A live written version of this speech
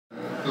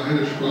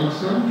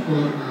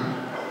for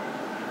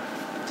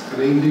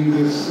arranging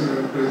this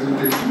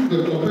presentation.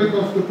 The topic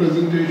of the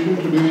presentation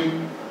today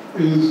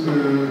is,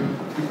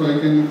 if I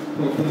can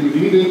properly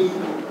read it,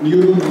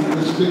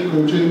 Neuro-Linguistic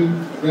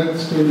Coaching Breath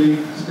Story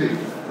State.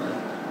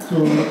 Right.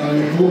 So I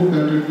hope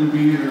that it will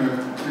be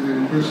an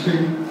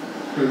interesting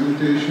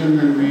presentation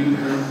and we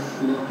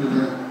have a lot to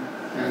that.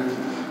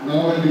 And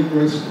now I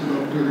request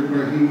Dr.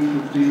 Ibrahim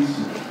to please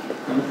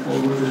come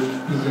forward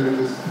and present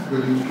this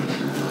very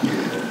interesting topic.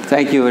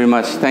 Thank you very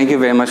much. Thank you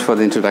very much for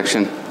the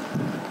introduction.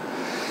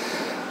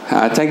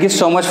 Thank you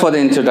so much for the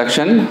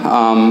introduction.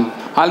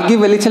 I'll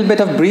give a little bit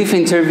of brief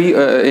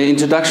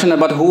introduction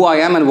about who I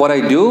am and what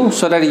I do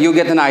so that you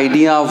get an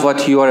idea of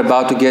what you are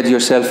about to get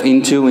yourself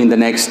into in the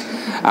next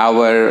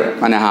hour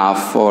and a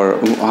half or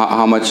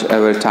how much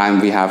ever time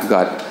we have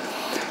got.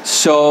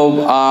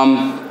 So,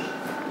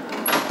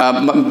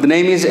 the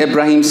name is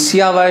Ibrahim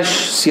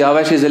Siavash.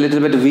 Siavash is a little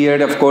bit weird,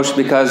 of course,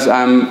 because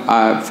I'm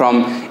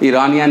from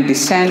Iranian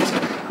descent.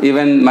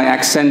 Even my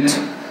accent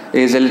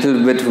is a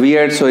little bit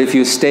weird, so if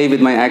you stay with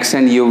my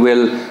accent, you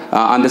will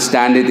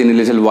understand it in a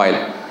little while.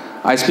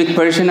 I speak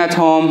Persian at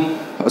home,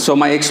 so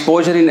my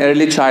exposure in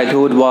early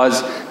childhood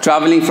was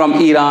traveling from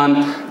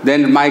Iran,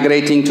 then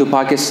migrating to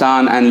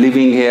Pakistan and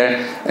living here,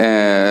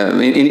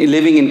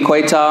 living in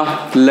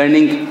Quetta,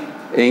 learning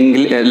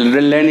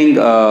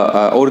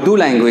Urdu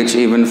language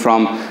even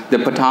from the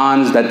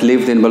Pathans that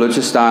lived in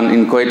Balochistan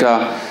in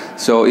Quetta.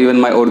 So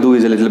even my Urdu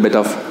is a little bit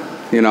of,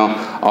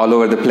 all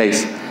over the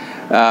place.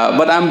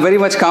 But I'm very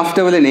much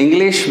comfortable in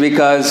English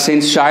because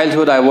since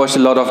childhood I watched a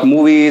lot of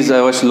movies, I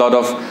watched a lot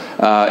of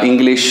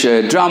English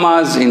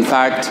dramas. In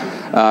fact,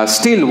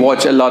 still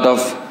watch a lot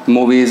of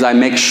movies. I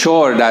make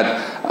sure that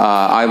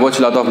I watch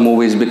a lot of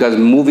movies because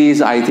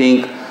movies, I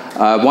think,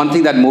 one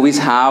thing that movies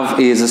have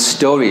is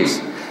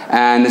stories.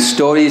 And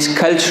stories,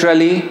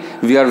 culturally,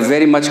 we are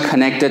very much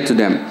connected to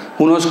them.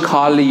 Who knows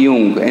Carl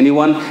Jung?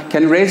 Anyone?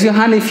 Can you raise your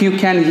hand if you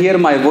can hear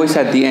my voice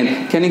at the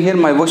end? Can you hear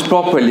my voice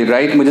properly,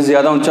 right? मुझे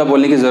ज़्यादा ऊंचा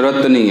बोलने की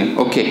ज़रूरत तो नहीं है.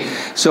 Okay.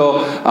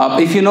 So,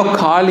 if you know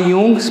Carl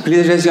Jung,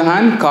 please raise your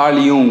hand. Carl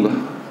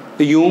Jung.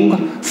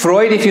 Jung.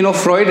 Freud, if you know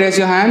Freud, raise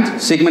your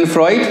hand. Sigmund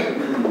Freud.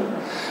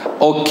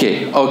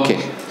 Okay. Okay.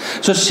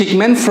 So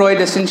Sigmund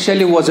Freud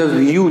essentially was a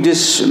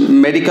huge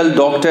medical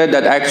doctor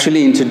that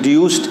actually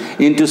introduced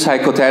into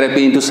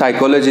psychotherapy, into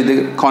psychology,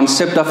 the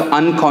concept of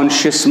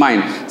unconscious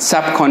mind,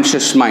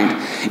 subconscious mind.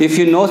 If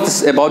you know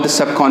this about the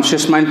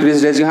subconscious mind,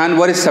 please raise your hand.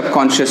 What is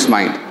subconscious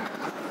mind?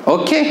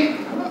 Okay.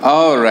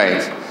 All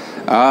right.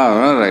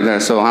 All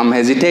right. So I'm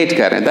hesitate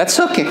kar rahe hain. That's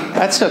okay.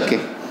 That's okay.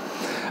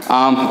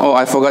 Oh,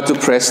 I forgot to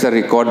press the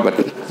record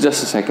button.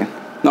 Just a second.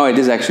 No, it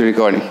is actually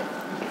recording.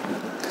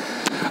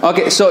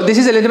 Okay, so this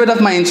is a little bit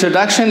of my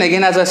introduction.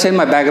 Again, as I said,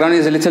 my background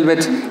is a little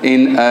bit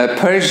in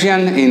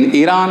Persian, in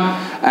Iran.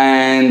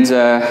 And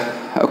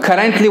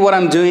currently what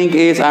I'm doing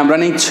is I'm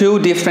running 2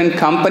 different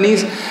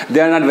companies. They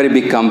are not very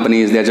big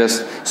companies. They're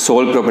just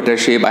sole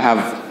proprietorship. I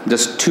have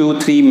just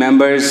 2-3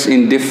 members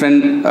in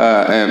different,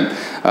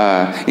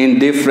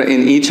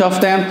 in each of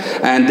them.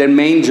 And their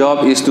main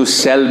job is to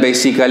sell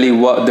basically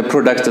the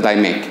products that I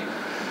make.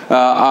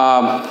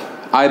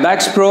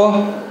 IBAX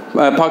Pro,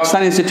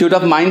 Pakistan Institute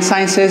of Mind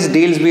Sciences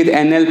deals with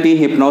NLP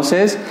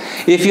hypnosis.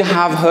 If you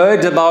have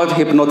heard about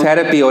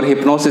hypnotherapy or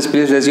hypnosis,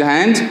 please raise your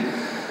hand.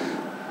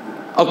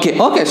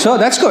 Okay, so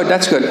that's good,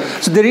 that's good.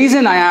 So the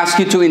reason I ask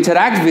you to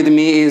interact with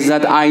me is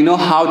that I know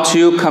how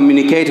to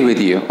communicate with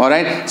you, all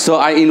right? So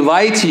I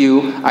invite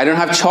you, I don't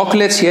have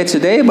chocolates here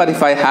today, but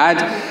if I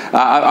had,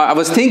 I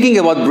was thinking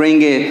about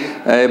bringing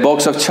a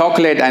box of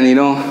chocolate and,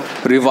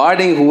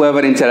 rewarding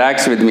whoever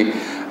interacts with me.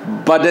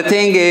 But the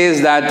thing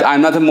is that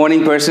I'm not a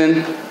morning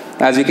person,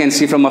 as you can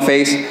see from my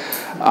face.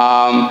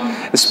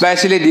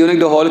 Especially during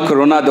the whole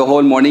corona, the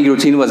whole morning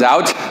routine was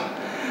out.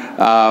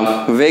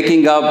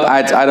 Waking up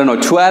at,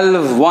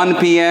 12, 1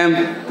 p.m.,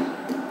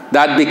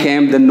 that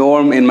became the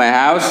norm in my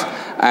house.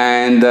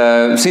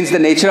 And since the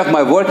nature of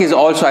my work is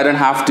also I don't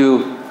have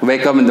to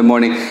wake up in the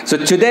morning. So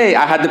today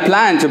I had the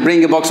plan to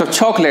bring a box of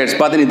chocolates,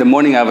 but then in the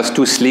morning I was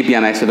too sleepy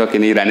and I said, okay,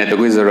 nahi rehne to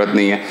koi zarurat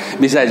nahi hai.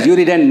 Besides, you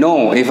didn't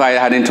know if I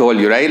hadn't told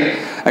you, right?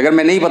 Agar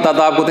main nahi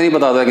batata, aapko to nahi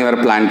batata ki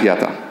mera plan kiya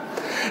tha.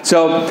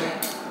 So,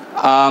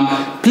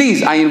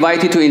 please, I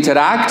invite you to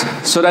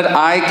interact so that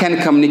I can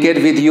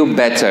communicate with you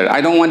better.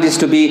 I don't want this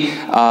to be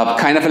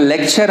kind of a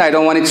lecture. I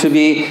don't want it to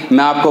be, main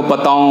aapko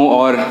bataun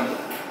aur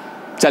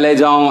chale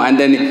jaun and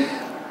then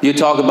you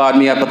talk about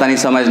me, pata nahi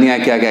samajh nahi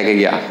aaya kya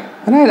kiya.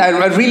 Right?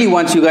 I really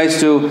want you guys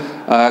to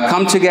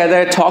come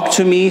together, talk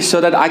to me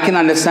so that I can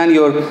understand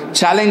your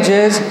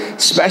challenges,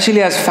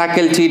 especially as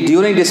faculty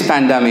during this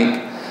pandemic.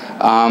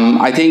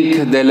 I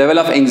think the level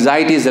of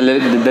anxiety is the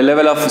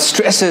level of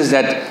stresses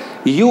that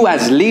you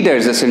as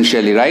leaders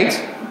essentially, right?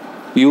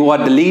 You are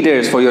the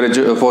leaders for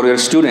your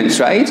students,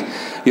 right?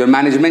 Your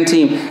management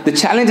team. The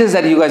challenges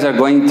that you guys are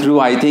going through,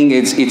 I think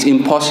it's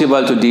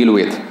impossible to deal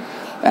with.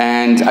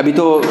 And abhi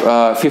to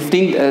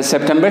 15th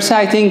September se,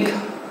 I think,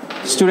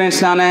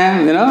 students laana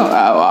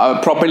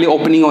hai, properly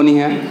opening honi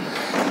hai.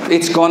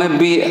 It's gonna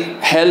be a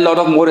hell lot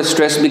of more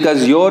stress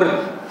because your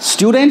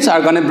Students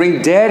are going to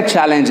bring their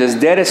challenges,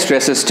 their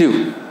stresses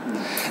too.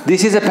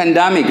 This is a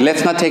pandemic.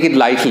 Let's not take it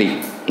lightly.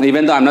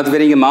 Even though I'm not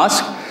wearing a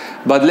mask,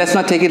 but let's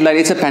not take it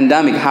lightly. It's a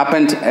pandemic.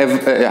 Happened.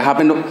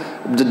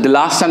 The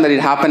last time that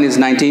it happened is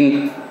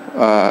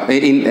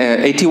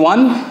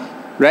 1981,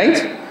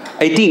 right?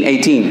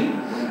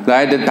 18,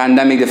 right? The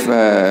pandemic of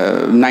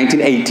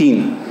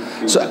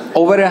 1918. So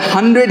over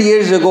 100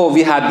 years ago,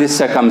 we had these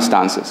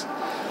circumstances.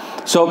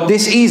 So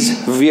this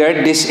is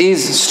weird. This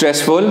is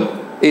stressful.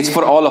 It's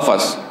for all of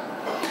us.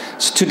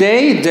 So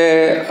today,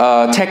 the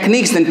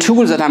techniques and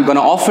tools that I'm going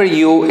to offer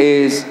you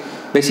is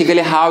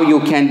basically how you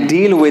can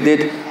deal with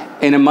it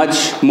in a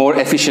much more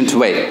efficient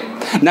way.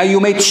 Now, you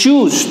may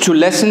choose to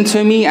listen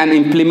to me and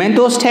implement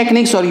those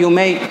techniques, or you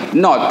may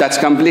not. That's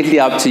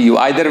completely up to you.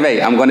 Either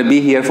way, I'm going to be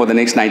here for the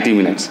next 90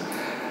 minutes.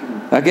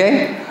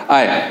 Okay? All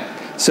right.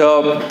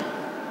 So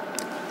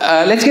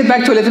let's get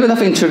back to a little bit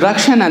of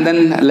introduction, and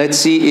then let's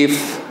see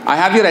if I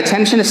have your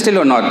attention still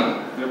or not.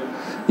 Yep.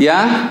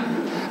 Yeah?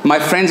 My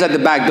friends at the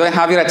back, do I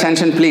have your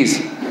attention, please?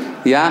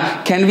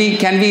 Yeah? Can we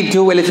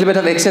do a little bit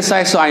of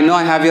exercise so I know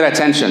I have your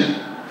attention?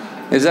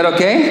 Is that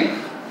okay?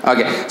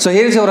 Okay. So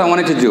here's what I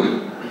wanted to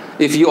do.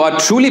 If you are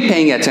truly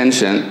paying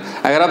attention,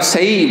 अगर आप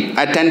सही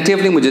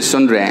attentively मुझे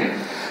सुन रहे हैं,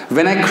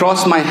 when I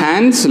cross my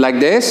hands like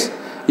this,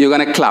 you're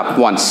gonna clap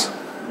once.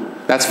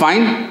 That's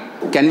fine?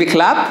 Can we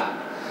clap?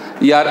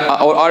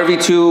 Yeah, or are we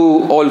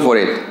too old for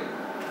it?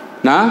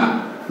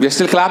 Nah? We're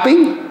still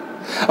clapping?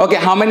 Okay,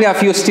 how many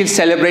of you still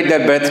celebrate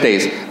their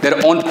birthdays, their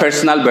own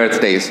personal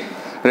birthdays?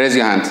 Raise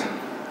your hand.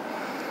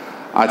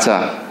 अच्छा,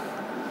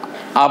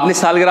 आपने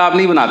सालगिरह आप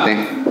नहीं बनाते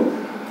हैं?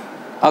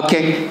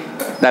 Okay,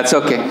 that's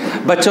okay.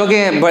 बच्चों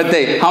के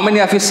birthday, how many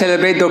of you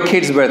celebrate their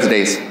kids'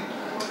 birthdays?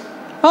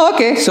 Oh,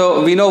 okay,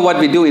 so we know what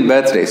we do in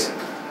birthdays.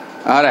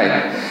 All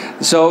right.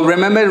 So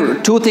remember,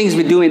 two things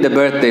we do in the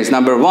birthdays.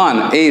 Number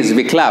one is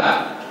we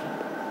clap,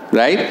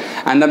 right?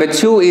 And number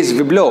two is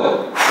we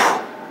blow.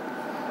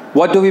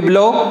 What do we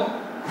blow?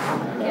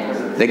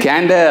 The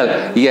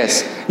candle.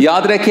 Yes.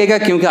 याद रखिएगा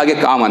क्योंकि आगे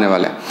काम आने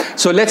वाला है.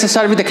 So let's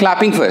start with the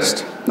clapping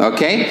first.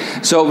 Okay.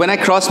 So when I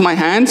cross my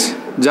hands,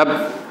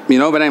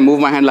 when I move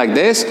my hand like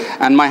this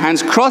and my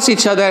hands cross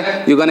each other,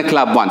 you're going to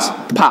clap once.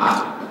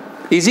 Pa.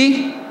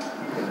 Easy?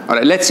 All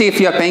right. Let's see if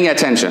you are paying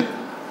attention.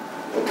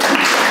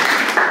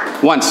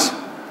 Once.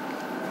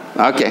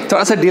 Okay.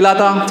 थोड़ा सा ढीला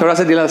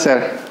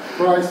sir.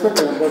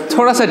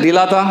 थोड़ा सा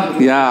ढीला था.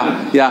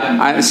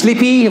 Yeah.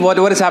 Sleepy.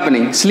 What is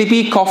happening?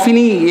 Sleepy.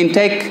 Coffee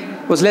intake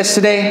was less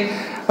today.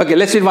 Okay.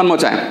 Let's do it one more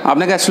time.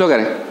 आपने कहा slow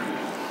करें.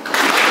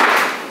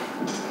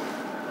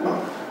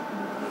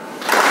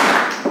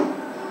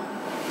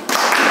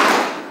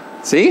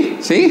 See?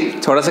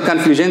 थोड़ा सा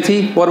confusion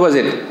थी. What was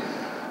it?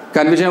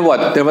 Confusion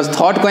what? There was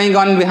thought going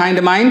on behind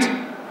the mind.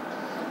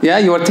 Yeah,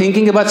 you were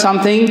thinking about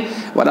something.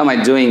 What am I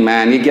doing,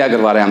 man? ये क्या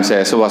करवा रहे हैं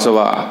हमसे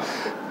सुबह?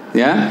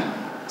 Yeah.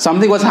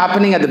 Something was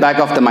happening at the back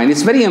of the mind.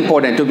 It's very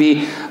important to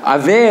be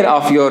aware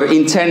of your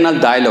internal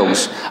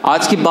dialogues.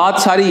 आज की बात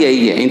सारी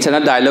यही है.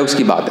 Internal dialogues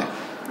की बात है.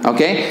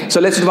 Okay? So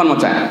let's do it one more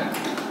time.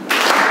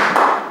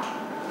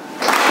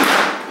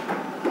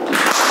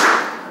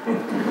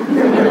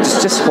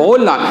 Just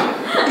hold on.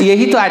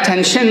 यही तो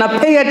attention. Now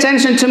pay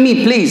attention to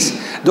me, please.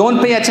 Don't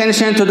pay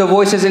attention to the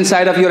voices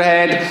inside of your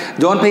head.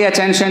 Don't pay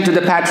attention to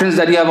the patterns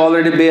that you have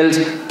already built.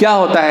 क्या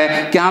होता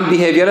है कि हम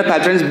behavioral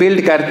patterns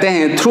build करते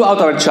हैं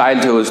throughout our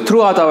childhood,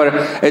 throughout our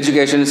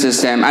education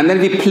system, and then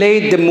we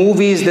play the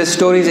movies, the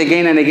stories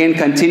again and again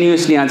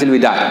continuously until we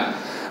die.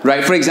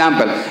 Right? For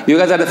example, you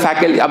guys are the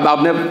faculty.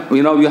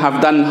 You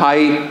have done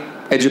high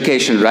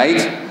education, right?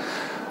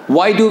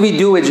 Why do we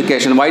do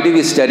education? Why do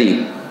we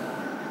study?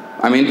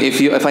 I mean,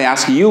 if I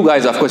ask you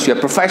guys, of course, you're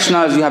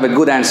professionals, you have a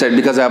good answer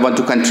because I want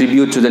to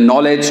contribute to the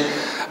knowledge,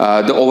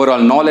 the overall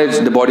knowledge,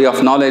 the body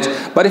of knowledge.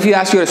 But if you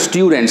ask your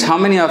students, how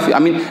many of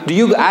you, do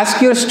you ask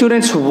your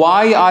students,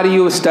 why are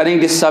you studying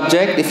this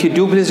subject? If you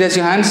do, please raise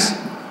your hands.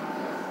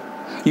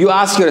 You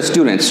ask your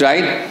students,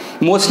 right?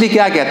 Mostly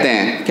क्या कहते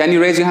हैं? Can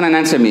you raise your hand and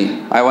answer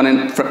me? I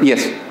want to,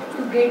 yes. To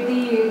get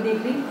the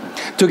degree.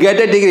 To get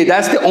the degree.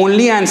 That's the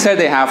only answer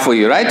they have for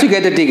you, right? To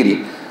get the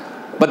degree.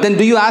 But then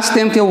do you ask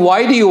them,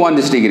 why do you want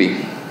this degree?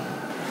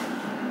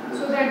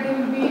 So that they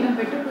will be in a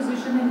better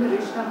position in the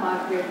Rishta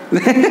market.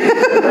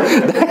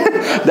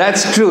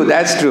 That's true.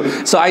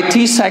 So I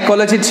teach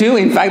psychology too.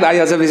 In fact, I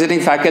was a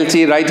visiting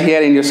faculty right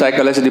here in your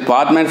psychology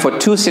department for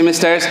 2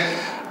 semesters.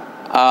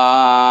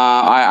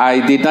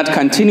 I did not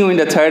continue in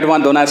the third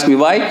one. Don't ask me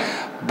why.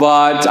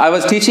 But I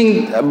was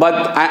teaching,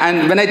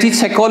 and when I teach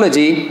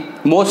psychology,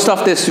 most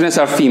of the students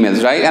are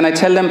females, right? And I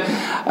tell them,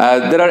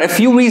 there are a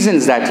few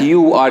reasons that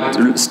you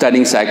are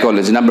studying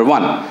psychology. Number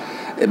one,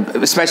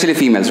 especially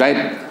females,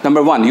 right?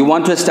 Number one, you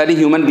want to study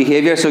human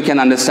behavior so you can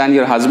understand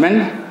your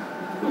husband.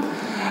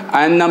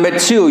 And number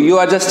two, you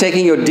are just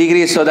taking your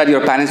degree so that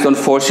your parents don't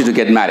force you to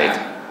get married.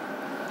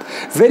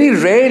 Very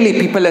rarely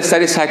people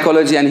study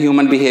psychology and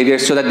human behavior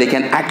so that they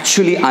can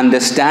actually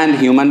understand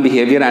human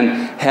behavior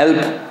and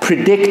help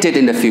predict it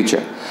in the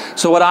future.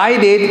 So what I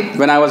did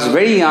when I was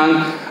very young,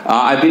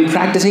 I've been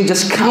practicing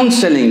just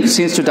counseling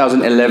since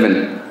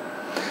 2011.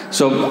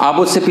 So आप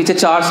उससे पीछे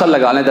 4 साल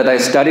लगा लें that I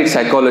studied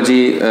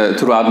psychology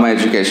throughout my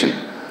education.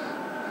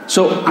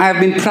 So I have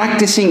been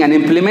practicing and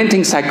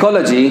implementing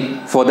psychology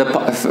for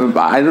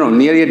I don't know,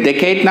 nearly a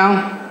decade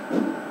now.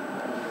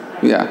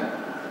 Yeah.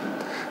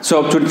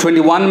 So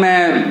 21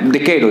 में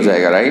decade हो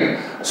जाएगा, right?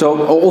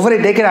 So over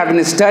a decade I've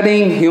been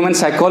studying human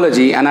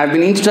psychology and I've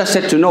been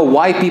interested to know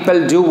why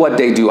people do what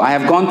they do. I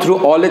have gone through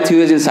all the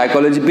theories in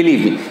psychology,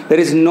 believe me. There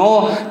is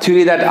no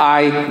theory that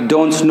I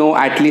don't know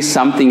at least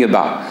something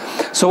about.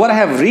 So what I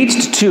have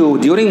reached to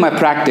during my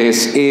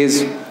practice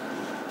is,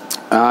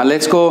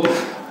 let's go,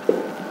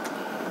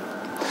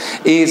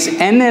 is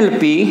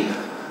NLP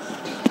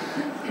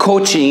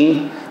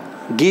coaching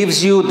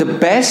gives you the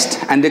best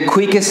and the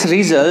quickest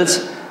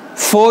results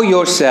for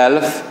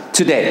yourself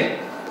today.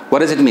 What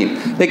does it mean?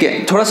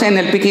 देखिए, थोड़ा सा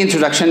NLP की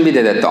introduction भी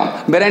दे देता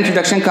हूँ. मेरा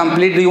introduction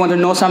complete. Do you want to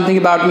know something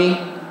about me?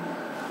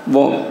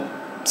 वो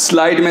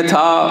slide में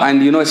था,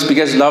 and you know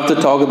speakers love to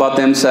talk about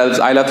themselves.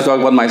 I love to talk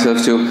about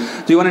myself too.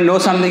 Do you want to know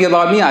something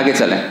about me? आगे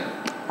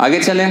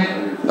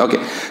चलें. Okay.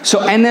 So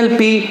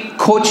NLP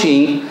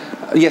coaching.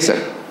 Yes, sir.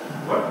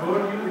 What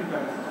brought you in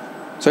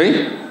Pakistan?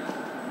 Sorry?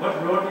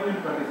 What brought you in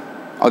Pakistan?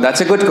 Oh,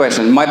 that's a good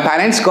question. My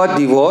parents got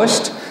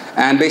divorced,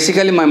 and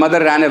basically my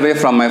mother ran away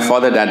from my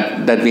father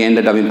that we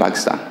ended up in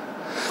Pakistan.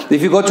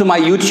 If you go to my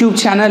YouTube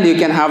channel, you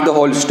can have the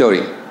whole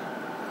story.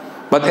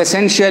 But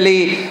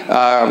essentially,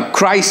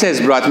 crisis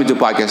brought me to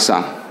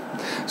Pakistan.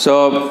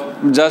 So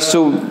just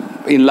to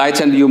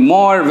enlighten you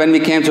more, when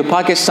we came to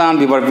Pakistan,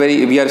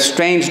 we are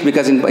estranged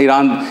because in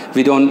Iran,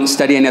 we don't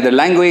study any other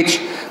language.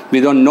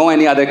 We don't know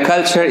any other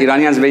culture.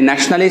 Iranians are very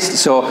nationalist.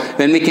 So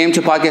when we came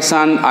to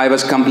Pakistan, I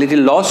was completely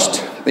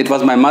lost. It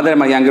was my mother,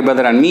 my younger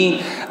brother, and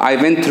me. I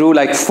went through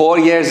like 4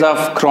 years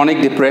of chronic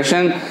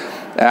depression.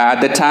 At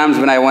the times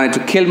when I wanted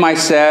to kill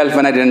myself,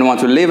 when I didn't want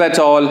to live at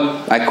all,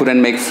 I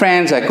couldn't make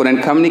friends, I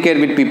couldn't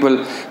communicate with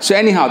people. So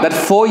anyhow, that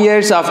 4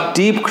 years of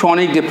deep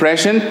chronic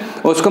depression,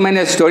 usko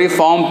maine story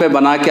form pe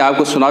bana ke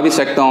aapko suna bhi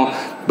sakta hu,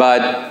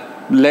 but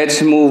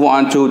let's move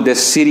on to the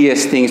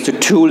serious things, the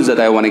tools that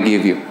I want to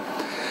give you.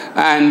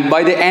 And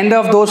by the end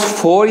of those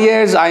 4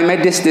 years, I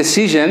made this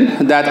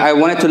decision that I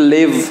wanted to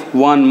live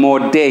one more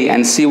day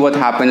and see what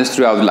happens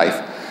throughout life.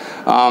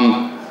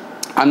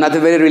 I'm not a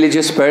very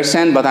religious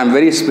person, but I'm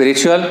very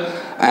spiritual,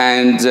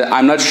 and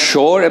I'm not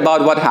sure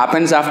about what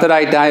happens after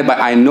I die, but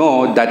I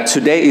know that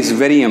today is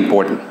very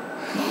important.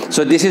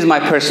 So this is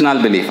my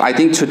personal belief. I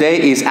think today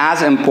is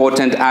as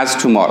important as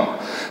tomorrow.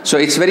 So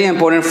it's very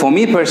important for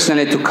me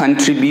personally to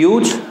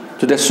contribute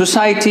to the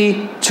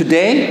society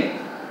today.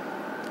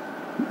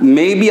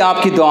 Maybe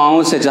आपकी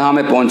दुआओं से जहाँ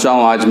मैं पहुँचा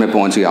हूँ आज मैं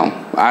पहुँच गया हूँ.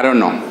 I don't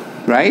know,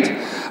 right?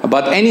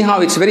 But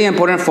anyhow, it's very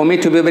important for me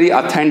to be very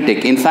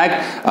authentic. In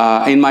fact,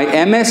 in my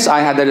MS,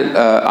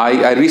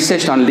 I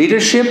researched on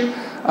leadership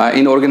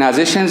in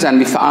organizations,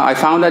 and I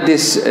found that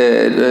this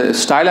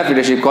style of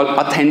leadership called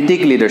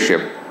authentic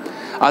leadership.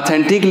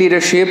 Authentic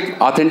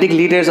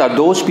leaders are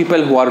those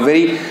people who are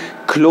very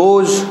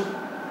closely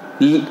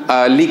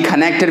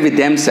connected with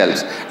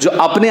themselves, जो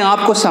अपने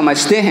आप को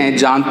समझते हैं,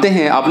 जानते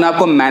हैं, अपने आप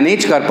को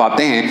मैनेज कर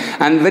पाते हैं,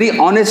 and very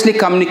honestly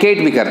communicate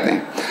भी करते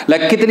हैं.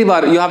 Like कितनी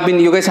बार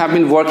you guys have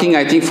been working,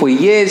 I think, for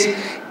years.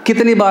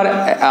 कितनी बार,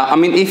 I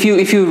mean, if you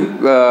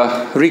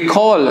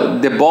recall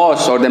the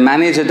boss or the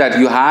manager that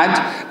you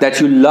had, that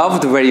you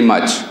loved very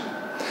much,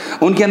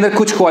 उनके अंदर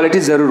कुछ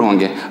qualities ज़रूर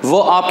होंगे. वो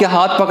आपके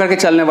हाथ पकड़ के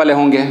चलने वाले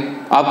होंगे,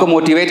 आपको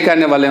मोटिवेट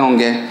करने वाले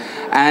होंगे,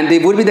 and they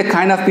would be the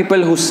kind of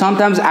people who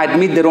sometimes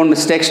admit their own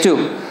mistakes too.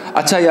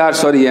 अच्छा यार,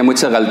 sorry है,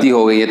 मुझसे गलती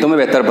हो गई है, तुम्हें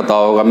बेहतर पता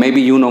होगा,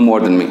 maybe you know more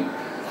than me.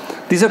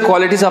 These are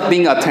qualities of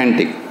being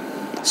authentic.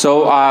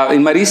 So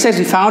in my research,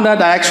 we found out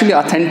that actually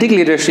authentic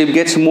leadership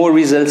gets more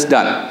results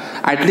done,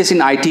 at least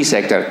in IT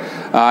sector.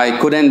 I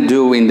couldn't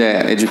do in the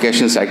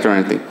education sector or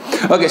anything.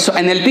 Okay, so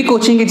NLP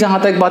coaching की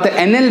जहाँ तक बात है,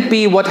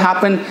 NLP, what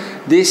happened?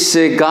 This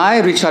guy,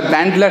 Richard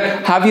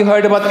Bandler, have you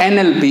heard about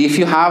NLP? If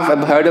you have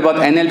heard about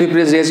NLP,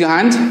 please raise your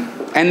hand.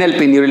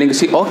 NLP,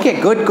 neurolinguistic.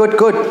 Okay, good.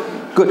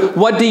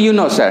 What do you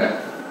know, sir?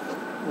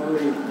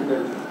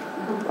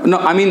 No,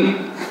 I mean,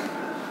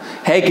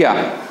 है क्या?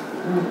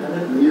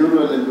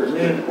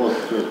 Neuro-linguistic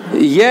posture.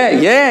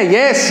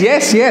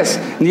 Yes.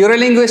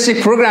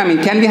 Neuro-linguistic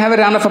programming. Can we have a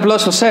round of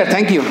applause for sir?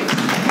 Thank you.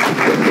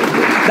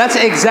 That's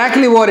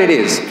exactly what it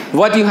is.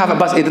 What you have,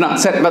 bas itna,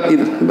 sir,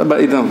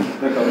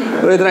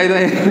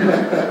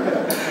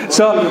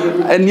 So,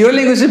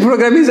 neuro-linguistic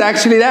programming is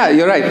actually that.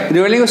 You're right.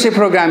 Neuro-linguistic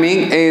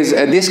programming is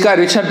this guy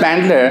Richard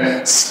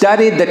Bandler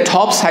studied the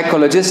top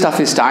psychologists of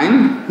his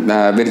time,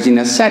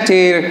 Virginia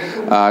Satir,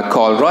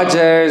 Carl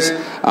Rogers,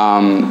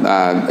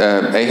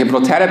 a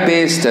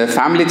hypnotherapist, a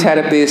family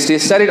therapist. He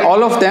studied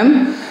all of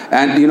them,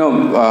 and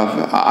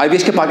I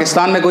wish कि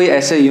पाकिस्तान में कोई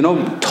ऐसे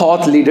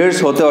thought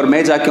leaders होते और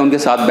मैं जाके उनके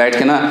साथ बैठ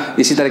के ना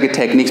इसी तरह के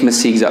techniques में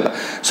सीख जाता.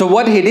 So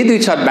what he did,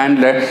 Richard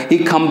Bandler, he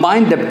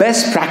combined the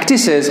best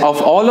practices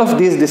of all of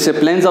these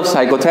disciplines of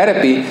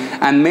psychotherapy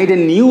and made a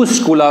new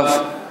school of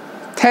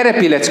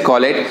therapy, let's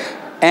call it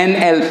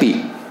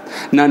NLP.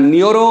 Now,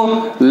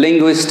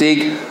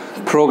 neuro-linguistic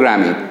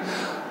programming.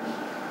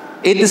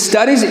 it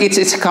studies,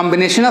 it's a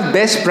combination of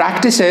best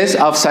practices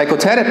of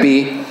psychotherapy.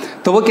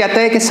 तो वो कहता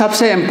है कि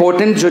सबसे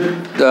important जो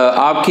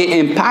आपके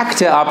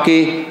impact है आपके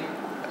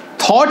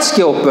थॉट्स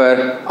के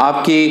ऊपर,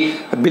 आपकी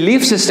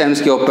बिलीफ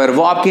सिस्टम्स के ऊपर,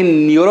 वो आपकी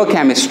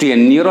न्यूरोकेमिस्ट्री है,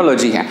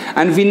 न्यूरोलॉजी है.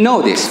 And we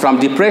know this from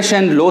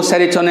depression, low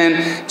serotonin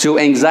to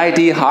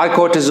anxiety, high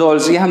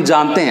कोर्टिजोल्स, ये हम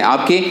जानते हैं.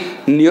 आपकी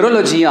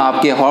न्यूरोलॉजी,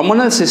 आपके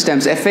hormonal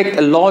systems effect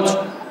a lot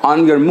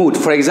on your mood.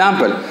 For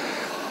example,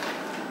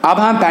 अब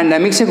हम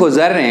पैंडेमिक से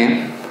गुजर रहे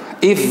हैं.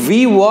 If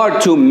we were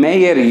to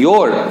measure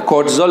your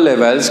cortisol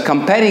levels,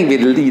 comparing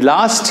with the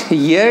last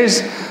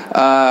year's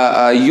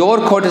your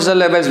cortisol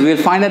levels, we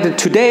will find that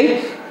today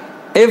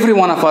every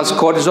one of us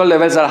cortisol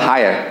levels are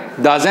higher.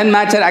 Doesn't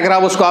matter अगर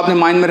आप उसको अपने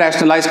mind में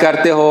rationalise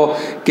करते हो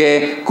कि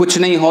कुछ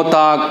नहीं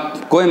होता,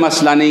 कोई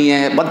मसला नहीं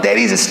है, but there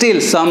is still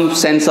some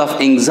sense of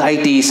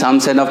anxiety, some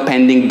sense of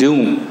pending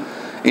doom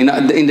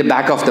in the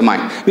back of the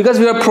mind, because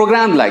we are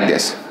programmed like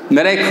this.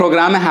 मेरा एक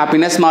प्रोग्राम है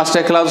हैप्पीनेस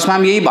मास्टर क्लास, उसमें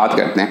हम यही बात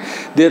करते हैं.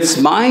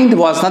 This mind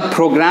was not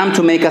programme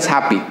to make us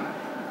happy.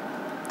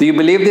 Do you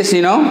believe this?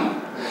 You know,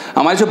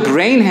 हमारा जो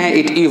ब्रेन है,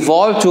 it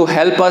evolve to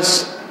help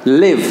us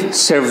live,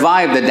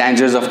 survive the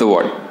dangers of the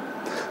world.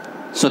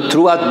 So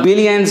throughout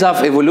billions of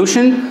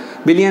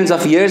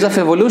years of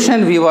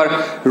evolution, we were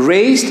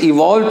raised,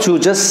 evolved to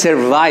just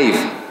survive.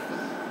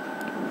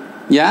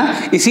 Yeah?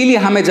 इसीलिए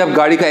हमें जब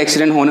गाड़ी का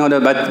accident होने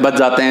बच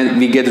जाते हैं,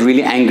 we get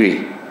really angry.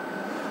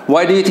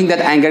 Why do you think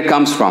that anger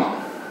comes from?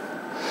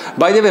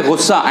 By the way,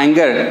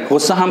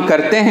 गुस्सा हम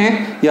करते हैं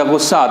या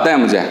गुस्सा आता है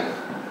मुझे?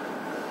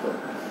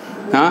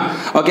 हाँ,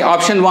 ओके.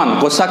 ऑप्शन 1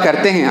 गुस्सा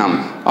करते हैं हम.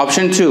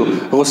 ऑप्शन 2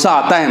 गुस्सा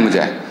आता है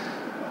मुझे.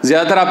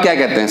 ज़्यादातर आप क्या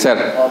कहते हैं? सर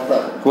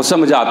गुस्सा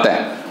मुझे आता है.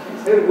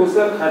 सर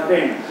गुस्सा खाते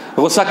हैं.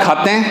 गुस्सा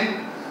खाते हैं,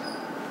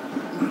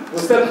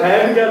 गुस्सा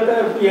खाया भी जाता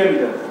है, पिया भी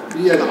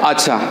जाता है.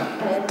 अच्छा,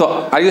 तो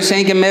आर यू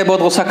सेइंग कि मैं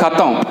बहुत गुस्सा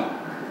खाता हूँ?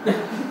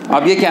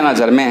 आप ये कहना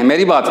चाह रहे हैं,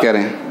 मेरी बात कर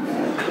रहे हैं?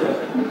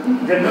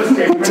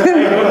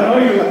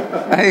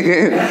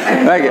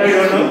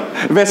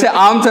 वैसे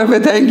आमतौर पे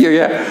थैंक यू.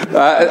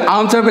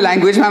 आमतौर पे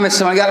लैंग्वेज में हमें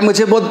समझ गया.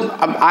 मुझे बहुत,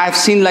 I have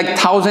seen like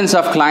thousands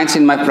of clients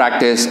in my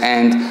practice,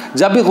 and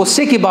जब भी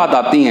गुस्से की बात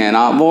आती है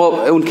ना, वो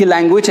उनकी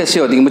लैंग्वेज ऐसी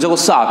होती है, मुझे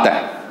गुस्सा आता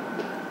है.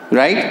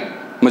 राइट?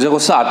 मुझे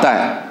गुस्सा आता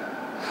है.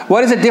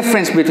 What is the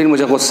difference between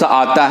मुझे गुस्सा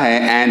आता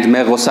है एंड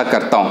मैं गुस्सा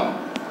करता हूँ?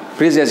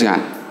 Please raise your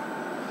hand.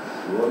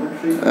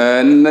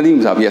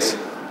 Nadeem साहब. Yes.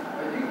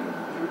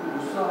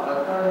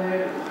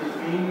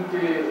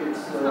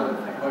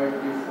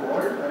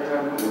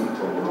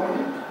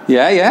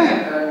 Yeah.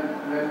 And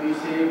when we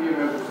say कि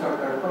मैं गुस्सा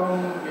करता हूँ,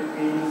 it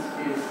means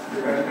it's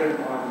dependent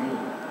on me.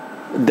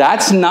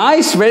 That's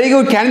nice. Very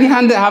good. Can we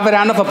have a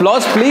round of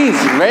applause, please?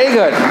 Very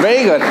good.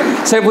 Very good.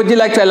 Sir, would you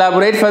like to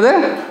elaborate further? I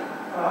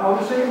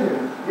was saying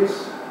yes,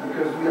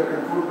 because we are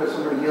controlled by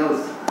somebody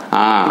else.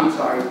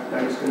 Inside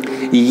that is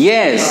controlling.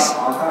 Yes.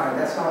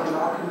 That's not in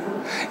our control.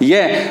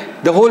 Yeah.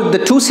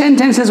 The two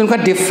sentences उनका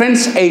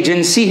difference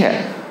agency है.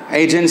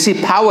 Agency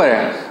power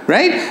है.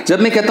 Right? जब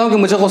मैं कहता हूँ कि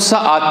मुझे गुस्सा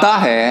आता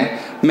है,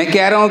 मैं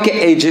कह रहा हूँ कि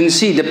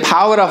agency, the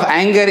power of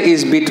anger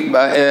is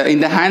in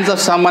the hands of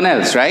someone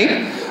else. Right?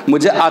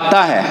 मुझे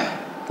आता है.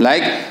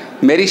 लाइक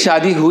मेरी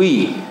शादी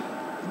हुई,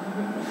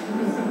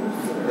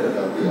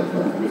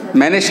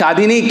 मैंने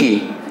शादी नहीं की.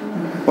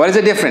 What is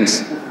the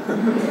difference?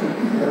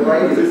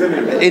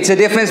 It's a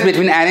difference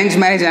between arrange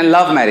marriage and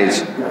love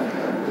marriage,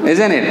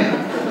 isn't it?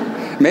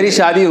 मेरी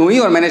शादी हुई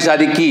और मैंने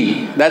शादी की.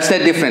 That's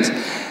the difference.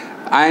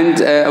 And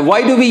why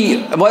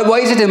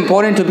is it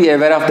important to be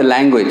aware of the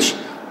language?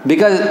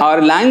 Because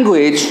our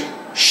language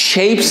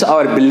shapes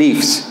our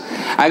beliefs.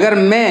 अगर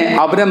मैं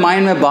अपने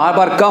माइंड में बार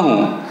बार कहूँ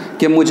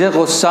कि मुझे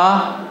गुस्सा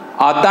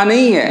आता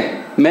नहीं है,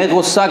 मैं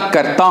गुस्सा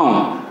करता हूँ,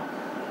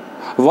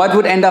 what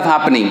would end up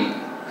happening?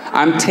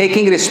 I'm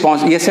taking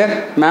responsibility. Yes, sir,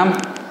 ma'am. I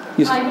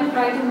will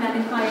try to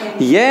manage my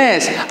anger.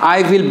 Yes,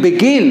 I will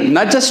begin,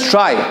 not just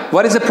try.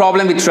 What is the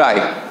problem with try?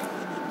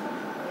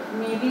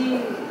 Maybe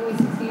we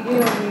succeeded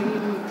or maybe.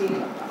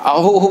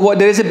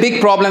 There is a big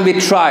problem with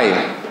try.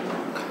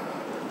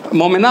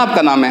 Momina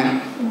आपका नाम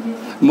है?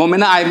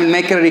 Momina, I will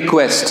make a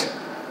request.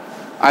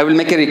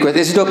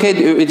 Is it okay?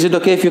 Is it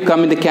okay if you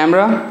come in the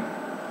camera?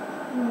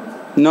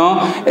 No?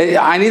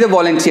 I need a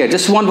volunteer.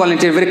 Just one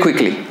volunteer, very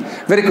quickly.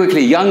 Very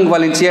quickly. Young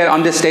volunteer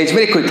on the stage,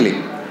 very quickly.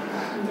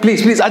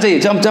 Please, आ जाइए,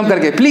 jump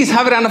करके. Please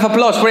have a round of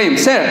applause for him.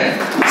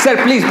 Sir,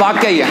 please,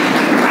 भाग के आइए.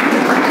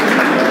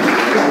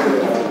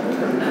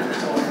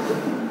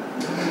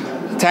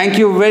 Thank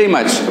you very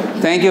much.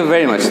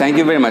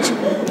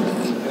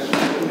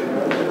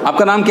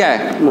 आपका नाम क्या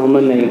है?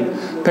 मोहम्मद नईम.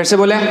 फिर से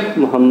बोले?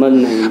 Mohammad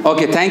Naeem.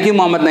 Okay, thank you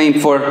Mohammad Naeem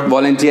for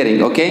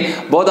volunteering. Okay,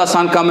 बहुत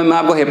आसान काम है, मैं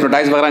आपको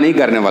हिप्नोटाइज वगैरह नहीं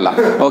करने वाला.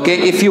 Okay,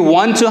 if you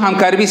want to हम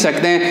कर भी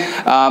सकते हैं,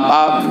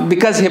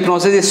 because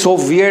hypnosis is so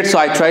weird, so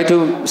I try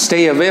to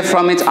stay away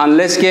from it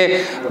unless के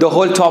the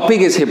whole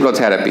topic is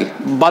hypnotherapy.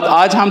 But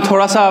आज हम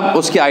थोड़ा सा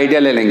उसकी आइडिया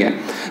ले लेंगे.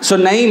 सो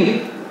Naeem,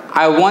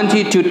 I want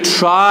you to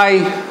try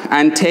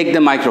and take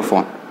the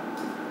microphone.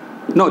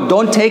 No,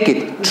 don't take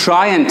it.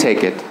 Try and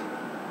take it.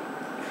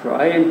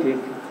 Try and take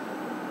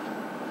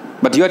it.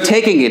 But you are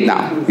taking it now.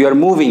 You are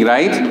moving,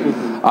 right?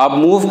 आप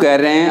move कर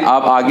रहे हैं,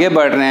 आप आगे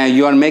बढ़ रहे हैं.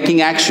 You are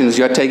making actions.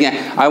 You are taking.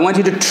 I want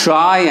you to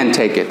try and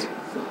take it.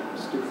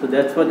 So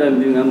that's what I'm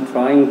doing. I'm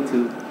trying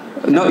to.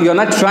 No, you're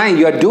not trying.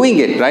 You are doing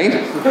it, right?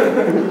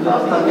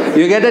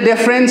 You get the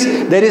difference?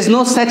 There is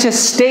no such a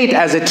state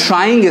as a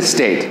trying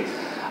state.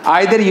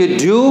 Either you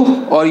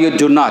do or you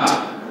do not.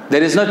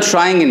 There is no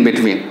trying in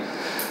between.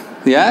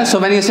 Yeah. So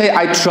when you say,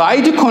 I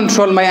try to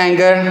control my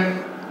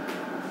anger,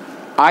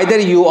 either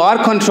you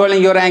are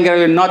controlling your anger or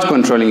you're not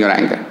controlling your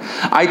anger.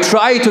 I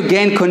try to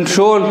gain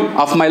control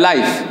of my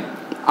life.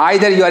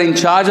 Either you are in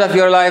charge of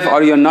your life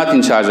or you're not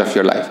in charge of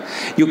your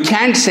life. You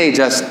can't say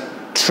just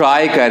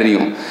try कर रही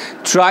हूँ.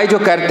 Try जो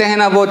करते हैं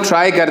ना वो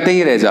try करते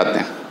ही रह जाते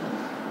हैं.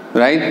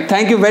 Right?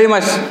 Thank you very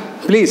much.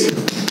 Please.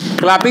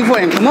 Clapping for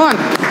him. Come on.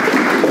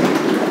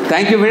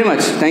 Thank you very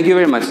much. Thank you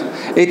very much.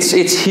 It's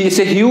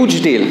a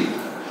huge deal.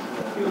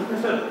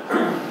 Sir,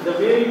 the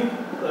way you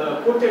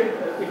put it,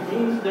 it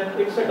means that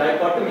it's a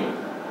dichotomy.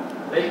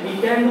 Like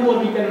we can do or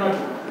we cannot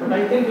do. But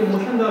I think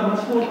emotions are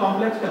much more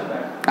complex than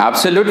that.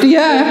 Absolutely,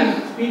 yeah.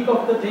 We speak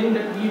of the thing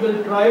that we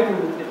will try to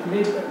do.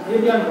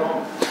 Maybe I'm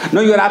wrong.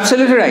 No, you're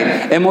absolutely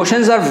right.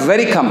 Emotions are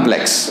very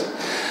complex.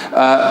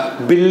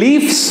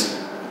 Beliefs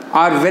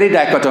are very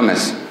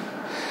dichotomous.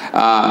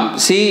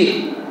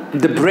 See,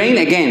 the brain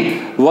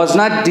again was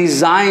not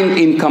designed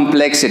in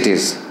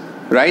complexities.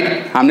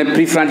 Right? हमने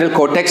prefrontal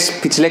cortex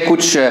पिछले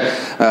कुछ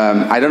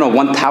I don't know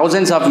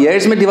 1000s of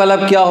years में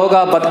develop किया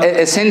होगा, but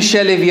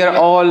essentially we are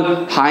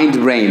all hind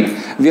brain.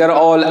 We are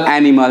all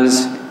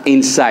animals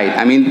inside.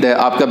 I mean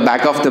आपका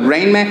back of the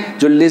brain में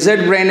जो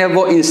lizard brain है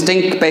वो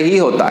instinct पे ही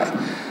होता है.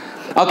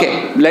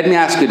 Okay, let me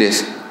ask you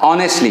this.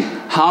 Honestly,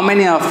 how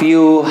many of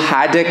you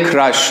had a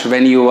crush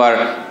when you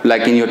were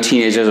like in your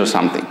teenagers or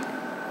something?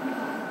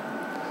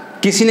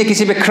 किसी ने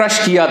किसी पे crush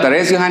किया था?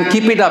 Raise your hand.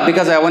 Keep it up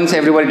because I want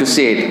everybody to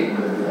see it.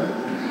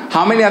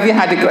 How many of you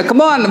had a crush?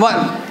 Come on. What?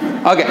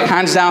 Okay,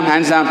 hands down,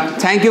 hands down.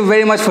 Thank you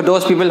very much for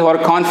those people who are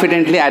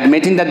confidently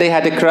admitting that they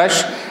had a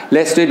crush.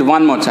 Let's do it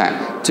one more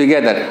time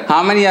together.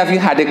 How many of you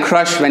had a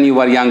crush when you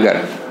were younger?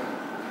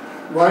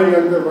 Why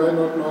younger? Why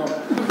not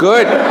now?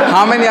 Good.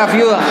 How many of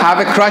you have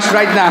a crush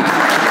right now?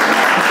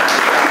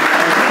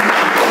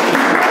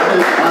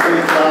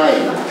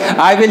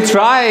 I will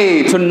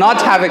try to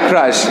not have a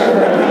crush.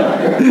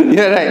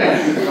 You're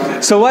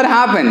right. So what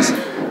happens?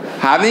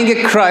 Having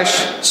a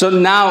crush, so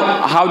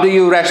now how do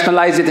you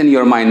rationalize it in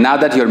your mind? Now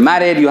that you're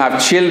married, you have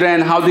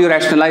children, how do you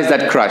rationalize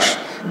that crush?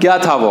 क्या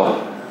था वो?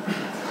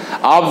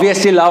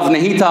 Obviously love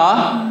नहीं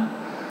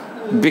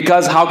था,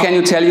 because how can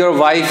you tell your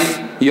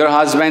wife, your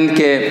husband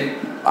के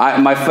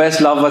my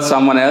first love was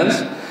someone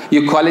else?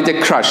 You call it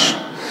a crush.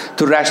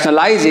 To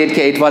rationalize it,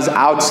 it was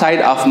outside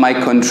of my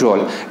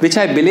control, which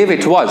I believe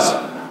it was.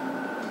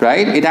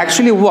 Right? It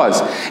actually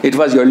was. It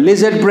was your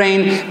lizard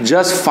brain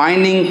just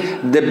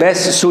finding the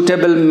best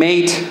suitable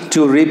mate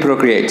to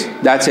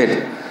reprocreate. That's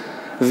it.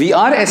 We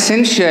are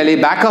essentially,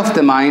 back of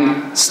the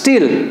mind,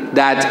 still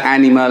that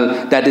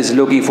animal that is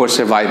looking for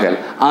survival.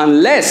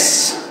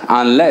 Unless,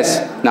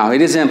 now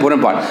it is an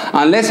important part,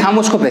 unless हम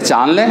उसको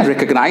पहचान लें,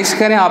 recognize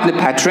करें अपने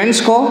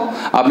patterns को,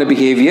 अपने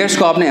behaviors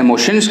को, अपने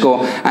emotions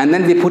को, and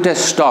then we put a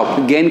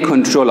stop, gain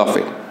control of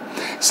it.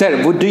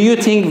 Sir, do you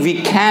think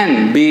we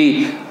can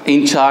be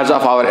in charge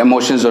of our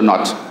emotions or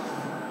not?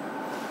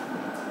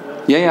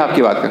 यही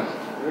आपकी बात का.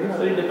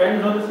 So it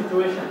depends on the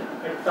situation.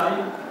 At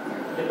times,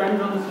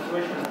 depends on the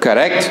situation.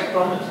 Correct.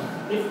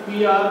 If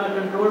we are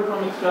controlled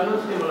from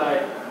external stimuli,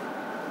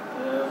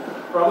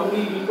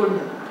 probably we could.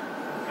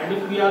 And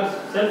if we are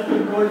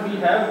self-controlled, we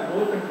have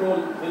more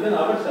control within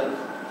ourselves.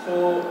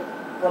 So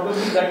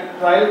probably that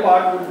trial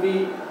part would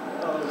be.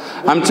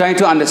 I'm trying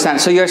to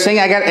understand. So you're saying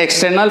अगर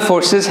external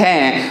forces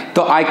हैं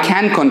तो I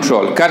can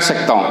control, कर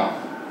सकता हूँ,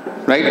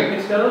 right?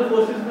 External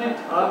forces में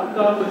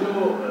आपका जो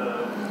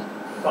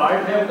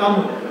part है वो कम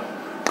हो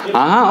जाएगा.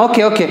 हाँ,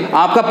 okay.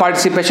 आपका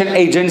participation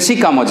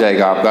agency कम हो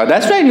जाएगा आपका.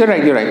 That's right. You're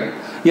right.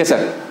 Yes,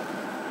 sir.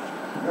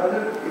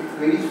 Brother, it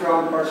varies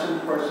from person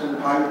to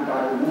person, time to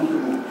time, mood to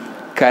mood.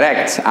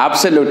 Correct,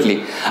 absolutely.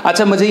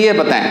 अच्छा मुझे ये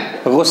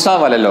बताएं, गुस्सा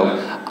वाले लोग,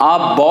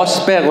 आप बॉस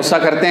पे गुस्सा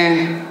करते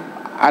हैं?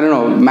 I don't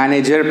know,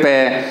 मैनेजर पे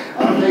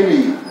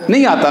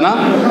नहीं आता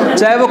ना,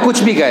 चाहे वो कुछ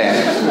भी कहे,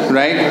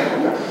 right?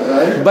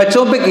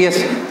 बच्चों पे yes.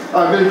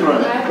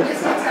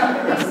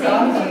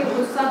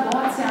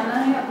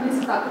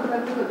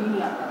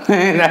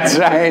 That's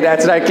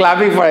right.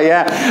 Clapping for it,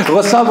 yeah.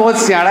 गुस्सा बहुत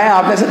सियाना है,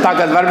 आपने से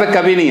ताकतवर पे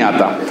कभी नहीं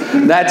आता.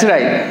 That's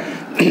right.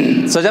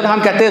 So जब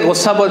हम कहते हैं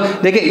गुस्सा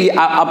बहुत, देखिए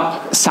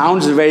अब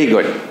sounds very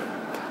good.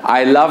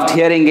 I loved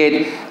hearing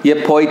it. ये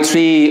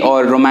poetry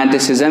और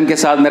romanticism के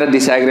साथ मेरा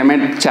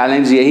disagreement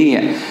challenge यही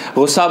है.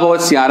 गुस्सा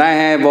बहुत सियाना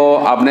है, वो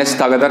अपने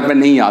ताकतवर पे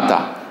नहीं आता.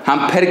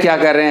 हम फिर क्या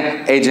कर रहे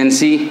हैं?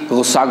 एजेंसी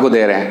गुस्सा को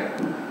दे रहे हैं.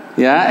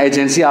 या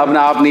एजेंसी आपने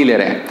आप नहीं ले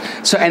रहे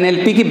हैं. सो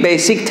NLP की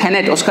बेसिक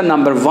tenet, उसका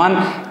नंबर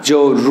 1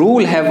 जो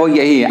रूल है वो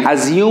यही है.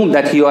 Assume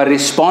that you are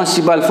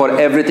responsible for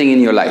everything in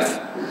your life.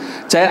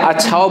 चाहे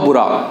अच्छा हो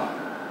बुरा हो.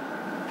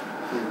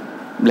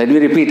 Let me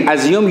repeat.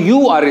 Assume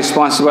you are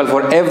responsible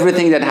for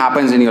everything that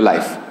happens in your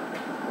life.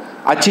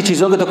 अच्छी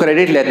चीज़ों के तो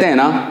क्रेडिट लेते हैं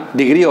ना,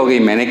 डिग्री हो गई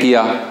मैंने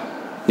किया,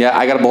 या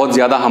अगर बहुत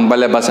ज़्यादा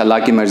हम्बल है बस अल्लाह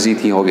की मर्ज़ी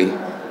थी हो गई,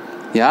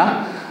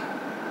 या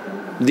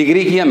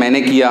डिग्री किया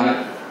मैंने किया,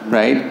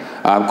 राइट।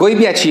 कोई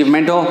भी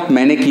अचीवमेंट हो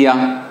मैंने किया।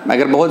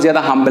 अगर बहुत ज़्यादा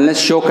हम्बलनेस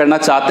शो करना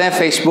चाहते हैं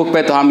फेसबुक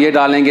पे तो हम ये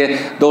डालेंगे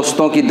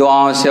दोस्तों की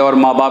दुआओं से और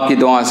माँ बाप की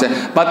दुआओं से,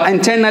 but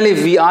internally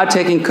we are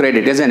taking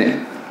credit, isn't it?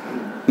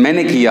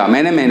 मैंने किया,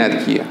 मैंने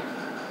मेहनत किया,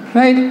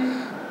 right.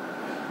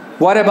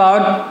 What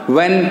about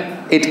when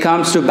it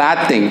comes to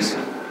bad things?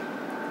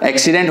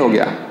 Accident हो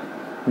गया,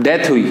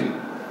 डेथ हुई,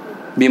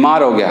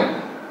 बीमार हो गया,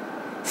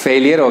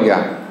 फेलियर हो गया,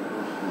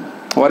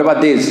 व्हाट अबाउट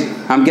दिस?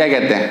 हम क्या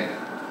कहते हैं?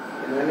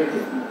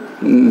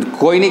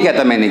 कोई नहीं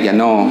कहता मैंने किया,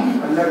 नो,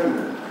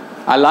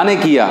 अल्लाह ने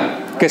किया,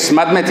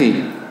 किस्मत में थी,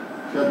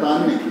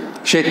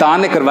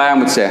 शैतान ने करवाया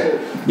मुझसे।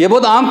 ये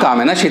बहुत आम काम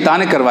है ना, शैतान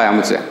ने करवाया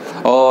मुझसे।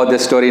 ओह, the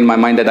story in my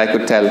mind that I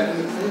could tell,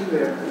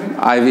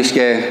 I wish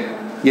के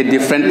ये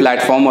डिफरेंट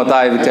प्लेटफॉर्म होता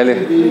है, टेल इट।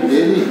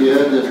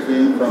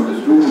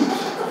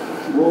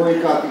 वो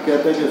एक आके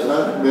कहता है कि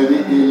सर मैंने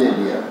ये ले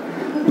लिया,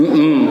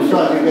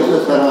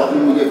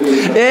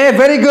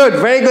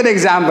 very good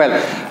example.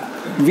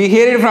 We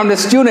hear it from the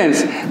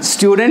students.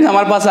 Students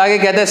हमारे पास आके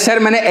कहते हैं सर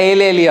मैंने A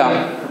ले लिया,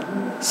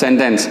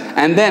 सेंटेंस,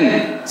 एंड देन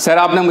सर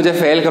आपने मुझे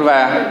फेल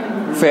करवाया,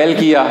 फेल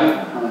किया।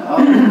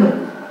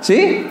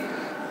 See,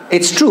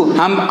 it's true.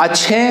 हम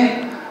अच्छे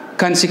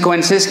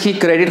consequences की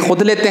क्रेडिट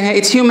खुद लेते हैं.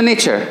 It's human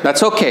nature.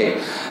 That's okay.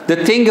 The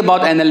thing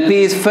about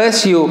NLP is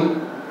first you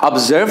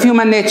observe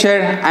human nature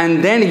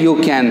and then you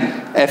can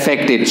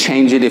affect it,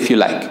 change it if you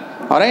like.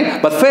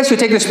 Alright? But first you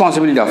take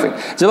responsibility of it.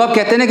 जब आप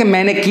कहते हैं ना कि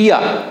मैंने किया,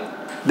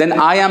 then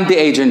I am the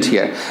agent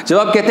here. जब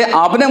आप कहते हैं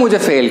आपने मुझे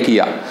फेल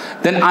किया,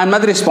 then I'm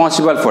not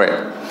responsible for it.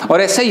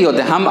 और ऐसा ही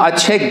होता है, हम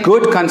अच्छे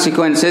good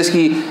consequences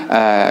की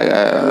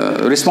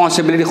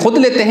responsibility खुद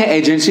लेते हैं,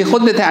 agency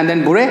खुद लेते हैं, and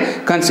then बुरे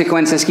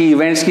consequences की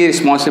events की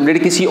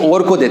responsibility किसी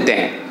और को देते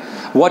हैं.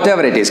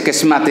 Whatever it is,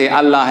 किस्मत है,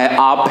 अल्लाह है,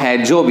 आप है,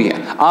 जो भी है,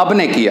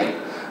 आपने किया.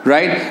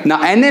 Right? Now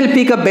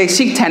NLP का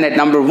basic tenet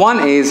number 1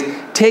 is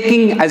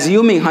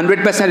assuming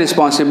 100%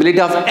 responsibility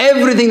of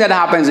everything that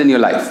happens in your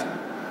life.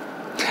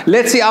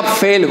 Let's say आप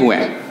fail हुए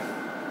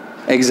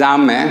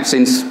एग्ज़ाम में,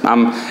 since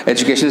हम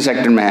एजुकेशन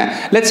सेक्टर में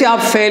हैं, let's say आप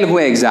fail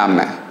हुए एग्ज़ाम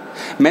में.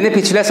 मैंने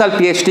पिछले साल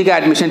PhD का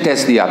एडमिशन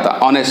टेस्ट दिया था,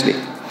 honestly.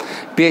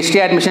 PhD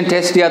एडमिशन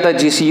टेस्ट दिया था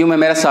GCU में,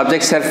 मेरा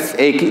सब्जेक्ट सिर्फ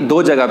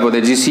दो जगह पे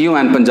होते, GCU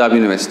and Punjab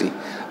university,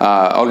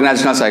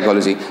 organisational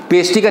psychology.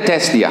 PhD का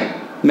टेस्ट दिया,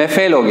 मैं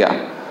फेल हो गया.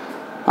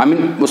 I mean,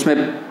 उसमें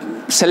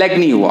सेलेक्ट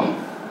नहीं हुआ.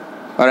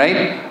 Alright?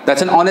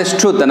 That's an honest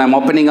truth that I'm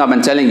opening up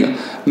and telling you.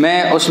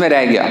 मैं उसमें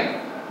रह गया.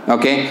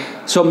 Okay?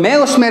 So मैं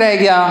उसमें रह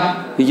गया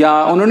या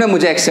उन्होंने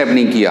मुझे एक्सेप्ट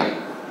नहीं किया?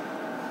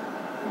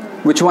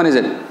 Which one is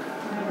it?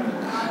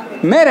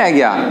 मैं रह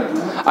गया.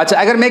 अच्छा,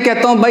 अगर मैं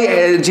कहता हूँ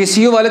भाई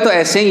GCU वाले तो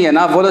ऐसे ही है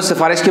ना, वो तो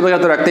सिफारिश के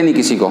बगैर तो रखते नहीं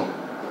किसी को.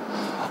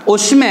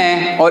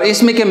 उसमें और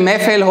इसमें कि मैं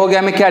फेल हो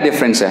गया में क्या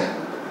डिफरेंस है?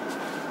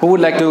 Who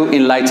would like to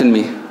enlighten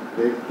me?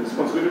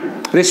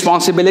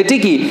 Responsibility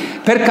की.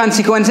 फिर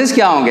कंसिक्वेंसेस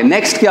क्या होंगे?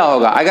 नेक्स्ट क्या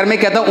होगा? अगर मैं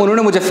कहता हूँ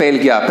उन्होंने मुझे फेल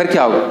किया, फिर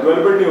क्या होगा?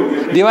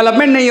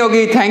 डेवलपमेंट नहीं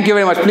होगी. Thank you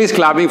very much, please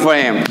clapping for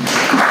him.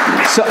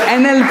 So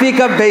NLP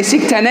का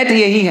बेसिक टेनेट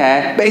यही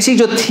है, बेसिक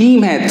जो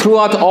थीम है through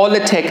out all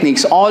the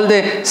techniques, all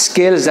the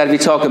skills that we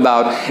talk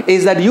about,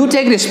 is that you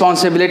take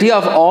responsibility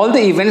of all the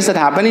events that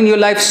happen in your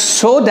life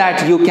so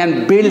that you can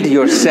build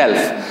your self.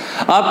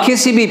 आप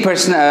किसी भी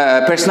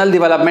personal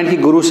development की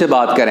गुरु से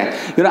बात करें,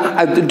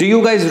 do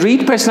you guys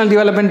read personal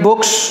development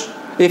books?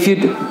 If you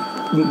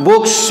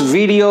books,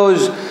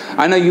 videos,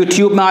 I know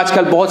YouTube में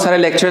आजकल बहुत सारे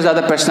lectures आते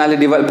हैं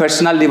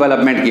personal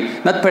development की,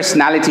 not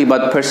personality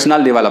but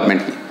personal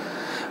development की.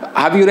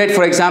 Have you read,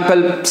 for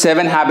example,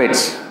 7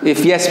 Habits?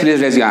 If yes,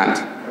 please raise your hand.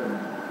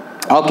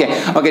 Okay.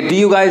 Do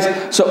you guys?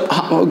 So,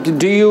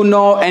 do you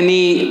know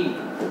any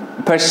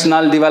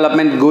personal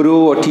development guru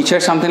or teacher,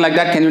 something like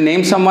that? Can you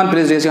name someone?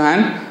 Please raise your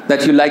hand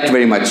that you liked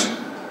very much.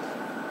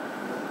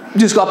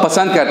 जिसको आप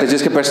पसंद करते हैं,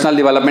 जिसके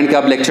personal development के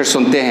आप lectures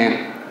सुनते हैं.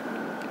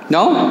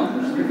 No?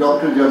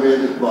 Dr.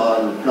 Javed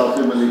Iqbal,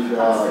 Qasim Ali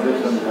Shah,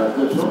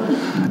 there's so many.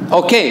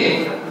 Okay.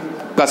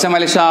 Qasim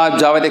Ali Shah,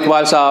 Javed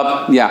Iqbal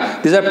Saab, yeah.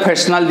 These are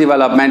personal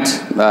development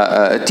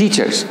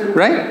teachers,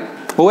 right?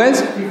 Who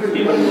else?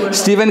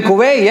 Stephen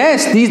Covey,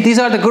 yes. These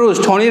are the gurus.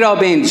 Tony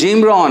Robbins,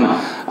 Jim Rohn.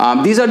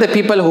 These are the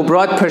people who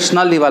brought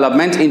personal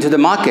development into the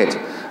market,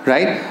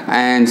 right?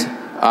 And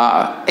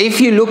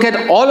if you look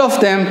at all of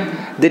them,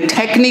 the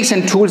techniques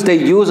and tools they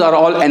use are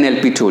all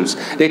NLP tools.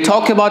 They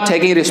talk about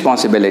taking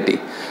responsibility.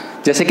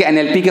 जैसे कि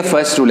NLP के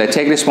first rule है,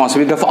 take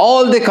responsibility of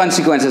all the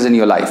consequences in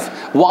your life.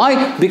 Why?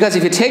 Because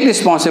if you take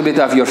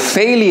responsibility of your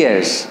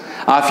failures,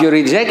 of your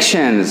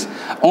rejections,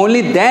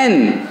 only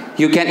then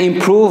you can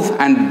improve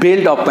and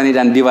build upon it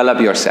and develop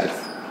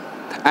yourself.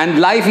 And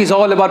life is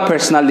all about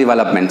personal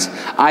development.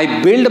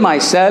 I build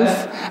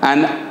myself,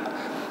 and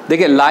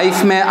देखिए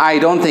life में I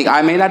don't think,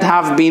 I may not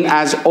have been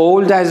as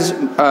old as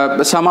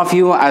some of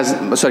you, as,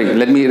 sorry,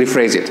 let me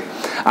rephrase it.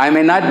 I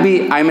may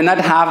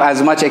not have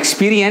as much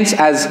experience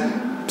as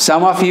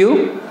some of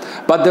you,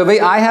 but the way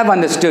I have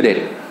understood it,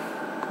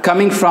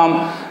 coming from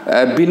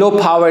below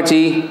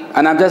poverty,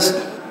 and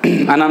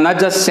I'm not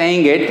just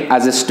saying it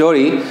as a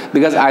story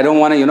because I don't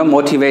want to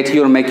motivate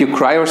you or make you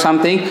cry or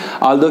something.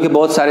 Although कि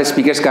बहुत सारे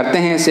speakers करते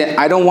हैं इसे,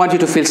 I don't want you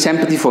to feel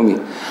sympathy for me.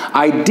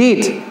 We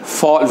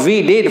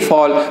did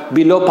fall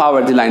below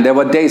poverty line. There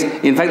were days,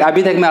 in fact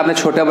अभी तक मैं अपने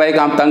छोटे भाई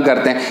का हम तंग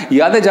करते हैं.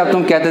 याद है जब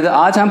तुम कहते थे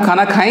आज हम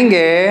खाना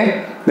खाएंगे,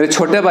 मेरे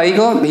छोटे भाई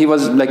को, he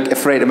was like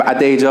afraid at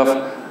the age of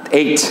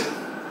 8.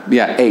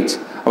 Yeah, 8.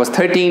 I was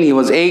 13, he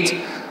was 8.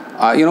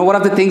 One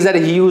of the things that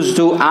he used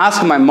to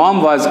ask my mom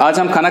was, "Aaj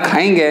hum khana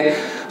khayenge."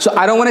 So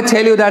I don't want to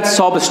tell you that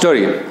sob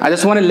story. I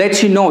just want to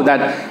let you know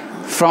that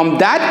from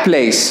that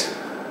place,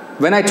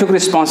 when I took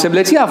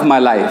responsibility of my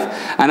life,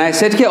 and I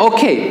said,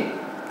 "Okay,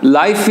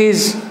 life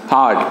is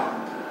hard.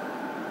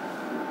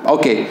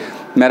 Okay,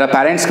 मेरा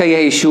parents का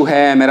ये issue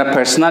है, मेरा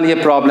personal ये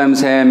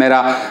problems है,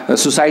 मेरा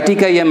society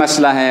का ये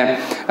मसला है,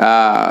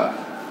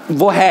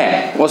 वो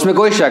है, उसमें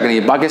कोई शक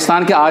नहीं.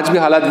 पाकिस्तान के आज भी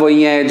हालत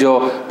वही है जो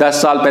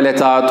 10 साल पहले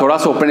था, थोड़ा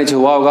सा ऊपर नीचे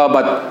हुआ होगा,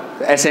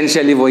 बट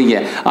एसेंशियली वही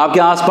है. आपके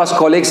आसपास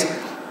कॉलीग्स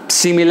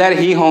सिमिलर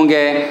ही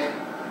होंगे.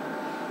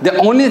 The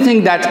only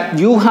thing that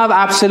you have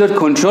absolute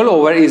control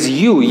over is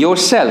you,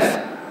 yourself.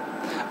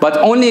 But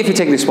only if you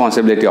take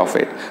responsibility of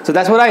it. So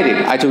that's what I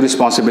did. I took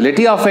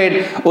responsibility of it.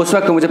 उस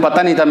वक्त मुझे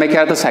पता नहीं था, मैं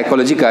क्या था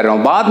साइकोलॉजी कर रहा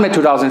हूँ. बाद में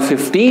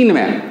 2015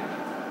 में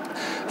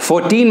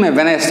 14 में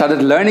when I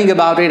started learning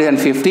about it, and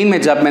 15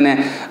 में जब मैंने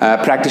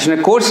practitioner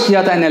course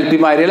किया था NLP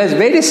में, I realized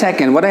wait a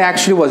second, what I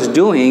actually was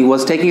doing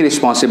was taking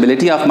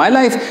responsibility of my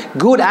life,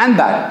 good and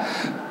bad.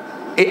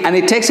 And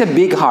it takes a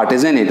big heart,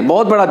 isn't it?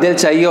 बहुत बड़ा दिल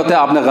चाहिए होता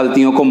है अपने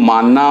गलतियों को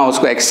मानना,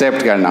 उसको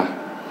accept करना.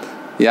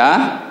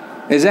 Yeah?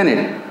 Isn't it?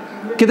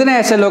 कितने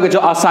ऐसे लोग हैं जो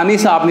आसानी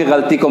से अपनी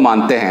गलती को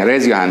मानते हैं?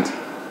 Raise your hand.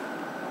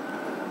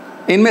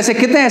 इनमें से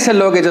कितने ऐसे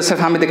लोग हैं जो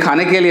सिर्फ हमें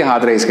दिखाने के लिए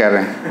हाथ रेज कर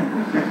रहे हैं?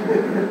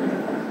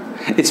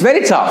 It's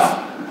very tough.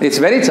 It's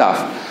very tough.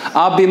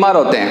 आप बीमार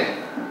होते हैं.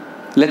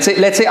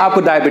 Let's say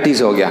आपको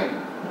डायबिटीज हो गया,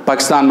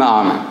 पाकिस्तान में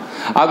आम है.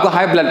 आपको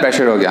हाई ब्लड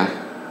प्रेशर हो गया,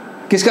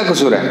 किसका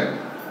कसूर है?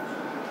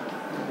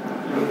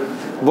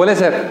 बोले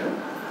सर.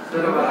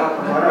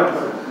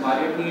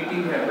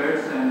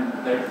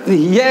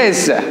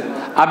 Yes.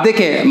 अब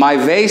देखिए, my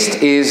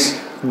waist is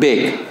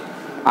big.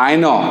 I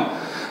know.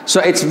 So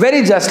it's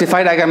very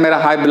justified अगर मेरा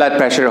हाई ब्लड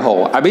प्रेशर हो.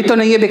 अभी तो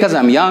नहीं है because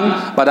I'm young,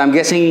 but I'm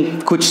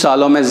guessing कुछ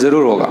सालों में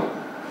ज़रूर होगा.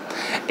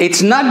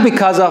 It's not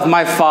because of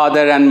my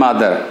father and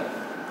mother,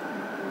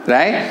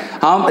 right?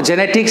 हम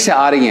जेनेटिक्स से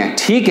आ रही हैं,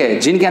 ठीक है.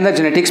 जिनके अंदर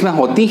जेनेटिक्स में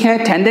होती हैं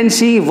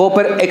टेंडेंसी, वो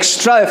पर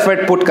एक्स्ट्रा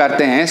एफर्ट पुट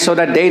करते हैं so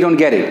that they don't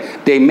get it.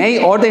 They may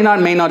or they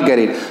may not get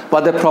it,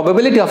 but the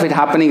probability of it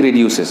happening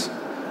reduces.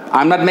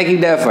 I'm not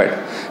making the effort.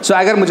 So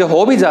अगर मुझे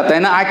हो भी जाता है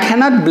ना, I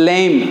cannot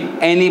blame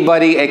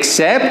anybody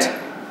except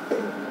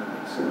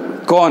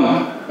कौन?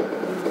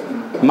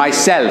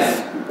 Myself.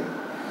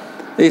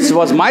 It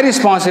was my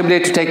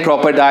responsibility to take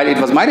proper diet. It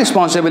was my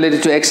responsibility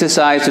to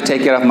exercise, to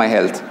take care of my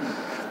health.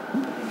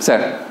 Sir.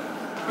 I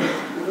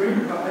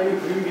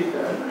agree with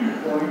that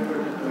point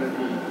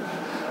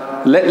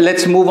particularly.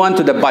 Let's move on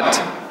to the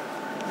but.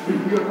 We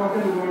are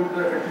talking about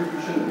the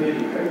attribution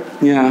theory, right?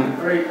 Yeah.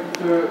 Right.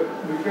 So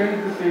we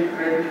tend to take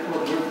credit for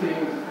good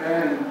things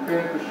and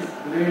tend to shift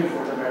blame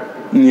for the bad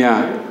things.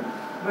 Yeah. Right?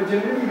 But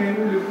generally, when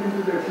we look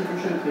into the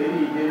attribution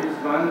theory, there is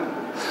one.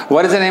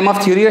 What is the name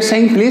of theory you're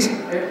saying, please?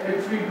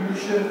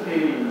 Attribution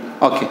theory.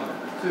 Okay.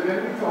 So when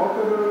we talk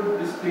about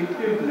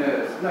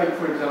distinctiveness, like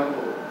for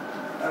example,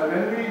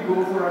 when we go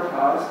for a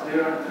task,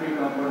 there are three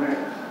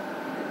components: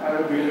 our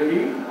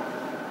ability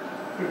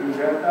to do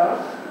that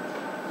task,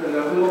 the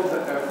level of the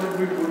effort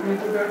we put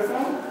into that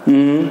task,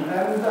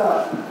 and the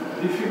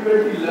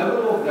difficulty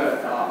level of that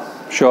task.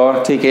 Sure,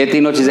 ठीक है,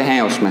 तीनों चीजें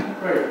हैं उसमें.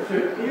 Right. So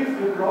if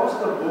across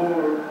the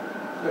board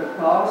the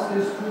task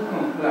is too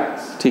complex,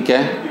 ठीक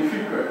है,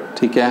 difficult,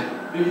 ठीक है.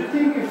 do you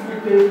think if we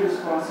take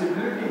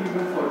responsibility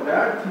even for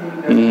that thing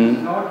that is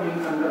not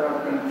under our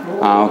control,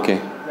 Okay.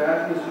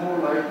 that is more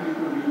likely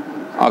to lead to?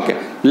 Okay.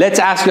 Let's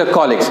ask your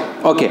colleagues.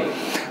 Okay.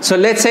 So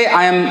let's say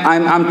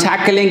I'm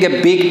tackling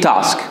a big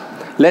task.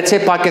 Let's say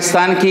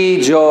Pakistan की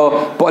जो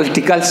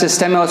political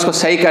system है उसको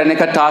सही करने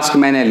का task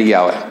मैंने लिया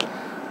हुआ है.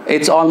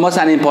 It's almost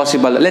an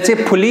impossible. Let's say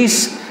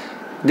police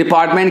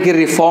department की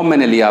रिफॉर्म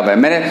मैंने लिया हुआ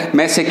है.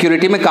 मैं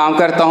सिक्योरिटी में काम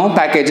करता हूँ.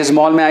 पैकेजेस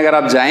मॉल में अगर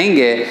आप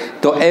जाएंगे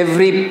तो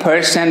every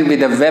person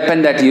with a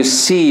weapon that you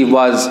she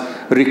was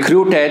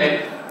recruited,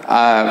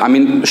 I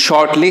mean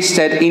short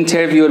listed,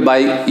 interviewed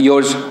bye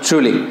yours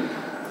truly.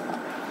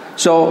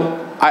 So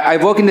I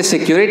work in the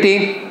security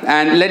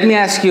and let me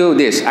ask you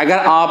this. अगर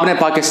आपने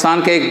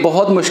पाकिस्तान का एक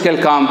बहुत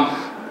मुश्किल काम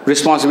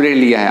रिस्पॉन्सिबिलिटी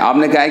लिया है,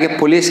 आपने कहा है कि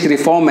पुलिस की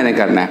रिफॉर्म मैंने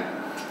करना है,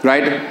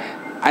 right?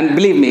 And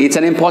believe me, it's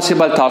an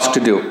impossible task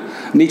to do.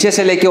 नीचे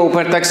से लेके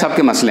ऊपर तक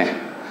सबके मसले हैं.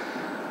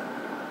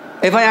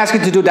 If I ask you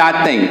to do that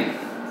thing,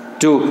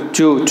 to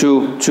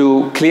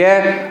clear,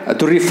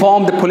 to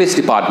reform the police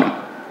department,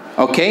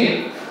 okay,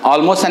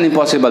 almost an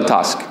impossible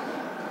task.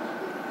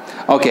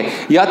 Okay,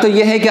 या तो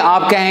ये है कि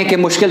आप कहें कि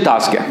मुश्किल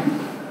टास्क है,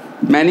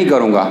 मैं नहीं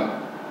करूँगा,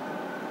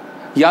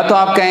 या तो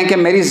आप कहें कि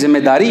मेरी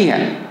जिम्मेदारी है,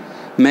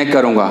 मैं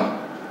करूँगा.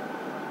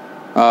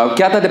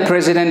 क्या था, द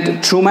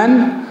प्रेसिडेंट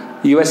ट्रूमैन,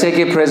 यूएसए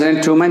के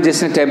प्रेसिडेंट ट्रूमैन,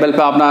 जिसने टेबल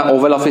पे अपना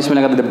ओवल ऑफिस में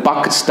लगा था, the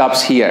buck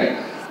stops here,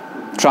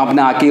 Trump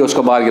ने आके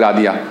उसको बाहर गिरा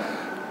दिया।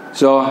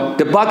 So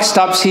the buck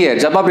stops here.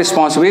 जब आप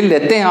रिस्पॉन्सिबिलिटी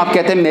लेते हैं, आप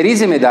कहते हैं मेरी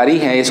जिम्मेदारी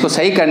है इसको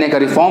सही करने का,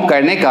 रिफॉर्म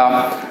करने का,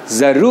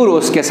 ज़रूर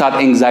उसके साथ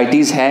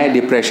एंग्जाइटीज़ है,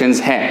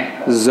 डिप्रेशंस है,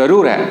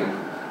 ज़रूर है,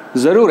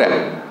 ज़रूर है,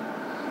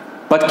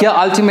 पर क्या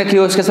अल्टीमेटली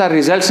उसके साथ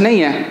रिजल्ट्स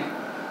नहीं है?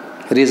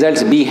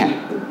 रिजल्ट्स भी हैं।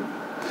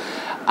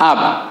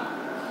 अब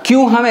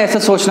क्यों हमें ऐसा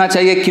सोचना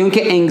चाहिए? क्योंकि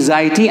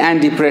एंग्जाइटी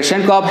एंड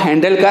डिप्रेशन को आप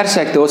हैंडल कर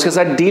सकते हो, उसके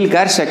साथ डील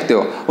कर सकते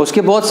हो,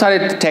 उसके बहुत सारे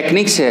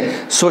टेक्निक्स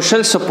है।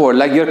 Social support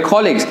like your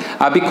colleagues,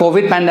 अभी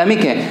कोविड पैंडेमिक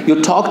है, you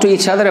talk to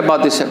each other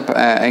about this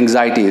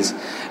anxieties,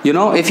 you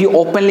know, if you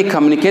openly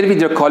communicate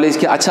with your colleagues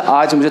कि अच्छा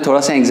आज मुझे थोड़ा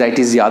सा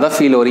एंग्जाइटी ज़्यादा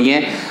फील हो रही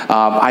है,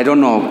 आई डोंट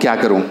नो क्या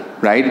करूँ,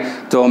 राइट?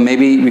 तो may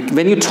be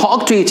when you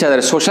talk to each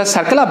other, social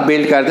circle आप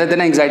बिल्ड करते हैं,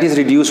 देन एंग्जाइटीज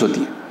रिड्यूस होती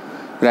हैं,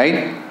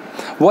 right?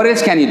 What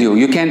else can you do?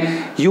 You can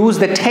use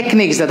the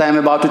techniques that I am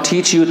about to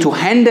teach you to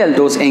handle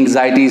those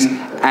anxieties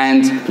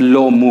and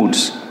low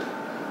moods.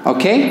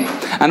 Okay?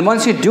 And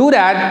once you do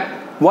that,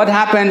 what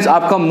happens?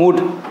 आपका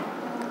mood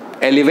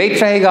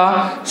elevate रहेगा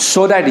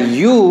so that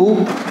you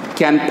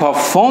can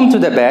perform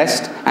to the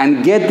best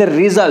and get the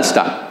results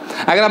done.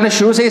 अगर आपने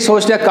शुरू से ही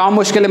सोच लिया काम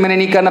मुश्किल है, मैंने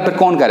नहीं करना, फिर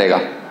कौन करेगा?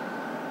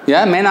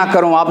 या मैं ना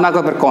करूँ, आप ना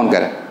करो, फिर कौन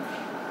करे?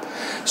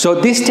 So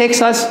this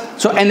takes us.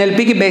 So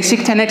NLP की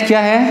basic tenet क्या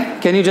है?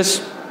 Can you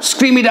just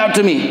scream it out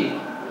to me?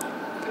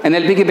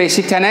 NLP की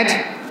basic tenet?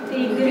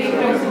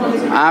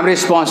 I'm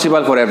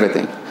responsible for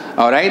everything.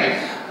 All right?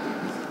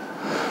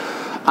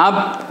 अब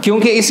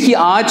क्योंकि इसकी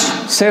आज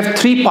सिर्फ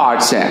 3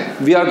 parts हैं,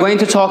 we are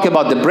going to talk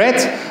about the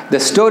breath,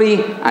 the story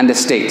and the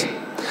state.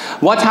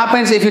 What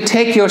happens if you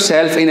take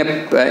yourself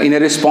in a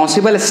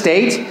responsible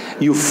state?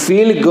 You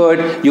feel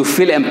good, you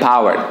feel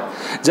empowered.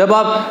 जब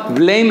आप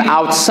blame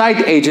outside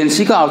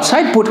agency को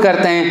outside put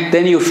करते हैं,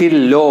 then you feel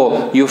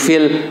low, you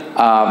feel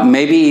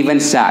maybe even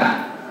sad.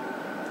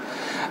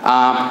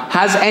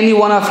 Has any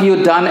one of you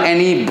done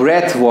any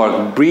breath work,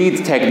 breathe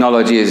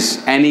technologies,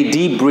 any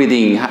deep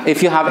breathing?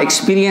 If you have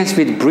experience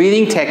with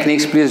breathing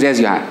techniques, please raise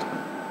your hand.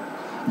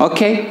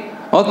 Okay,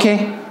 okay,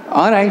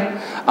 all right.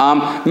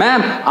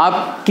 Ma'am,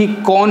 आपकी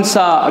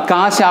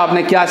कहाँ से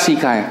आपने क्या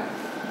सीखा है?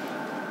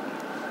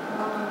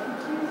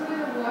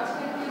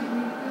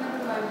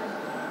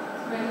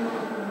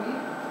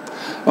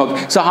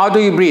 Okay, so how do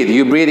you breathe?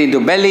 You breathe into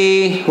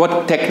belly.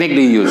 What technique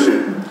do you use?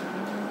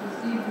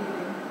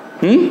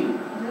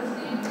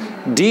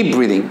 Deep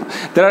breathing.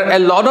 There are a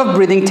lot of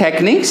breathing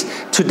techniques.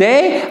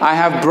 Today, I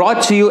have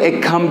brought to you a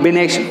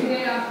combination.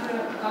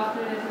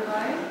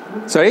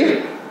 Sorry?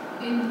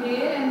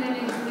 Inhale and then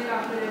exhale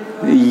after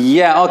exhale.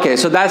 Yeah, okay.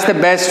 So that's the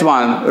best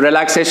one.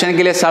 Relaxation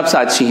के लिए सबसे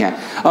अच्छी है.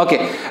 Okay,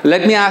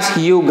 let me ask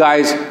you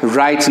guys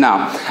right now.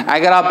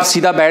 अगर आप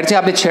सीधा बैठ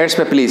जाए अपने chairs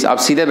पे, please. आप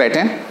सीधे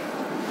बैठें.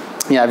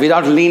 Yeah,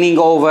 without leaning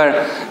over.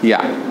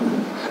 Yeah.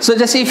 So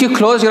just if you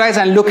close your eyes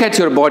and look at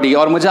your body,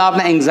 और मुझे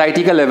आपने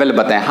anxiety का level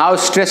बताएं. How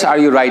stressed are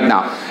you right now?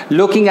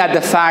 Looking at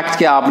the fact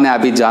कि आपने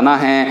अभी जाना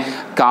है,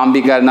 काम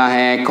भी करना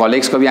है,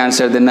 colleagues को भी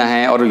answer देना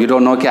है, और you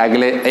don't know कि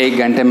अगले 1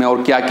 घंटे में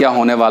और क्या क्या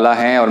होने वाला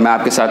है, और मैं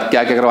आपके साथ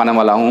क्या क्या करवाने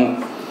वाला हूँ.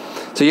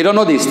 So you don't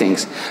know these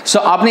things. So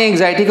आपने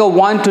anxiety को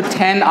 1 to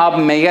 10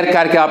 आप measure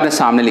करके आपने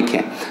सामने लिखें.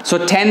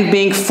 So 10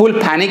 being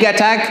full panic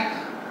attack,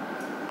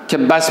 कि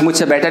बस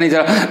मुझसे बैठा नहीं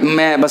जा रहा,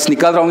 मैं बस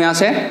निकल रहा हूँ यहाँ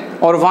से,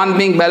 और 1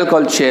 being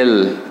बिल्कुल chill,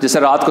 जैसे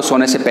रात को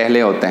सोने से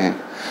पहले होते हैं.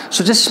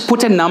 So just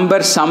put a number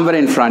somewhere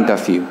in front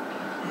of you.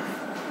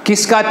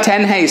 किसका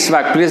 10 है इस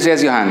वक्त? Please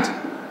raise your hand.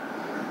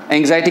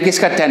 Anxiety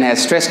किसका 10 है?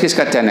 Stress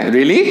किसका 10 है?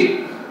 Really?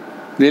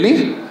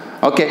 Really?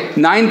 Okay.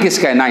 9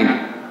 किसका है? 9.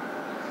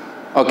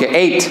 Okay.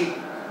 8.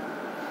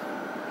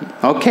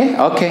 Okay.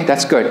 Okay.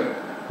 That's good.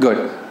 Good.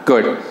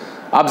 Good.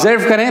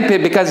 Observe करें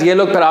फिर, because ये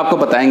लोग फिर आपको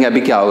बताएंगे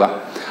अभी क्या होगा.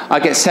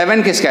 Okay,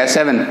 7 किसका है?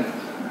 7.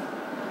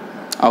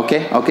 Okay,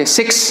 okay.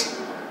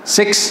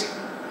 6.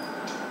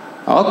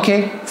 Okay,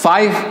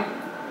 5.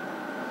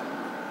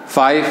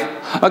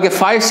 Okay,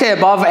 5 से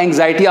above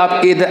anxiety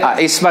आप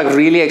इस वक्त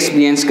really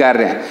experience कर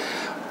रहे हैं.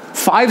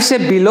 5 से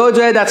below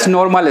जो है, that's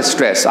normal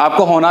stress.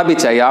 आपको होना भी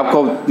चाहिए.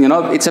 आपको, you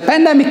know, it's a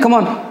pandemic.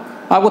 Come on.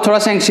 आपको थोड़ा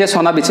सा anxious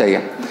होना भी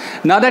चाहिए.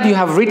 Now that you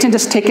have written,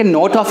 just take a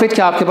note of it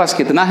कि आपके पास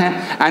कितना है,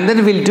 and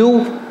then we'll do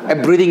a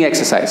breathing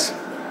exercise.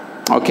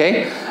 Okay.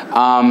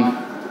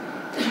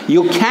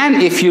 You can,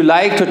 if you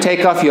like, to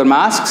take off your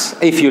masks,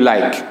 if you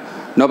like.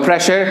 No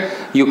pressure,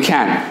 you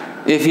can.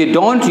 If you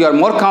don't, you are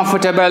more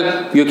comfortable,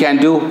 you can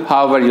do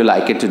however you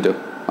like it to do.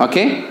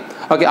 Okay?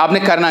 Okay, आपने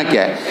करना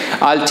क्या है?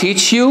 I'll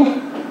teach you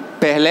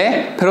पहले,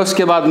 फिर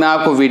उसके बाद मैं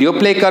आपको वीडियो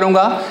प्ले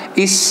करूंगा.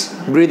 इस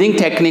ब्रीदिंग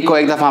टेक्निक को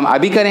एक दफ़ा हम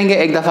अभी करेंगे,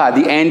 एक दफ़ा एट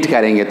द एंड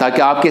करेंगे,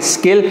 ताकि आपके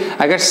स्किल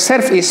अगर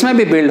सिर्फ इसमें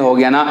भी बिल्ड हो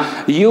गया ना,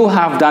 you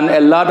have done a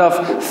lot of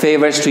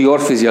favors to your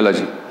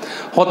physiology.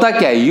 होता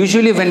क्या है?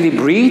 Usually when we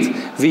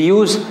breathe we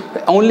use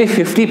only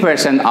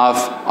 50%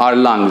 of our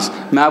lungs.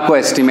 मैं आपको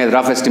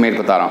रफ एस्टिमेट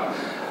बता रहा हूँ.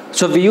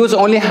 So we use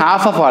only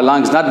half of our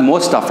lungs, not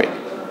most of it.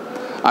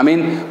 I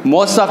mean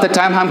most of the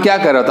time हम क्या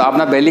कर रहे होते हैं?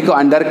 अपना बेली को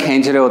अंदर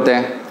खींच रहे होते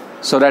हैं,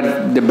 so that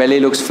the belly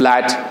looks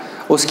flat.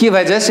 उसकी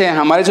वजह से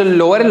हमारे जो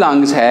लोअर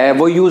लंग्स है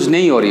वो यूज़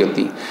नहीं हो रही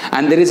होती.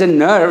 And there is a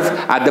nerve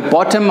at the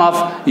bottom of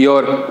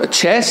your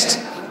chest,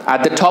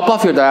 at the top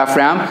of your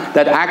diaphragm,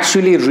 that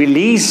actually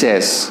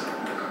releases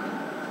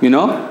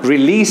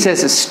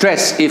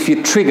stress if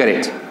you trigger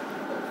it.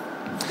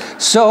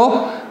 So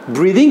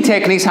breathing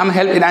techniques हम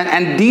help,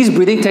 and these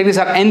breathing techniques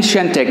are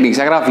ancient techniques.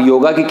 अगर आप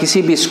योगा के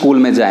किसी भी school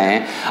में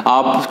जाएं,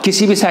 आप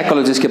किसी भी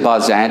साइकोलॉजिस्ट के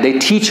पास जाएं, they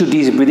teach you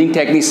these breathing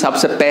techniques.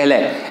 सबसे पहले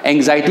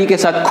एंग्जाइटी के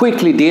साथ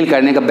क्विकली डील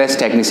करने का बेस्ट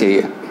टेक्निक यही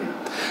है.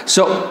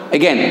 So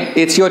again,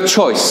 it's your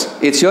choice,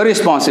 it's your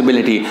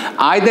responsibility.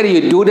 Either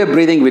you do the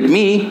breathing with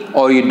me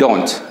or you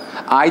don't.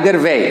 Either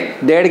way,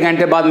 1.5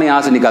 घंटे बाद मैं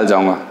यहाँ से निकल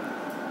जाऊँगा.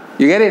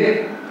 You get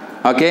it?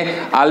 Okay?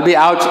 I'll be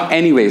out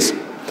anyways.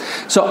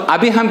 So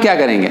अभी हम क्या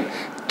करेंगे?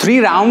 3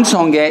 rounds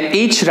होंगे.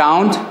 Each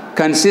round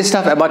consists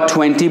of about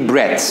 20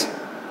 breaths.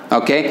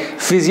 Okay?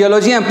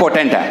 Physiology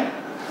important है.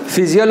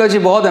 फिजियोलॉजी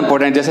बहुत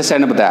इंपॉर्टेंट, जैसे सर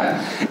ने बताया.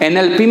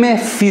 NLP में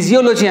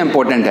फिजियोलॉजी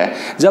इंपॉर्टेंट है.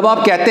 जब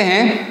आप कहते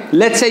हैं,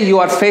 let's say you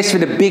are faced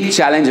with a big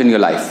challenge in your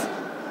life,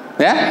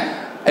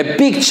 a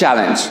big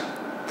challenge,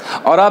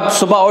 और आप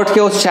सुबह उठ के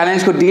उस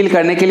चैलेंज को डील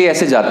करने के लिए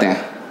ऐसे जाते हैं,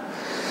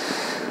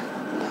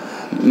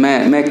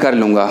 मैं कर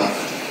लूँगा.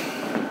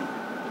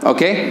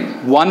 Okay,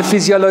 one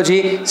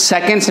physiology.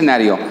 Second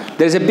scenario,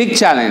 there is a big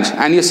challenge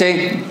and you say,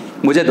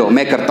 मुझे दो,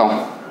 मैं करता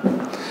हूँ.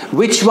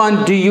 Which one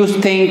do you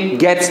think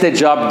gets the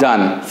job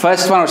done?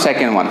 First one or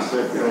second one?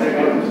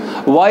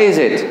 Why is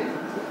it?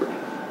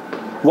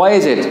 Why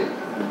is it?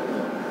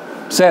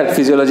 Sir,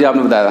 physiology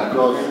आपने बताया था.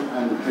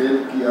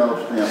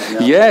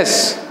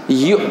 Yes,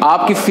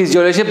 आपकी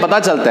physiology पता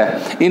चलता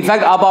है. In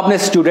fact, आप अपने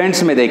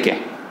students में देखें,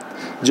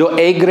 जो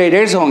A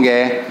graders होंगे,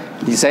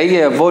 सही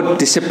है, वो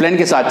discipline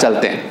के साथ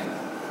चलते हैं.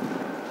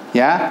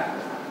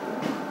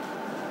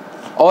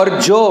 और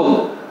जो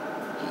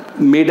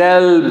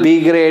मिडल बी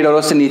ग्रेड और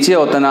उससे नीचे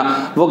होता ना,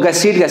 वो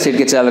घसीट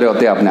के चल रहे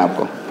होते हैं अपने आप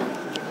को.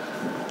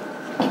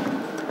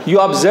 You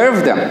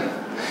observe them.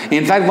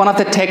 In fact, one of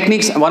the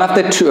techniques, one of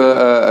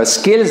the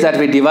skills that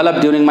we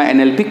developed during my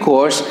NLP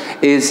course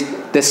is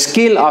the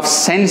skill of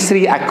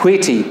sensory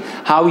acuity,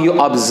 how you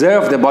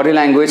observe the body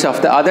language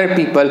of the other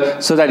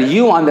people so that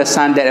you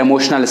understand their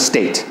emotional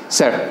state.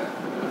 Sir?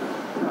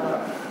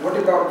 What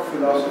about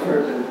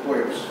philosophers and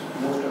poets?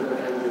 Most of the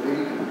time they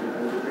read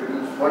and they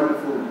produce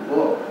wonderful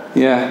work.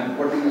 Yeah.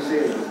 What do you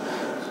say?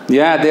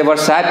 Yeah, they were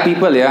sad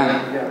people.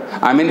 Yeah.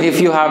 I mean, if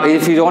you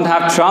don't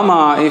have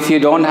trauma, if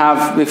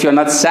you're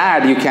not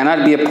sad, you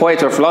cannot be a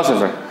poet or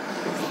philosopher.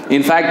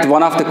 In fact,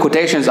 one of the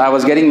quotations, I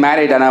was getting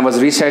married and I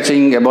was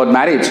researching about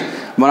marriage.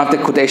 One of the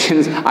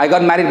quotations, I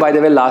got married by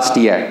the way last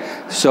year.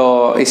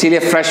 So, इसीलिए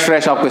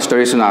fresh आपको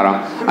story सुना रहा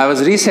हूँ. I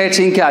was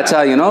researching कि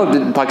अच्छा,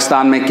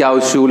 पाकिस्तान में क्या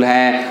उसूल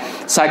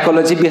हैं,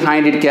 psychology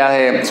behind it क्या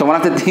है. So one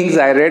of the things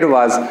I read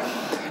was,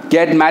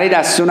 get married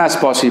as soon as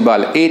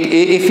possible.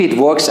 If it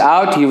works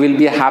out, you will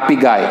be a happy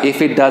guy.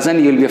 If it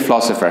doesn't, you'll be a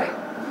philosopher.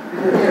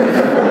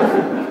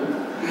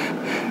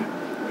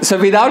 So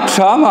without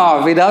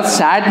trauma, without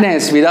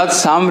sadness, without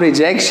some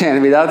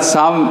rejection, without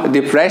some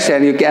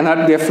depression, you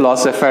cannot be a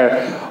philosopher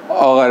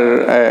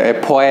or a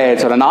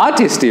poet or an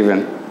artist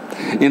even.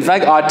 In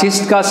fact,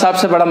 artist का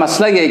सबसे बड़ा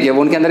मसला ये है कि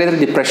उनके अंदर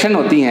इतनी डिप्रेशन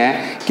होती है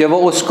कि वो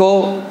उसको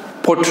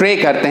पोर्ट्रे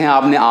करते हैं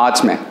अपने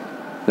आर्ट्स में.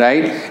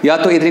 Right? या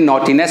तो इतनी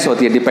naughtiness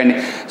होती है,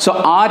 depending. So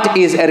art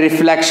is a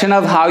reflection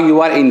of how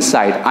you are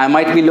inside. I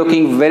might be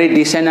looking very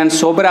decent and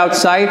sober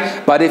outside,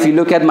 but if you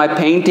look at my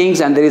paintings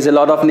and there is a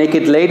lot of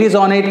naked ladies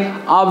on it,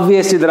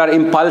 obviously there are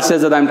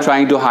impulses that I'm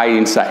trying to hide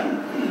inside.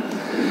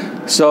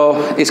 So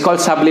it's called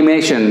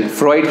sublimation.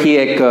 Freud की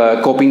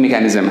एक coping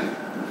mechanism.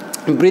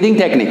 Breathing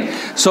technique.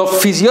 So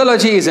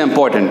physiology is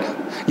important.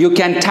 You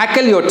can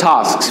tackle your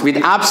tasks with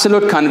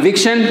absolute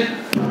conviction,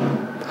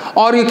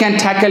 or you can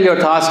tackle your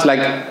tasks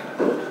like,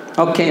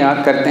 okay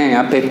यार करते हैं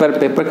यार,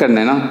 paper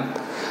करने ना.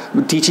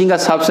 Teaching का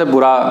सबसे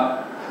बुरा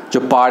जो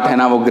पार्ट है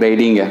ना, वो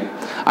ग्रेडिंग है.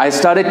 I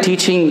started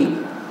teaching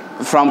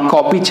from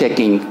copy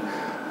checking,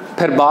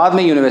 फिर बाद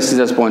में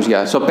यूनिवर्सिटी तक पहुंच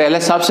गया. सो पहले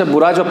सबसे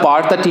बुरा जो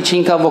पार्ट था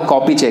टीचिंग का, वो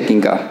कॉपी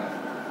चेकिंग का,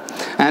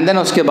 एंड देन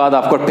उसके बाद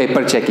आपको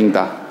पेपर चेकिंग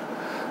था.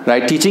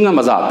 राइट? टीचिंग में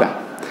मज़ा आता है,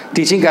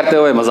 टीचिंग करते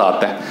हुए मज़ा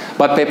आता है,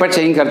 बट पेपर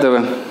चेकिंग करते हुए,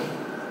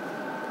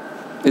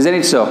 इज़न्ट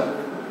इट सो?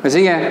 ऐसे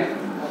ही है.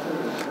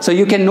 So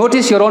you can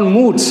notice your own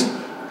moods.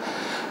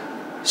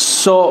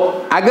 सो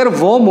अगर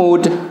वो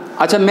मूड,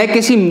 अच्छा मैं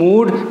किसी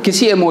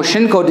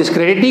इमोशन को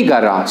डिस्क्रेडिट नहीं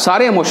कर रहा,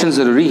 सारे इमोशन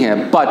ज़रूरी हैं,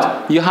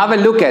 but you have a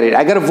look at it.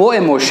 अगर वो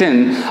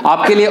इमोशन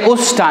आपके लिए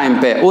उस टाइम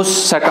पे,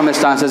 उस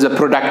सर्कमस्टांसेस में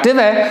प्रोडक्टिव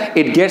है,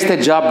 it gets the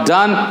job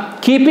done,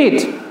 keep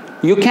it.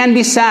 You can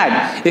be sad.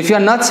 If you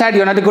are not sad,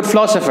 you are not a good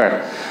philosopher.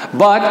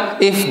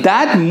 But if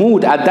that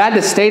mood, at that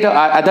state,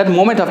 at that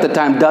moment of the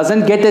time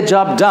doesn't get the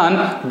job done,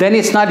 then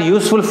it's not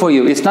useful for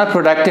you. It's not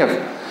productive.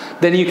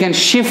 Then you can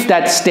shift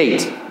that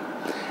state.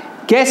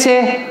 कैसे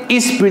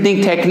इस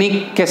breathing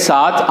technique के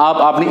साथ आप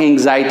अपनी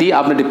anxiety,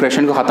 अपने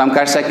depression को ख़त्म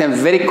कर सकते हैं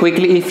very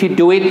quickly if you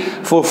do it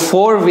for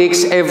 4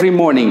 weeks every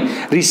morning.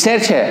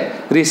 Research है,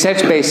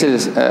 रिसर्च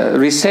बेसिस,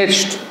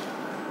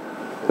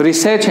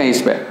 रिसर्च है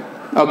इस पर.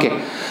 ओके,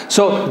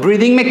 सो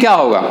ब्रीदिंग में क्या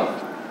होगा?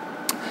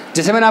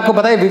 जैसे मैंने आपको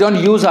बताया, we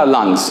don't use our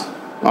lungs.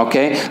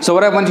 Okay, so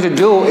what I want you to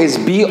do is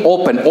be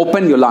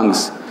open your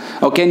lungs.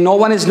 Okay, no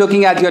one is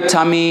looking at your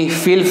tummy.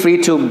 Feel free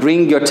to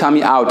bring your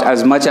tummy out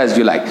as much as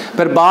you like.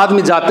 पर बाद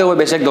में जाते हुए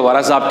बेशक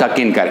दोबारा से आप टक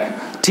इन करें,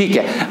 ठीक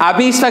है?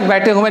 अभी इस तक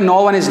बैठे हुए no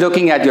one is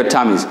looking at your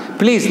tummies.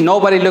 Please,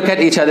 nobody look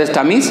at each other's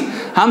tummies.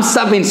 हम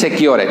सब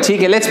insecure है,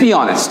 ठीक है? Let's be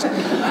honest.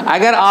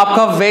 अगर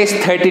आपका waist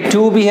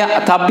 32 भी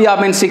है तब भी आप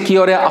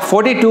insecure है,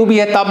 42 भी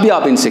है तब भी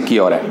आप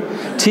insecure है,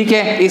 ठीक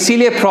है?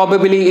 इसीलिए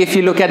probably if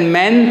you look at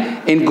men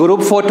in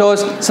group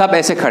photos, सब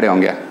ऐसे खड़े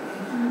होंगे.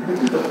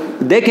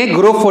 देखें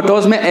ग्रुप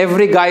फोटोज में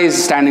every guy is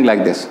standing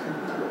like this.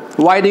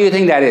 Why do you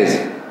think that is?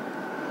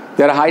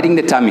 They are hiding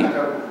the tummy.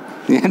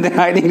 They're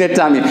hiding the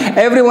tummy.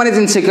 Everyone is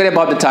insecure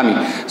about the tummy.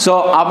 So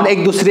आपने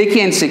एक दूसरे की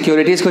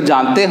insecurities को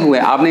जानते हुए,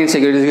 आपने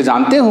insecurities को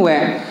जानते हुए,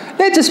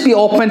 let's just be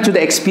open to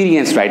the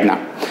experience right now.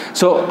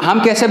 So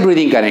हम कैसे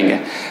breathing करेंगे?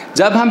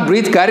 जब हम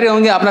breathe कर रहे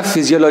होंगे अपना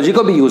physiology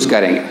को भी use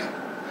करेंगे.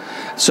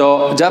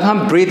 So जब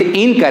हम breathe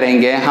in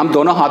करेंगे, हम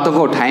दोनों हाथों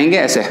को उठाएंगे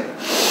ऐसे,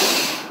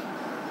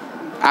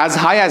 as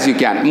high as you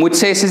can.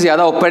 मुझसे इससे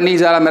ज़्यादा ऊपर नहीं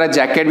जा रहा, मेरा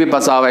जैकेट भी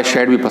फंसा हुआ है,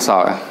 शर्ट भी फंसा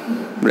हुआ है,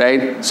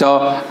 right? So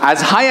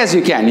as high as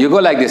you can, you go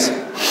like this,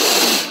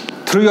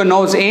 through your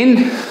nose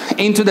in,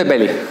 into the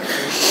belly.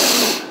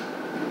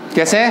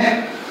 कैसे?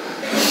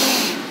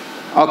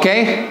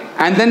 Okay,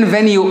 and then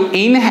when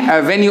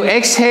you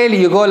exhale,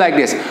 you go like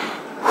this,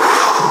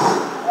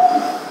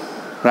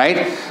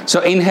 right?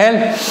 So inhale,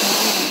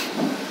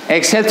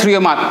 exhale through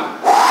your mouth.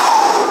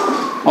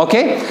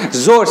 Okay,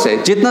 जोर से,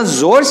 जितना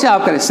जोर से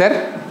आप करें, sir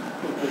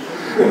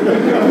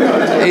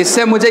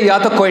इससे मुझे या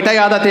तो कोयटा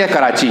याद आती है या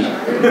कराची.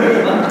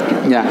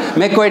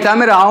 मैं कोयटा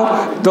में रहा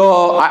हूँ, तो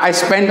I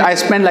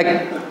spent like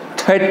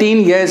 13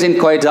 years in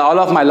Quetta. All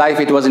of my life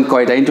it was in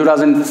Quetta. In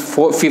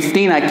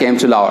 2015 I came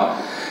to Lahore.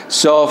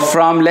 So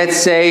from, let's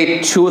say,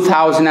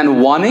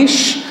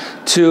 2001ish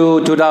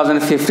to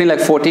 2015, like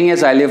 14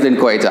 years I lived in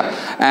Quetta.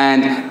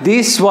 And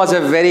this was a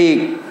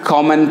very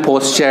common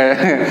posture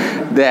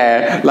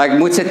there. Like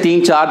मुझसे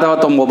 3-4 दफा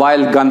तो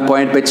mobile gun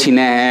point पे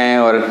छीने हैं,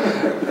 और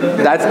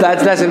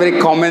that's a very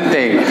common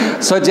thing.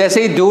 So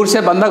जैसे ही दूर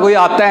से बंदा कोई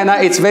आता है ना,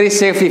 it's very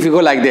safe if you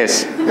go like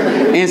this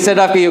instead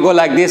of you go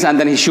like this and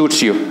then he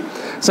shoots you.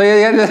 So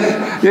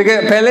ये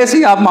पहले से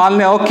ही आप मान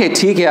लें, ओके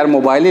ठीक है यार,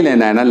 मोबाइल ही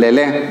लेना है ना, ले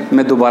लें,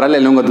 मैं दोबारा ले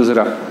लूँगा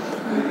दूसरा.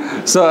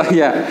 So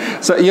yeah,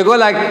 so you go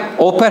like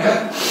open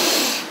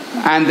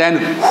and then,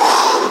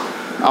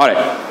 all right.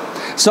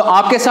 So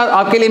आपके साथ,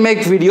 आपके लिए मैं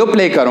एक वीडियो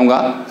प्ले करूँगा,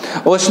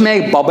 उसमें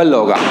एक बबल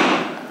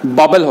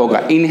होगा.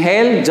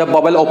 इनहेल, जब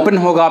बबल ओपन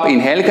होगा आप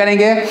इनहेल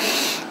करेंगे,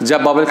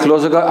 जब बबल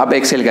क्लोज होगा आप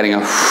एक्सेल करेंगे.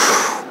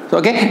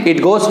 Okay,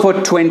 it goes for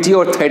 20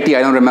 or 30,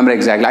 I don't remember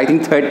exactly. I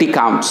think 30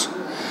 counts.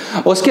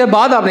 उसके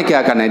बाद आपने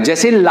क्या करना है,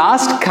 जैसे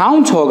लास्ट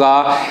काउंट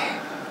होगा,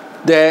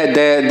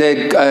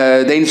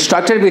 the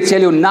instructor will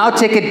tell you now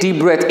take a deep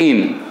breath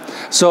in.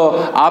 So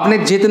आपने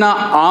जितना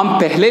आम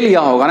पहले लिया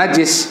होगा ना,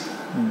 जिस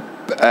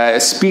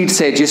स्पीड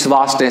से, जिस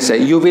वास्टनेस से,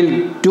 you will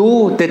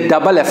do the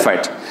double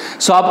effort.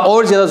 So आप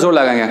और ज़्यादा जोर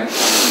लगाएंगे.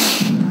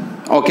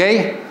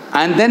 Okay,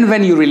 and then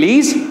when you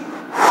release,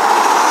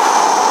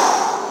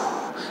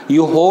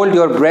 you hold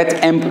your breath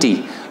empty.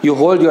 You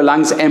hold your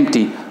lungs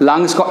empty.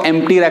 Lungs को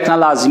empty रखना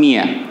लाजमी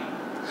है.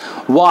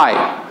 Why?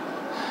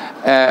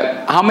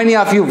 How many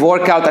of you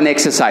work out and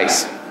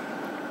exercise?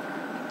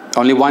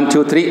 Only 1,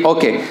 2, 3.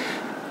 Okay.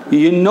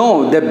 You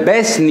know the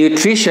best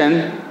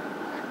nutrition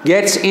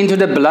gets into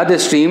the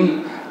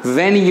bloodstream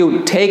when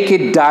you take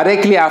it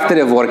directly after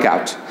a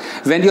workout.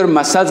 When your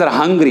muscles are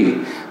hungry,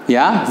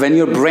 yeah, when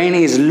your brain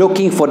is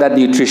looking for that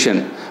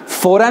nutrition,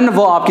 फौरन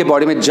वो आपके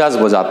body में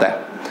जज्ब हो जाता है.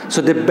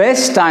 So the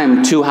best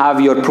time to have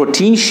your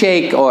protein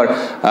shake or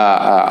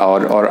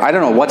I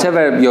don't know,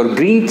 whatever, your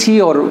green tea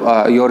or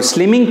your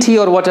slimming tea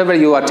or whatever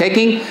you are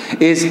taking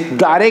is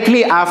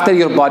directly after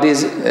your body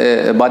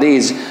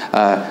is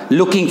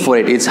looking for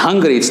it. It's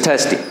hungry, it's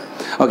thirsty.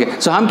 Okay,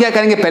 so हम क्या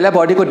करेंगे, पहले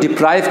body को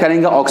deprive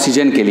करेंगे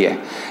oxygen के लिए.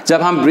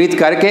 जब हम ब्रीथ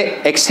करके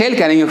एक्सहेल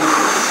करेंगे,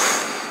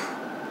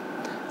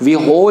 we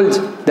hold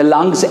the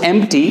lungs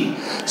empty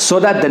so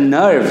that the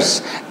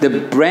nerves, the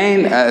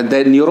brain,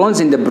 the neurons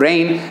in the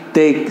brain,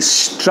 they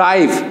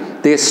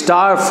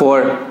starve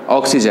for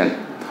oxygen.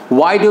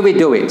 Why do we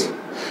do it?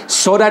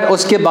 So that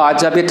उसके बाद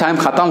जब ये टाइम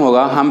ख़त्म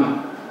होगा,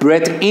 हम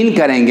breath in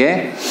करेंगे,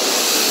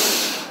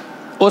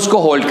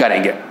 उसको hold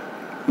करेंगे.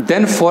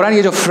 Then फौरन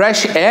ये जो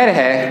fresh air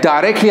है,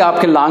 directly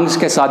आपके lungs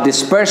के साथ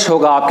disperse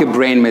होगा, आपके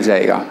brain में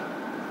जाएगा.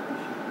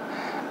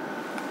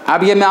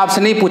 अब ये मैं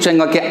आपसे नहीं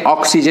पूछूंगा कि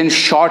ऑक्सीजन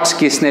शॉट्स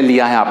किसने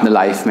लिया है अपने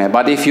लाइफ में,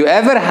 but if you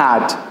ever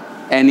had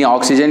any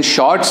oxygen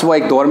shots, वो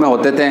एक दौर में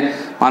होते थे.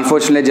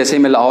 अनफॉर्चुनेटली जैसे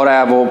ही मैं लाहौर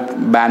आया वो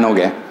बैन हो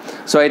गए.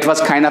 So it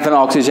was kind of N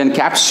oxygen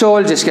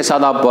capsule जिसके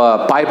साथ आप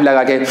पाइप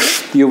लगा के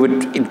you would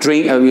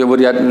drink, you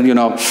would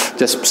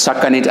just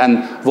सक ऑन इट, एंड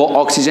वो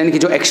ऑक्सीजन की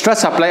जो एक्स्ट्रा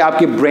सप्लाई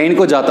आपके ब्रेन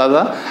को जाता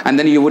था, and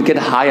then you would get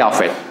high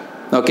of it.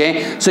 Okay,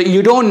 so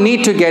you don't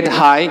need to get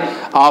high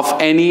of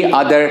any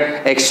other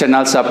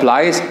external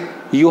supplies.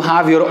 You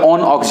have your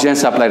own oxygen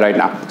supply right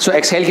now. So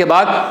exhale के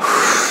बाद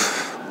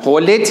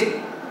hold it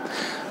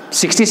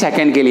 60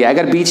 second के लिए.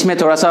 अगर बीच में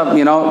थोड़ा सा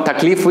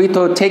तकलीफ हुई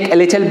तो take a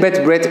little bit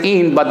breath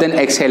in but then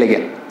exhale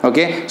again.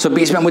 Okay? So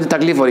बीच में मुझे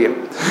तकलीफ हो रही है.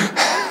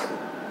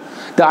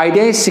 The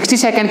idea is 60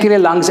 सेकेंड के लिए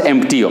lungs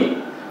empty हो.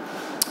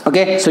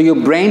 Okay? So your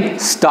brain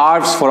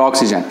starves for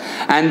oxygen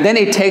and then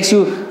it tells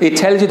you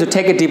to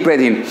take a deep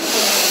breath in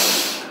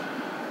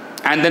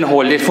and then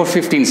hold it for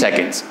 15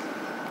 seconds.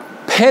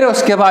 फिर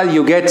उसके बाद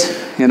you get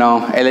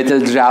a little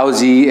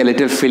drowsy, a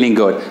little feeling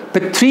good.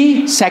 फिर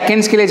 3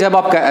 seconds के लिए जब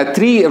आप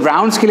 3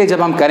 rounds के लिए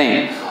जब हम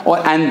करें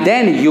और and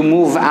then you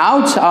move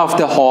out of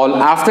the hall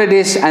after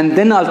this and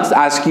then I'll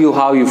ask you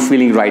how you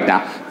feeling right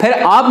now. फिर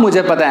आप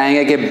मुझे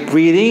बताएंगे कि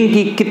breathing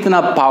की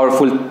कितना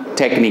powerful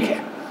technique है.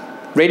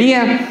 Ready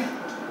है?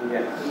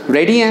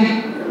 Ready है?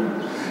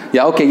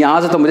 या ओके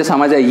यहाँ से तो मुझे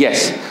समझ है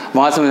yes.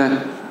 वहाँ से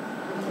मुझे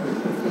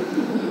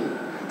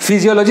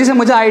फिजियोलॉजी से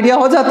मुझे आइडिया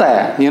हो जाता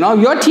है.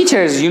 Your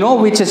teachers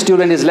which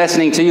student is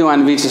listening to you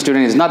and which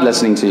student is not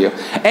listening to you.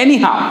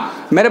 Anyhow,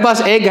 मेरे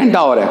पास 1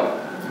 घंटा और है.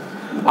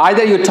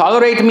 Either you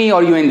tolerate me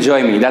or you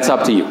enjoy me. That's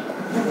up to you.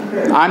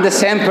 I'm the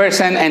same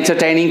person,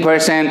 entertaining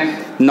person.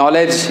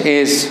 Knowledge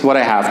is what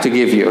I have to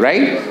give you,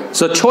 right?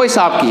 So choice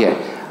आपकी है.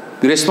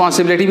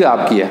 Responsibility भी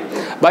आपकी है.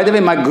 By the way,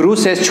 my guru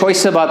says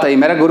choice से बात आई.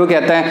 मेरा गुरु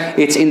कहता है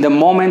it's in the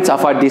moments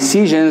of our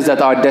decisions that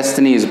our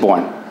destiny is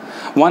born.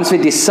 Once we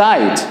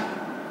decide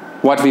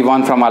what we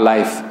want from our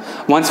life,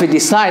 once we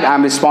decide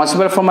I'm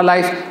responsible for my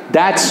life,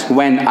 that's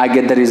when I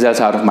get the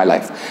results out of my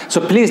life. So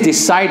please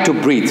decide to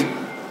breathe.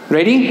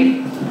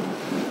 Ready?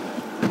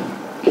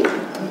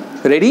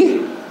 Ready?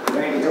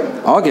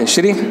 Okay,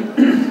 Shri.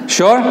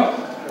 Sure?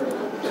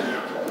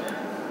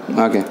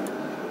 Okay.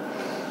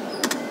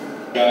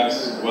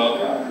 Guys,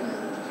 welcome.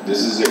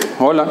 This is it.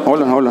 Hold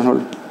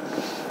on.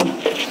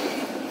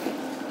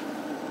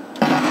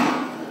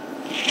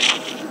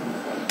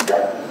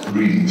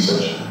 Breathing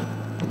session.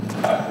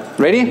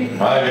 Ready?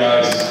 Hi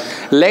guys.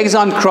 Legs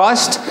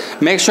uncrossed.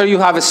 Make sure you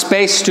have a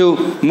space to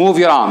move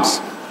your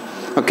arms.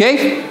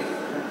 Okay?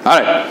 All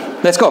right.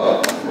 Let's go.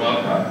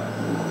 Welcome.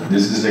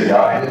 This is a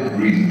guided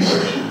breathing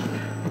session.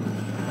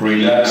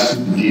 Relax to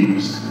the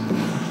deepest.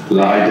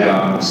 Lie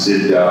down,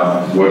 sit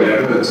down,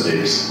 whatever it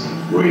takes.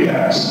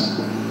 Relax.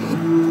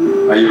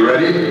 Are you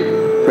ready?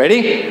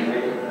 Ready?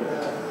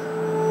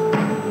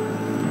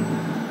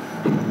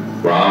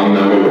 Round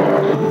number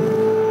 1.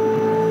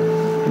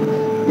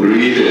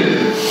 Breathe in,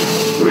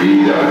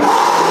 breathe out,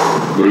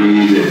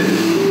 breathe in,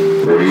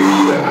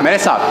 breathe out. मेरे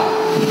साथ.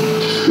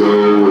 Go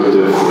with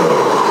the flow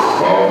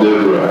of the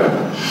breath.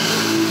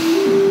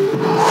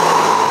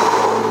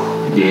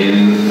 In,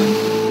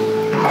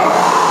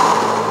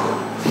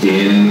 out,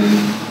 in,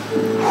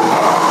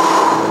 out,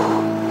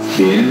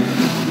 in,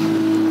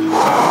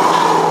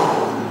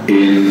 out,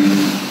 in,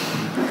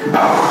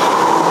 out,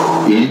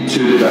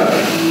 into the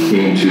belly,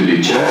 into the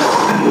chest,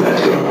 and let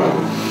go.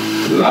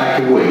 Like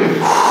a wave.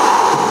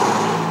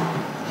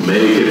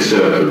 Make it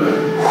circular.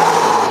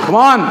 Come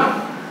on.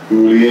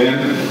 Pull in,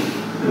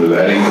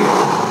 letting go.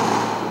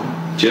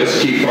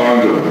 Just keep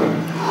on going.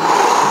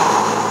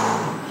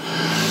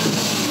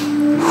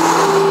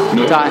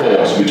 No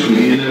pause between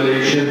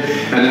inhalation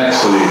and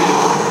exhalation.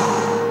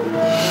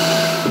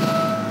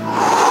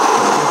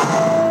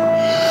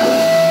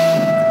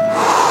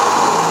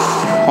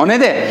 होने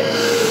दे.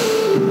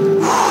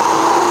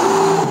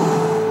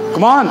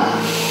 Come on.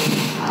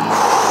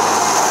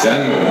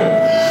 10 more.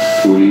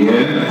 Pulling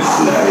in,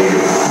 letting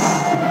go.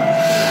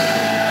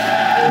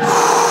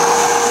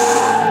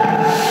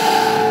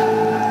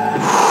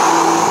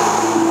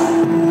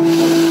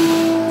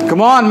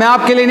 Come on, मैं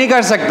आपके लिए नहीं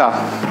कर सकता.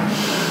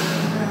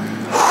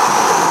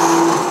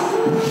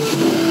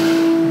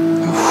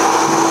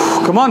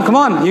 Come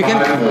on, you can.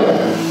 5 more.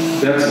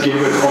 Let's give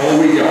it all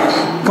we got.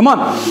 Come on.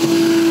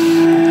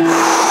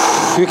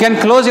 You can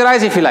close your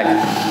eyes if you like.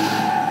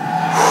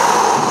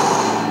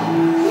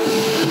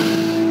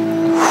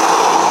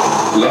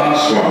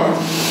 Last one.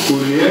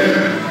 Pull in.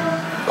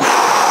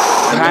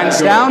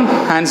 Hands down,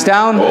 hands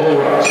down. All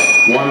right.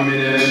 1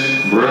 minute.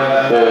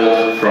 Breath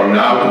hold from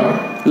now on.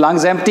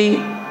 Lungs empty.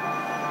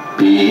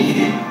 Be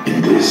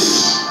in this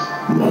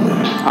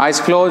moment. Eyes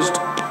closed.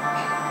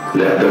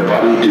 Let the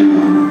body do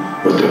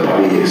what the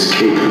body is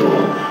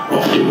capable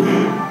of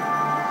doing.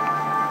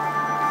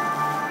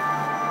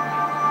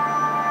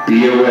 Be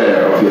aware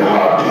of your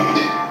heartbeat.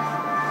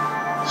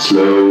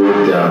 Slow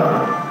it down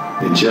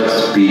and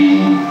just be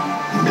in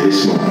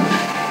this moment.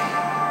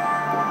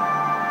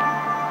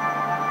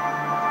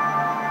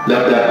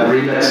 Let that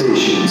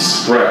relaxation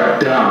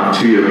spread down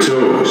to your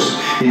toes,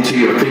 into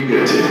your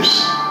fingertips,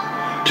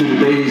 to the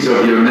base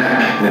of your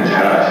neck and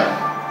head.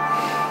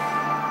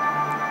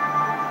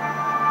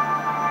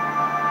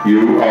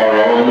 You are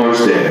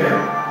almost there.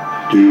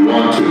 Do you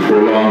want to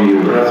prolong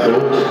your breath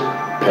hold?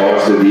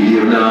 Pause the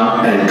video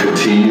now and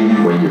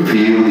continue when you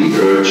feel the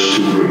urge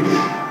to breathe.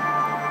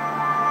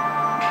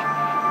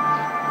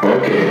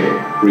 Okay,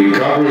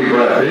 recovery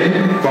breath in.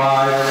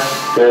 5,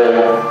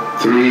 4,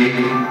 3,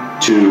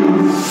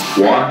 2,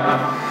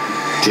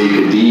 1. Take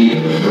a deep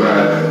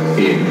breath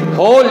in.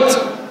 Hold.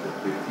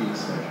 15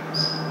 seconds.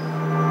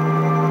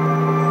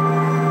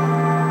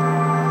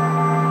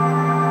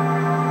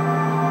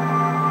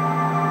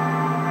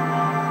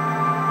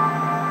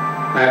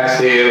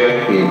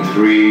 Exhale in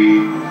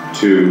 3,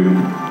 2,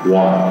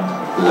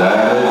 1.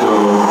 Let it go.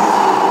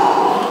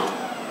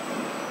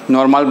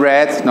 Normal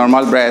breath,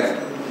 normal breath.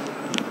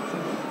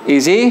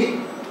 Easy?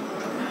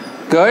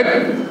 Good?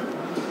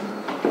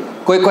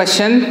 Quick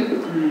question?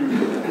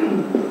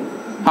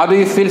 How do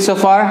you feel so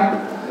far?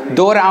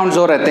 2 rounds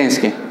और रहते हैं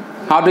इसके.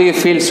 How do you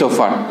feel so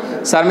far?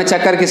 Sir में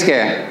चक्कर किसके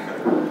है?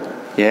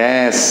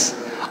 Yes.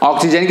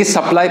 Oxygen की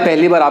supply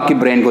पहली बार आपकी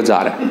ब्रेन को जा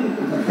रहा है.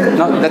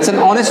 No, that's an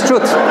honest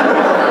truth.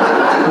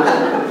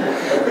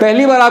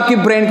 पहली बार आपकी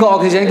ब्रेन को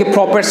ऑक्सीजन की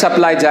प्रॉपर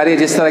सप्लाई जा रही है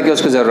जिस तरह की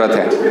उसको जरूरत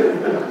है.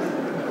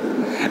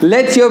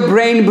 Let your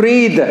brain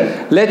breathe.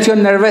 Let your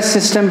nervous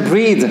system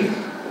breathe.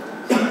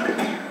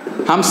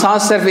 हम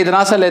सांस सिर्फ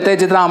इतना सा लेते हैं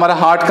जितना हमारा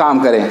हार्ट काम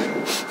करे.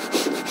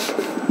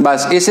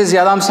 बस इससे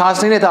ज़्यादा हम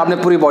सांस नहीं लेते अपने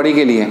पूरी बॉडी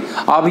के लिए.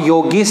 आप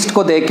योगिस्ट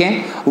को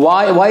देखें.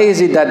 Why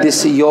is it that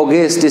this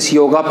yogists, this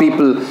yoga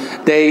people,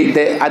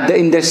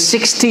 in their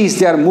 60s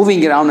they are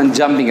moving around and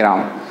jumping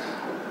around?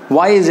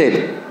 Why is it?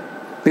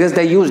 Because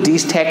they use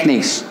these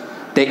techniques.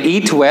 They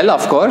eat well,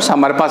 of course.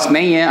 हमारे पास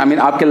नहीं है. I mean,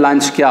 आपके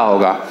lunch क्या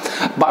होगा?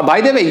 By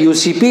the way,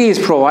 UCP is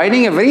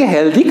providing a very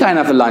healthy kind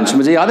of a lunch.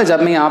 मुझे याद है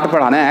जब मैं यहाँ पे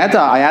पढ़ाने आया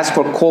था, I asked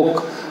for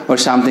Coke or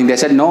something. They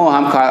said no,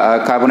 हम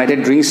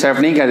carbonated drinks serve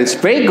नहीं करते. It's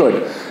very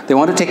good. They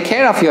want to take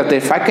care of their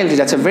faculty.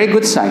 That's a very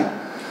good sign.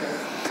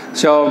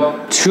 So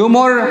 2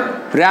 more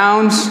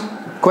rounds.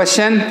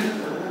 Question?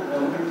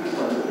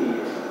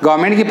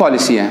 Government की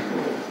policy है.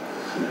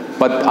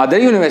 But other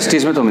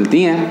universities में तो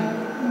मिलती हैं.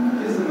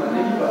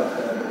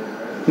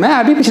 मैं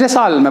अभी पिछले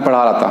साल मैं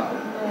पढ़ा रहा था.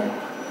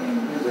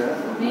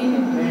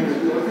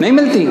 नहीं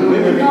मिलती?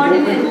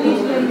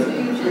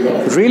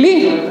 Really?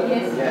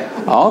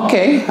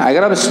 Okay.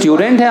 अगर आप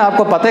स्टूडेंट हैं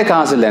आपको पता है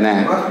कहाँ से लेना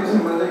है.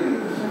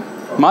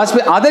 Must be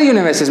other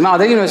universities. मैं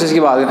अदर यूनिवर्सिटीज की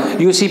बात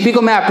कर. यूसीपी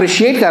को मैं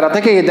अप्रिशिएट कर रहा था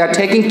कि they are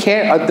taking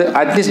care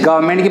at least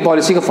government की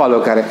पॉलिसी को फॉलो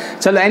करें.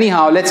 चलो any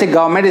how let's say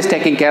government is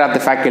taking care of the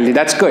faculty.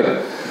 That's good.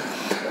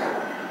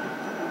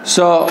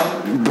 So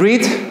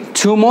breathe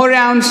 2 more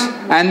rounds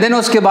and then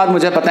उसके बाद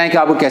मुझे पता है कि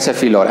आपको कैसे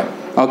फील हो रहा है.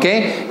 Okay,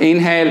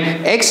 inhale,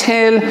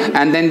 exhale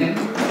and then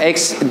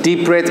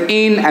deep breath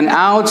in and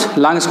out.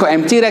 Lungs को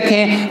empty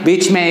रखें.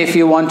 बीच में if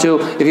you want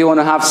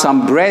to have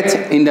some breath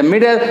in the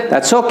middle,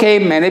 that's okay.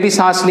 मैंने भी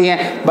सांस ली है,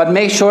 but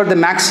make sure the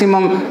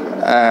maximum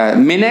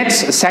minutes,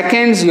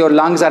 seconds your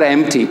lungs are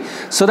empty,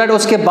 so that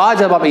उसके बाद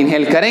जब आप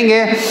inhale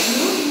करेंगे,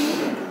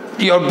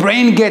 your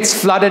brain gets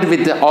flooded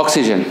with the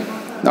oxygen.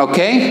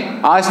 Okay?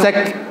 आज तक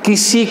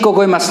किसी को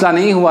कोई मसला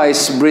नहीं हुआ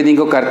इस breathing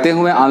को करते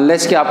हुए,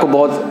 unless कि आपको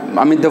बहुत,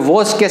 I mean the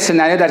worst case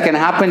scenario that can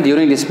happen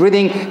during this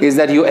breathing is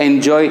that you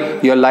enjoy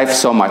your life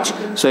so much.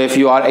 So if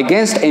you are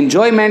against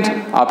enjoyment,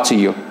 up to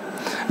you.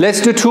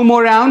 Let's do 2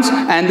 more rounds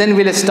and then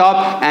we'll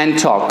stop and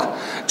talk.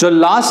 जो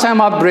last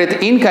time आप breathe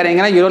in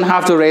करेंगे ना, you don't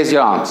have to raise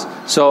your arms.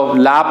 So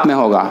lap में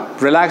होगा.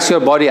 Relax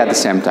your body at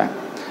the same time.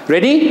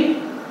 Ready?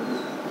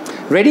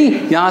 Ready?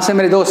 यहाँ से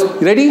मेरे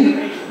दोस्त. Ready?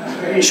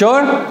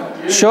 Sure?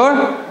 Sure?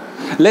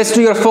 Let's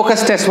do your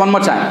focus test one more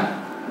time.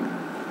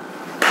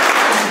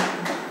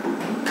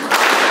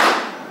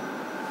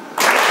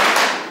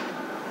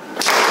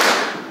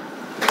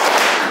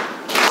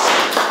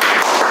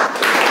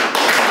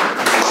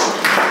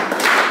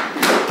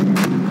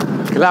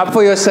 Clap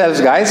for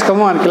yourselves, guys.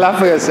 Come on, clap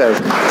for yourselves.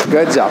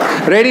 Good job.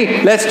 Ready?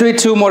 Let's do it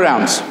 2 more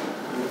rounds.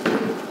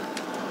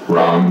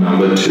 Round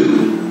number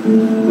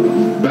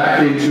 2.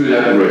 Back into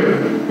that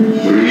rhythm.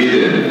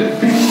 Breathe in.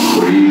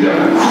 Breathe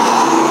out.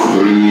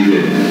 Breathe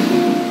in.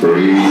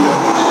 Breathe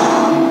out.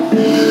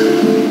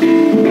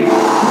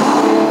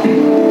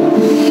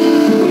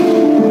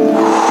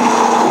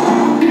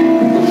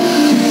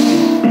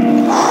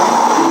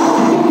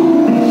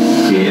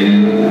 In,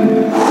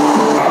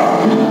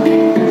 out.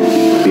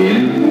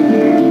 In,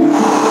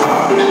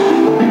 out.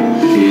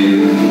 In,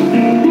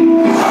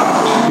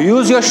 out.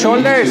 Use your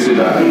shoulders.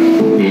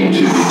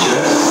 Into the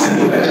chest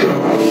and let go.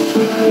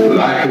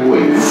 Like a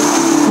wave.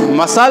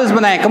 Muscles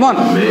बनाएं. Come on.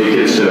 Make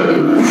it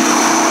circular.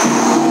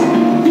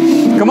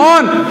 Come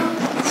on.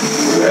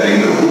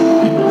 Letting go.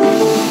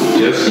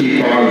 Just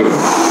keep on going.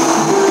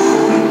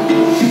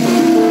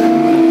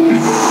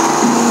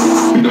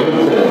 No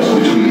pause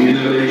between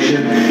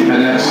inhalation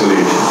and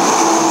exhalation.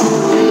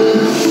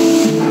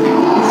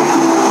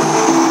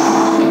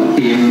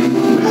 In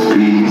with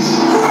peace,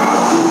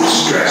 out with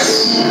stress.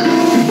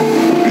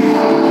 Letting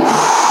go.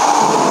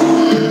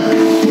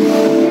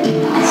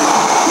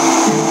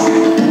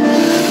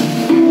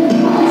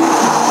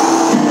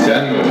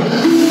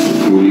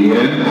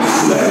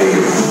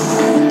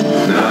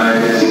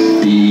 Nice,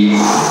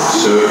 deep,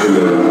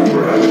 circular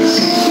breath.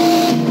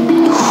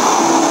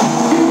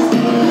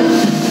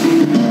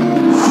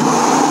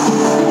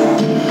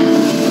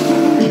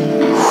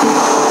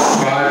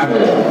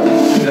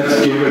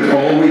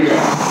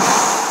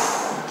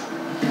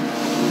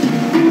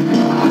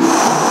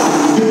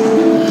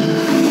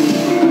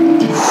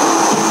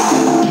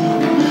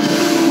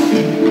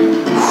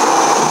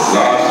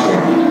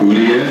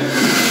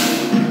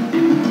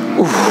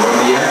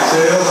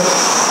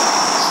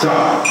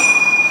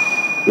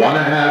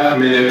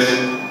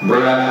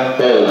 breath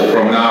hold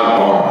from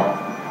now on.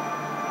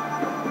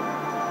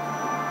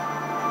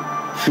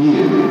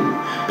 Feel,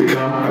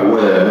 become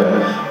aware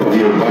of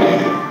your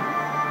body.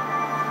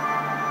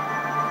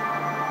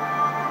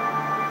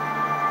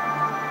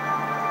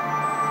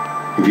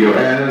 If your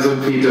hands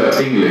and feet are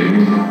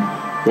tingling,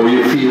 or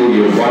you feel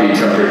your body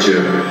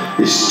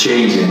temperature is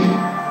changing,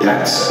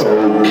 that's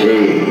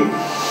okay.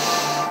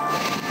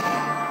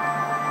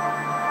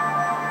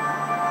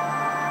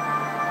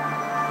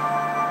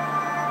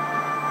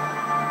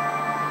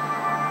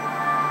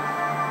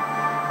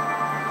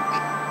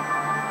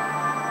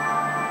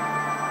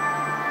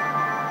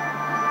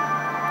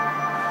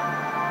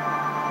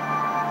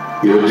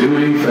 You're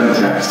doing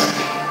fantastic.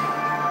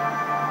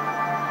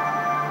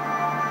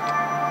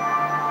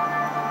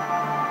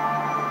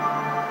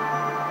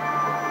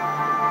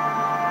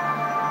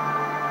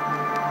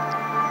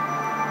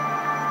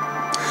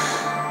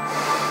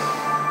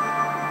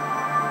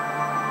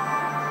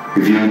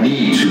 If you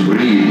need to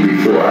breathe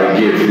before I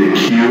give the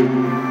cue,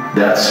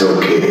 that's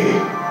okay.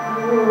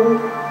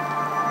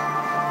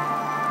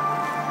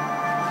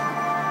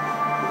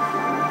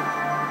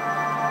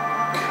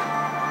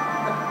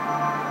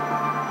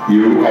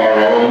 You are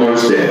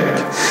almost there.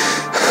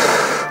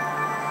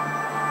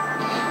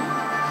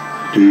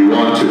 Do you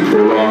want to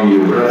prolong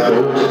your breath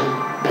hold?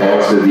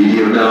 Pause the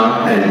video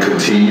now and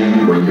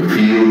continue when you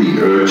feel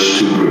the urge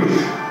to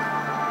breathe.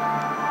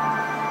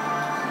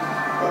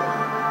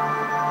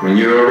 When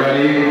you're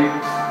ready,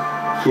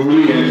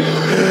 fully in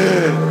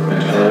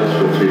and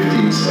hold for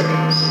 15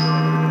 seconds.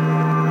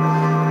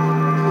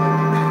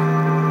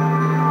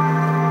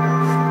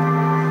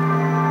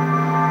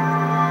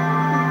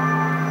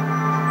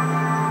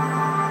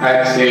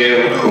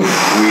 Exhale, 3,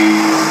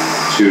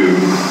 2,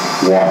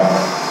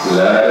 1.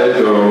 Let it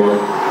go.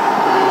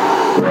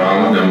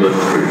 Round number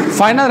 3.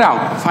 Final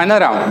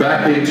round.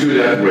 Back into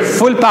that breath.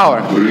 Full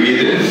power. Breathe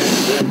in,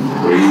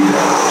 breathe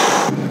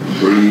out.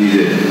 Breathe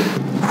in,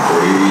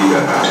 breathe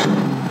out.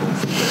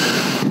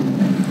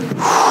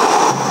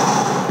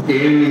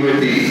 In with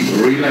the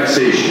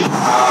relaxation,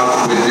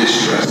 out with the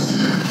stress.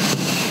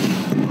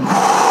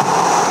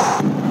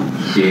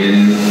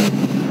 In,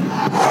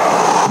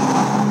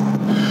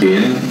 out.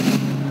 In,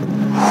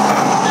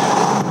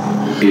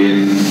 out.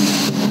 In,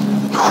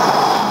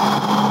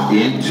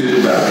 into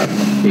the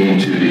belly,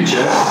 into the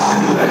chest,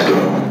 and let go.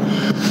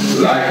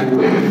 Like a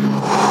wave.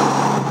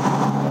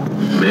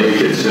 Make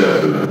it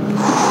circular.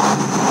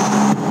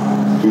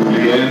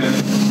 Fully in,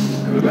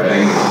 and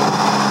letting go.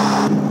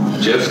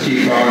 Just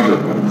keep arms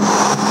open.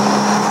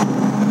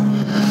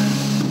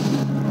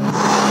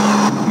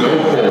 No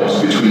pause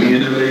between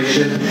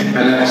inhalation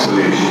and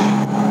exhalation.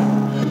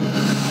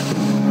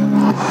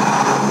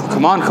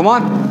 Come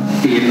on.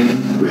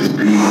 In with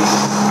peace,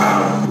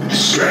 out with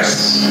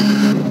stress.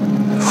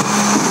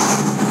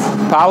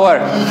 Power.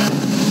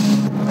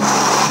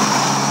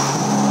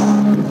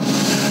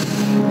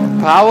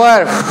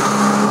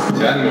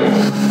 10 more.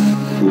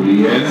 Fully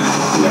in,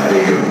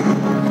 letting go.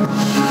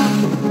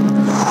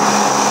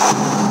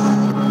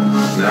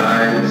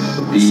 Nice,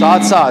 deep,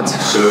 Saad.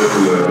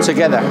 circular.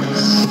 Together.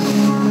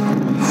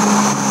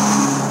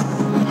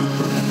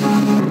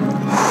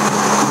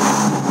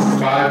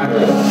 Five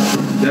more.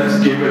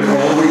 Let's give it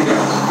all we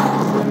got.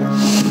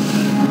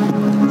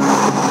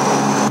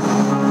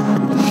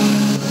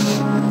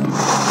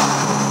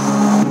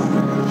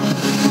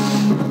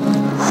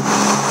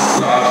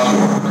 Last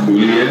one.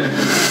 Fully in.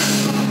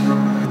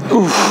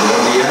 On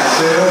the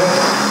exhale,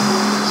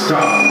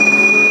 stop.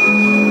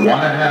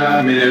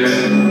 1.5 minutes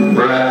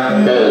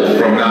breath hold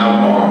from now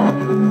on.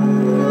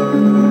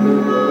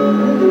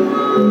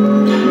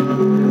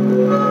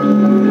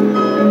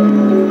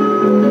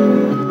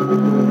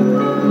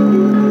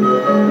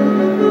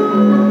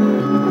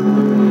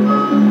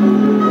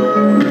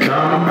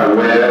 Become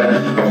aware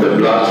of the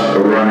blood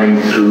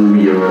running through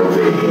your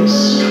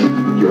veins,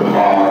 your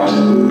heart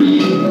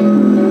beating.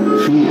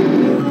 Feel.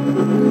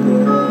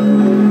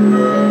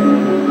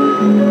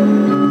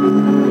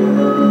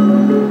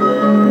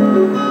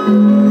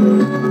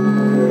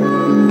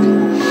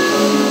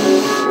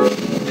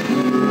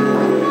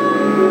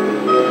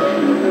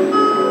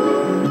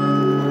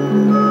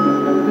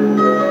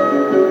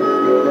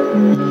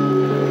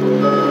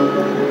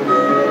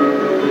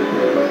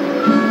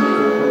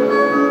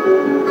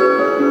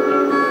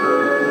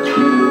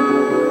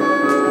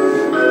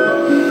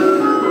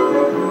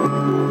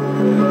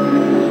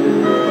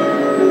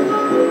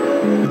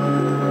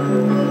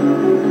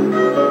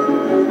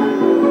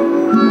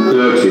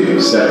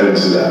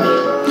 Seconds left.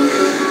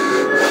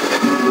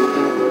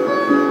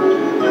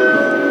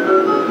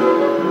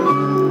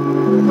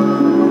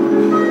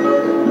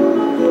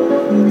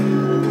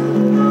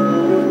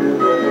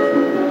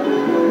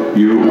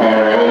 You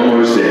are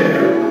almost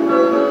there.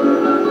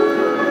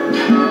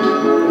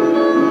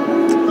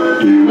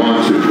 Do you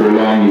want to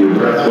prolong your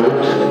breath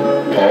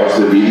hold? Pause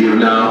the video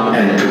now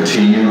and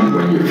continue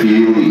when you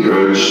feel the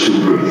urge to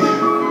breathe.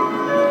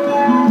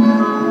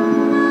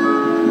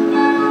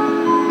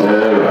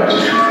 All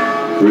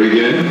right. Breathe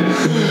in.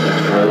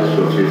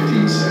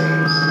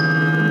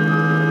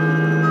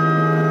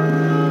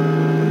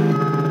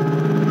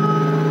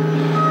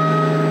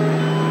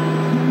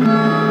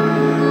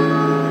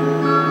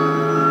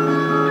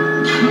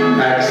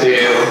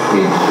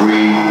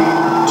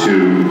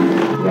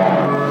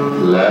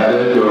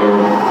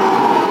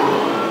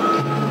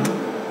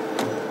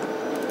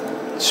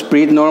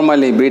 breathe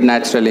normally, breathe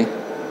naturally.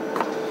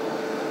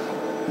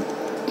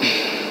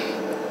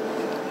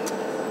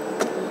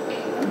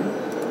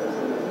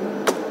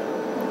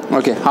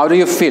 Okay, how do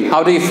you feel?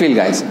 How do you feel,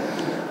 guys?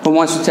 Who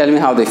wants to tell me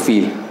how they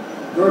feel?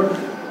 Good.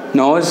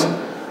 Nose?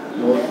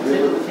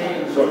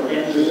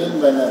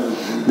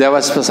 There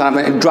was some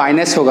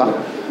dryness होगा.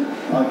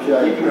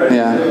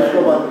 Yeah.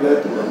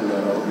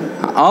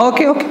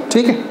 Okay,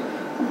 ठीक है.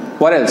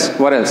 What else?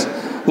 What else?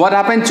 What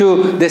happened to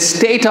the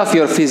state of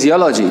your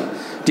physiology?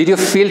 Did you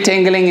feel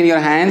tingling in your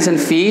hands and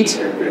feet?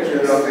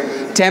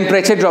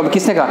 Temperature drop.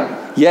 किसने कहा?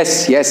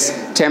 Yes.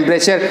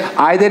 Temperature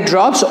either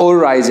drops or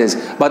rises,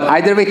 but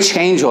either way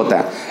change होता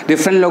है.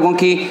 Different लोगों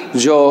की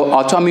जो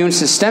autoimmune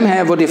system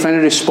है वो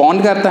different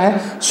respond करता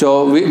है. So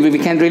we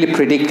can't really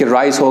predict कि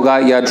rise होगा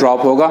या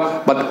drop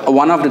होगा, but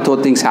one of the two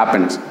things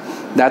happens.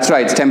 That's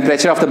right.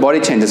 Temperature of the body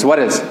changes. What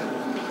else?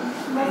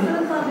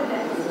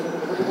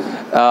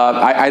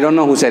 I don't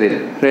know who said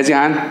it. Raise your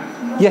hand.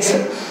 Yes.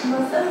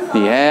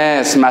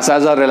 Yes.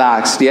 Muscles are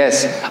relaxed.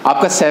 Yes.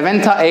 आपका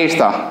 7 था, 8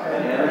 था,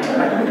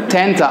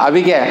 10 था.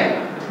 अभी क्या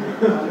है?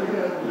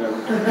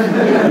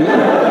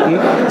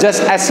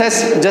 Just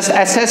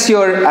assess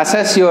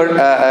your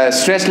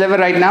stress level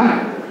right now.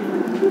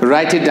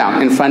 Write it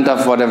down in front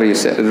of whatever you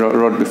said,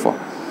 wrote before.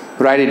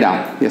 Write it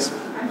down. Yes.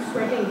 I'm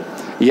sweating.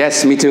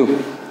 Yes, me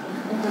too.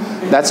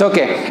 That's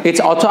okay. It's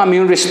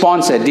autoimmune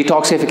response.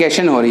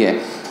 Detoxification हो रही है.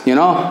 You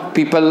know,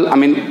 people, I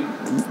mean,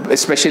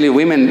 especially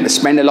women,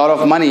 spend a lot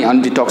of money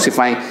on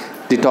detoxifying.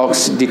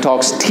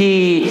 Detox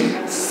tea,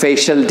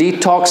 facial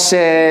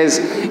detoxes,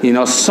 you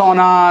know,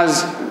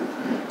 saunas.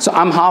 So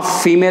I'm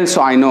half female,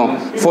 so I know.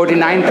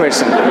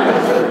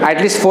 49%.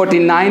 At least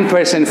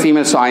 49%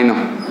 female, so I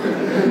know.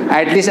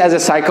 At least as a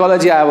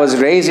psychology, I was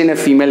raised in a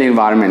female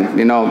environment.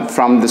 You know,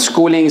 from the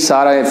schooling,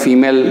 Sarah,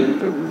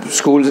 female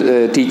school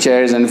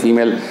teachers and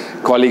female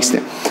colleagues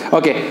there.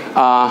 Okay,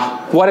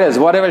 what else?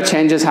 Whatever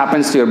changes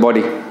happens to your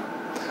body.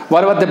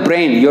 What about the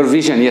brain, your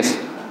vision? Yes? A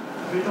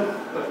bit of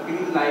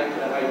feel like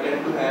I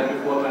tend to have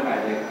before my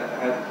headache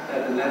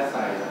at the left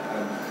side.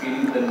 I'm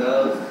feeling the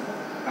nerves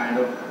kind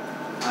of,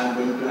 I'm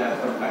going to have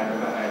some kind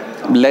of a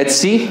headache.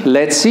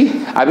 Let's see.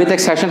 अभी तक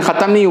session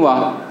खत्म नहीं हुआ.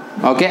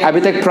 Okay,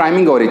 अभी तक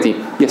priming हो रही थी.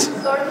 Yes.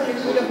 Sort of a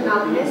little bit of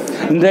numbness.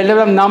 Little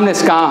bit of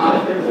numbness.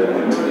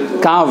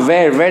 कहाँ?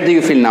 Where do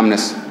you feel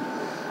numbness? I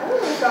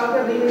don't know,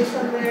 probably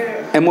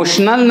somewhere.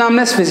 Emotional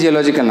numbness,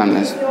 physiological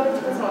numbness.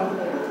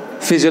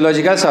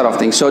 Physiological sort of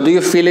thing. So do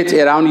you feel it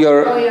around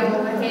your... Oh yeah,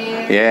 over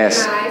here.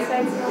 Yes. My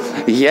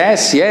eyesight.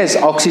 Yes.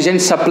 Oxygen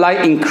supply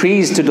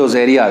increased to those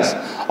areas.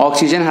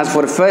 Oxygen has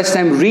for the first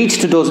time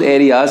reached to those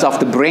areas of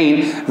the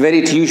brain where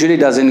it usually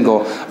doesn't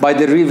go.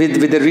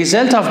 With the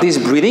result of these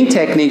breathing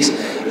techniques,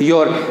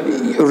 your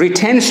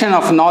retention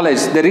of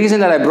knowledge, the reason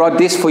that I brought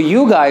this for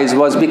you guys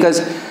was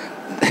because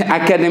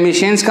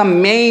academicians' ka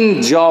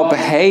main job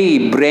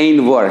hai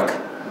brain work.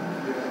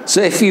 So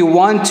if you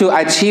want to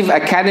achieve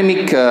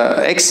academic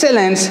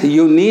excellence,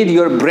 you need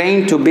your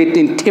brain to be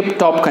in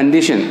tip-top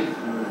condition.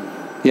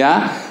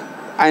 Yeah?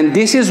 And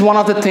this is one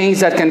of the things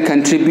that can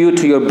contribute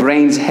to your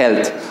brain's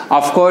health.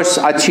 Of course,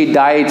 अच्छी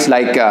diets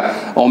like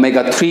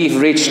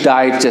omega-3 rich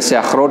diets, जैसे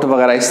अखरोट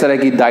वगैरह इस तरह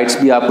की diets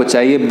भी आपको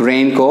चाहिए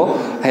brain को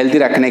healthy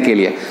रखने के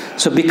लिए.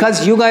 So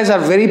because you guys are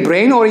very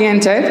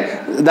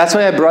brain-oriented, that's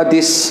why I brought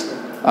this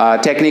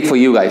technique for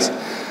you guys.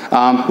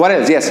 What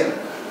else? Yes?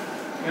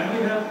 Can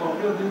we have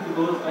copy of this,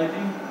 because I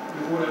think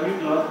before every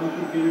class we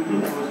should give it to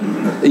the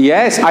first.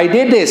 Yes, I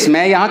did this.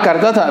 मैं यहाँ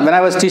करता था when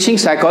I was teaching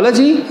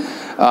psychology.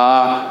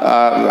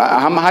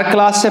 हम हर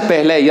class से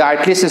पहले या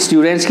at least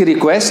students की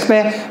request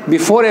पे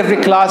before every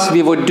class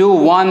we would do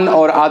one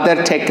और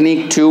other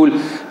technique tool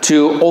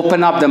to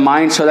open up the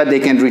mind so that they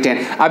can retain.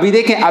 अभी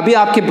देखें, अभी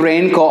आपके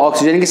ब्रेन को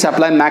ऑक्सीजन की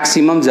सप्लाई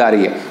मैक्सिमम जा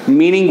रही है.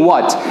 Meaning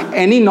what?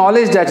 Any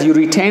knowledge that you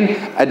retain,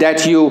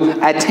 that you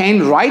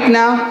attain right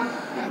now,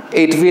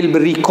 it will be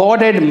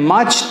recorded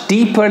much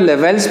deeper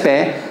levels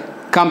पे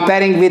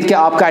कंपेयरिंग विद कि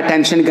आपका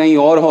अटेंशन कहीं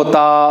और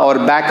होता. और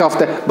back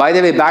of the, by the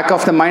way, back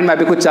of the mind में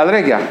अभी कुछ चल रहा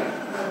है क्या?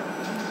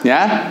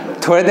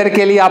 थोड़ी देर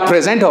के लिए आप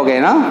प्रेजेंट हो गए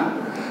ना.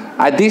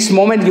 At this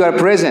moment you are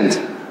present.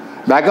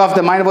 Back of the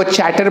mind वो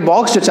चैटर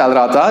बॉक्स जो चल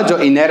रहा था, जो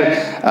इनर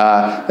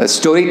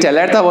स्टोरी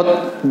टेलर था, वो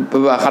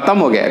ख़त्म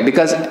हो गया.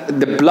 Because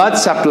the blood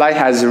supply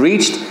has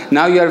reached.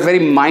 Now you are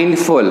very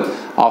mindful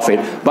of it.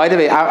 By the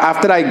way,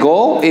 after I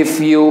go, if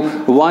you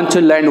want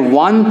to learn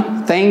one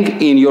thing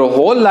in your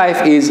whole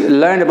life, is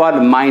learn about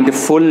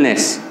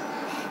mindfulness.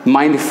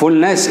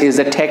 Mindfulness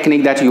is the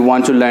technique that you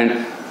want to learn.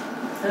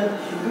 Sir,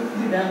 should it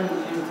be done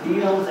in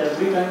 3 rounds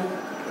every time?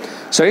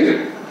 Sorry?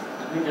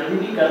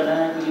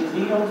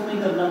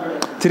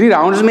 3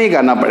 rounds में ही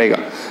करना पड़ेगा.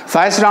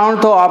 First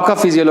round तो आपका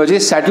physiology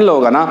settle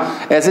होगा ना.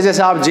 ऐसे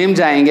जैसे आप जिम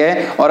जाएंगे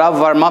और आप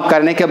वार्म अप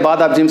करने के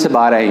बाद आप जिम से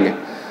बाहर आएंगे.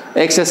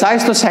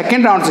 एक्सरसाइज तो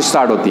सेकेंड राउंड से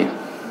स्टार्ट होती है.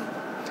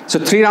 सो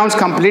 3 राउंड्स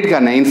कंप्लीट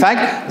करने.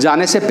 इनफैक्ट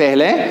जाने से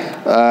पहले,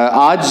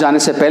 आज जाने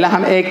से पहले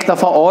हम एक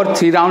दफ़ा और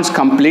 3 राउंड्स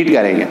कंप्लीट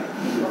करेंगे.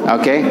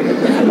 Okay.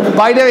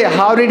 By the way,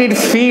 how did it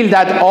feel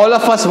that all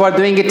of us were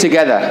doing it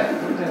together?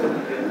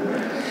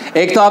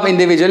 एक तो आप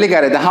इंडिविजुअली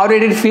कर रहे थे, how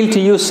did it feel to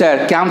you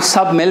sir, क्या हम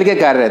सब मिल के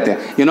कर रहे थे,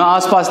 यू नो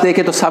आसपास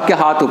देखे तो सबके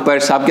हाथ ऊपर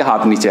सबके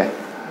हाथ नीचे.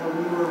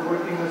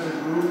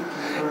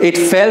 It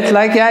felt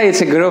like, yeah,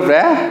 it's a group,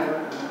 right?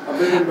 A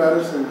bit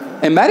embarrassing.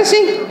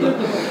 Embarrassing?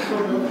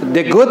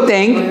 The good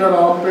thing. Your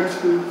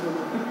armpits too.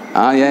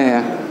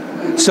 Yeah.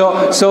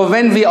 So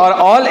when we are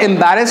all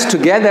embarrassed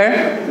together,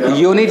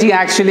 unity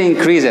actually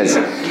increases.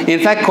 In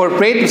fact,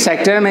 corporate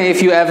sector,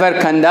 if you ever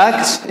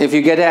conduct, if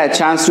you get a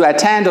chance to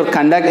attend or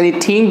conduct any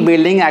team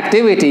building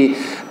activity,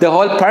 the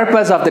whole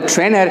purpose of the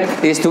trainer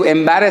is to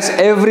embarrass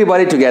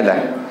everybody together.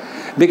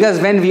 Because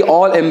when we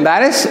all are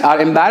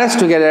embarrassed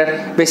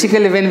together,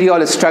 basically when we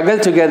all struggle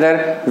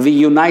together, we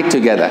unite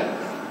together.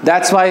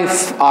 That's why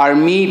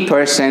army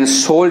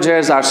persons,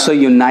 soldiers are so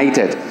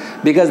united.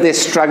 Because they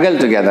struggle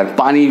together.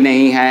 पानी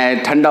नहीं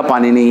है, ठंडा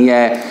पानी नहीं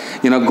है,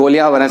 you know,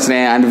 गोलियां बरस रहे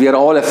हैं, and we are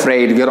all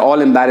afraid, we are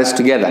all embarrassed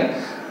together.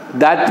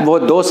 That वो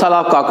 2 साल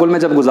आप काकुल में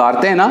जब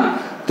गुजारते हैं ना,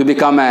 to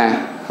become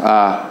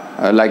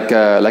like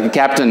a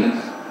captain,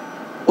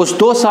 उस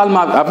 2 साल में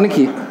आपने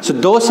की, so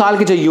 2 साल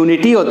की जो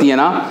unity होती है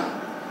ना,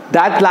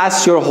 that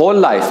lasts your whole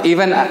life.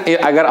 Even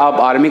अगर आप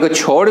आर्मी को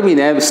छोड़ भी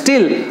दें,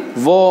 still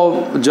वो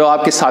जो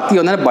आपके साथी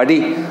होते हैं ना, बड़ी,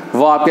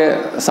 वो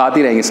आपके साथ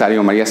ही रहेंगे सारी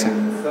उम्र. Yes sir.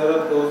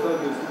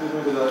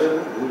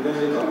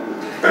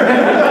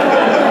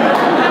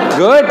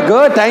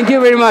 Good. Thank you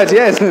very much.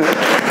 Yes.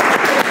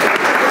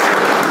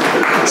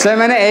 Sir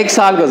मैंने 1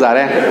 साल गुजारा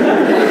है.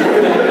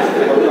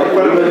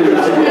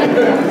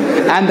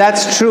 And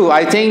that's true.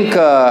 I think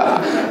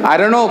I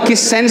don't know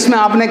किस सेंस में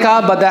आपने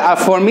कहा, but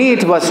for me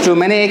it was true.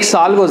 मैंने 1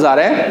 साल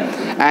गुजारा है,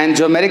 and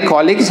जो मेरे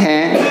colleagues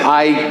हैं,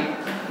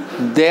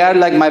 they are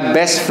like my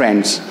best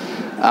friends.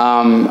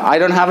 I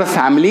don't have a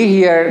family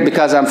here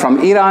because I'm from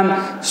Iran.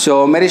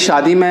 So मेरी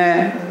शादी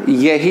में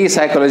यही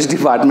psychology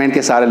department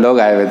के सारे लोग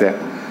आए हुए थे.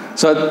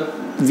 So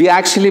we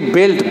actually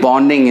built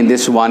bonding in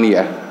this 1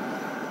 year.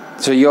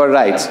 So you're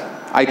right.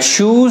 I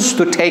choose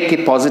to take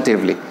it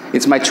positively.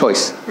 It's my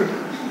choice.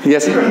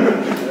 Yes. Sir,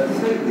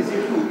 is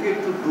it okay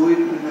to do it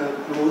in a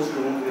closed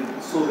room with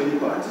so many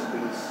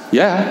participants?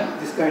 Yeah.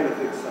 This kind of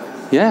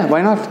exercise. Yeah.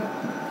 Why not?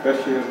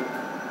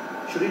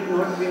 Should it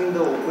not be in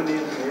the open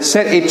air?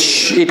 Sir,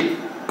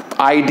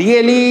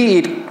 ideally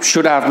it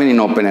should have been in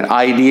open air.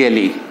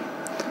 Ideally.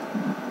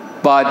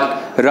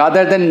 But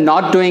rather than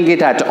not doing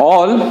it at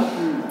all,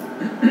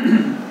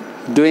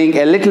 doing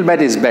a little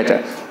bit is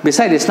better.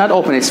 Besides, it's not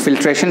open, it's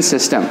filtration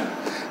system.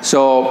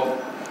 So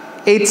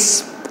it's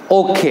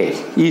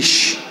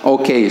okay-ish.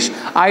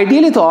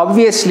 Ideally तो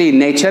obviously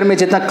nature में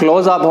जितना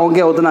close up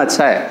होंगे उतना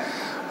अच्छा है.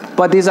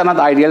 But these are not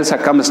ideal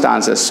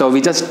circumstances. So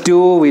we just do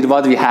with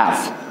what we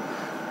have.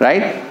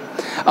 Right?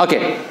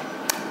 Okay.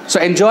 So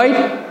enjoyed?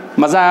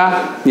 Maza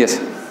aaya? Yes.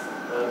 So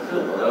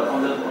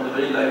on the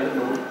very light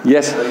note,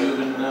 yes. You've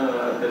been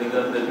telling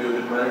us that you've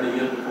been married a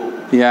year before.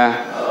 Yeah.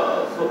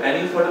 So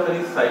any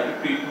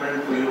psychic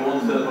treatment for your own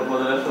self or for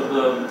the rest of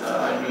the,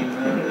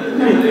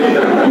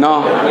 no.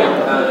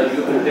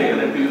 You can take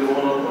it to your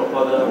own or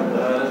for the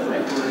rest of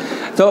the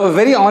students? So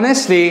very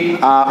honestly,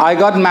 I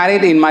got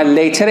married in my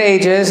later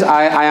ages.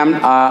 I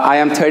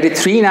am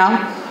 33 now.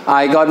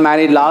 I got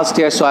married last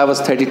year, so I was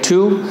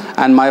 32,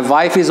 and my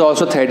wife is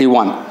also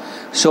 31.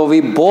 So we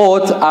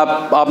both,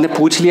 आपने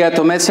पूछ लिया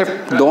तो मैं सिर्फ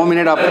 2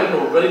 minute आप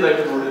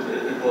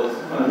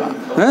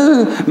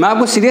मैं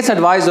आपको serious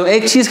advice दूँ.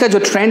 एक चीज़ का जो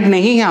ट्रेंड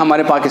नहीं है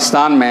हमारे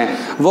पाकिस्तान में,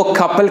 वो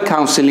कपल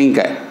काउंसलिंग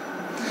का है.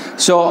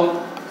 सो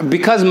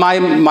because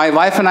my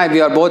wife and I, we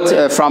are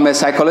both from a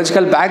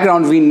psychological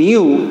background, we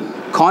knew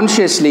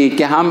consciously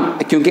कि हम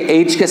क्योंकि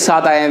age के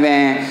साथ आए हुए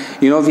हैं,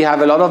 you know, we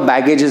have a lot of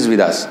baggages with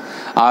us.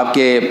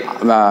 आपके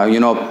you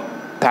know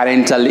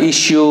parental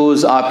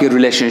issues, आपके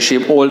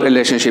relationship, old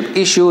relationship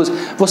issues,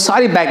 वो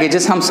सारी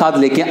baggages हम साथ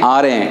लेके आ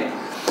रहे हैं.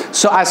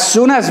 So as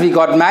soon as we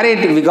got married,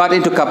 we got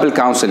into couple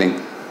counseling.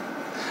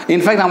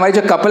 In fact, हमारी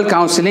जो couple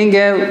counseling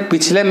है,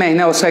 पिछले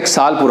महीने उसका 1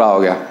 साल पूरा हो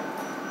गया.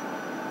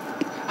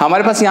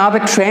 हमारे पास यहाँ पे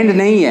ट्रेंड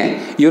नहीं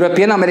है.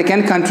 यूरोपियन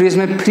अमेरिकन कंट्रीज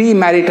में प्री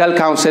मैरिटल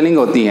काउंसलिंग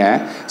होती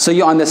है, so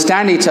you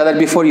understand each other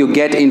before you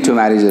get into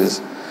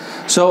marriages.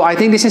 So I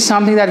think this is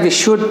something that we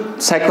should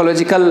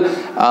psychological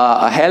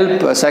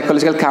help,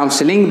 psychological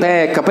counseling,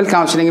 couple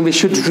counseling. We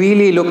should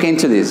really look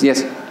into this.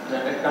 Yes.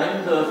 At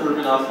times, students have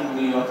been asking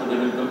me after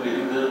they've been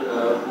completing their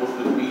course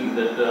with me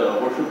that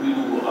what should we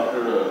do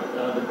after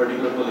the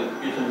particular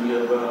qualification we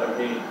have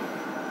attained.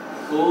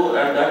 So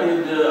at that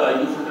age, I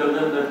used to tell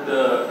them that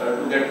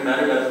to get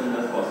married as soon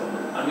as possible.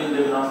 I mean,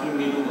 they've been asking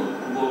me to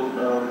go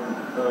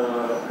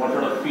what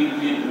sort of field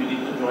we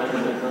need to join,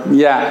 etc.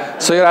 Yeah.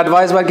 So your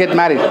advice was get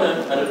married. I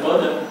refer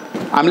them.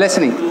 I'm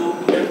listening. To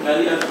get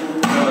married as soon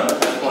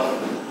as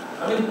possible.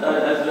 I mean,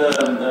 as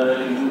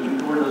you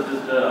told us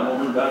just a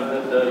moment back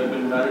that you've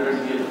been married at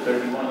the age of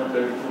 31 or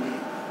 32.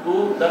 So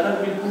that has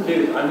been 2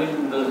 days. I mean,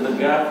 the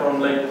gap from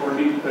like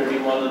 20 to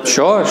 31.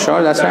 Sure,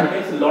 that's right. That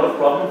makes a lot of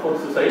problem for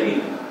society.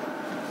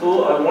 So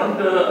I want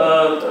I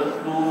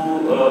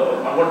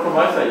want from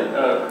my side,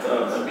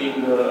 being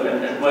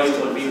an advice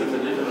or being a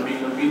suggestion or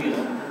being an opinion,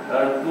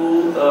 to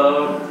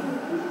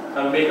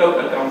make out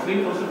a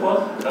counseling first of all.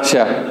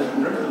 Sure. The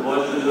students, the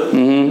boys and the girls.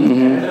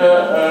 Mm-hmm.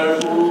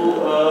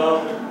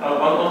 And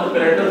on the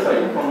parental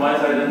side, from my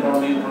side and from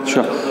the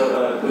Sure. rest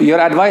of the Your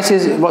advice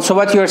is, so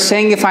what you're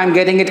saying, if I'm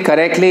getting it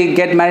correctly,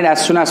 get married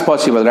as soon as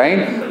possible,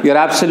 right? You're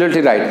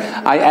absolutely right.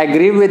 I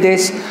agree with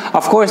this.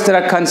 Of course, there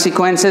are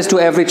consequences to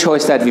every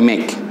choice that we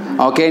make.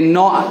 Okay,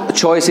 no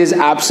choice is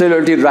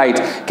absolutely right.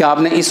 कि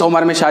आपने इस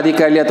उम्र में शादी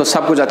कर लिया तो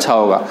सब कुछ अच्छा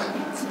होगा.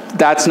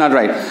 That's not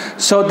right.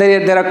 So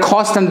there are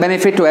cost and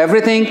benefit to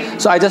everything.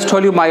 So I just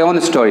told you my own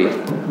story.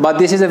 But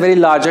this is a very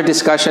larger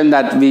discussion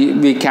that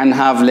we can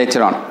have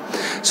later on.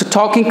 So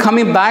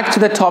coming back to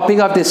the topic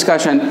of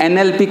discussion,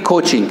 NLP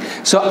coaching.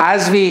 So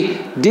as we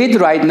did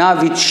right now,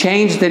 we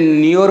changed the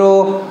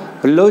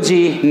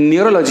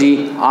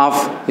neurology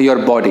of your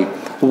body.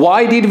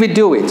 Why did we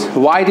do it?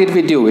 Why did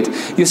we do it?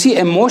 You see,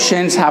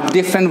 emotions have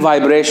different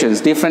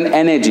vibrations, different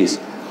energies.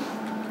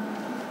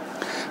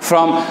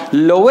 From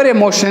lower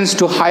emotions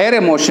to higher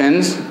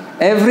emotions,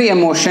 every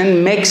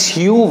emotion makes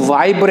you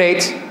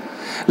vibrate.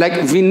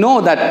 Like we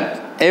know that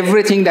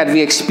everything that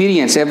we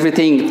experience,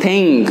 everything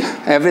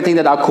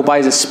that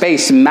occupies a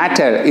space,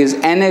 matter, is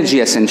energy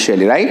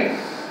essentially, right?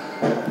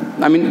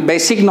 I mean,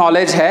 basic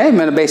knowledge है,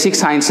 basic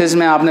sciences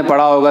में आपने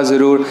पढ़ा होगा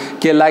ज़रूर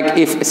कि like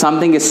if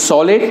something is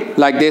solid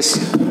like this,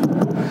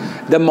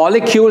 the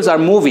molecules are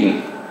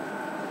moving.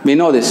 We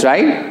know this,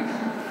 right?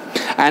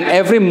 And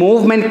every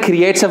movement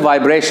creates a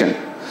vibration.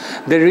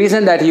 The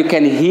reason that you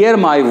can hear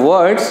my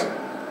words,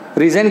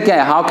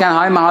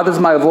 how does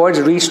my words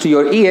reach to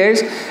your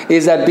ears,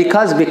 is that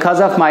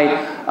because of my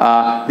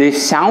the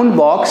sound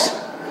box,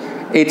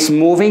 it's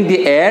moving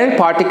the air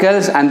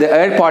particles, and the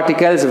air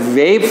particles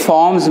wave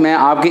forms में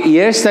आपके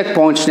ears तक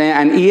पहुँचने हैं,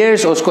 and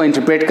ears उसको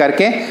interpret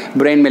करके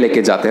brain में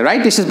लेके जाते हैं,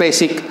 right? This is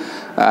basic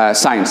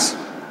science.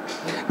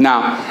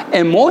 Now,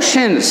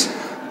 emotions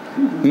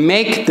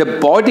make the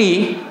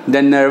body,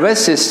 the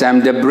nervous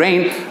system, the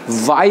brain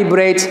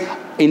vibrate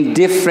in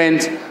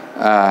different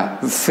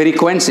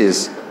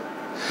frequencies.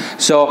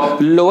 So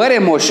lower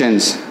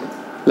emotions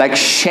like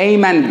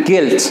shame and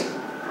guilt,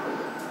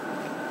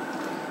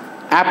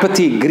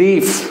 apathy,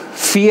 grief,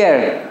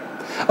 fear.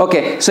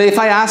 Okay, so if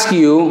I ask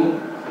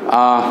you,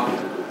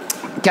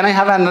 can I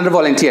have another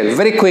volunteer?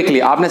 Very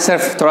quickly, आपने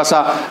सिर्फ थोड़ा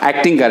सा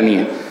acting करनी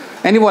है.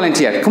 Any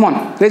volunteer? Come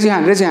on, raise your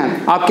hand, raise your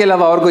hand. आपके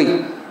अलावा और कोई?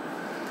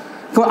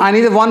 Come on, I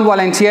need one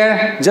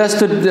volunteer just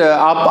to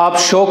आप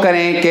show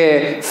करें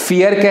कि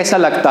fear कैसा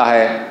लगता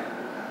है,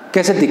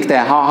 कैसे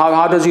दिखता है?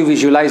 How does you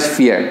visualize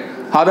fear?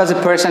 How does a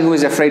person who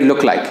is afraid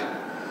look like?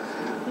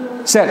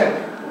 Sir.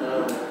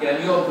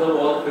 Can you observe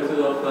all faces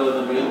of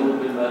the male who has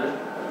been married?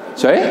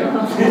 Sorry?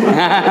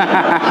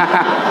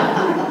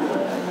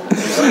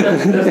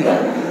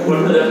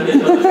 What's the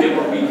definition of the shape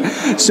of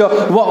being? So,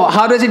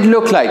 how does it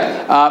look like?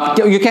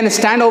 You can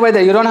stand over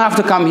there. You don't have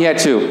to come here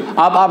too.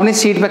 आप अपनी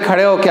seat पे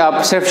खड़े हो के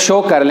आप सिर्फ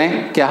show कर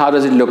लें कि how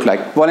does it look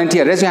like?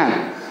 Volunteer, raise your hand.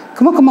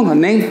 Come on.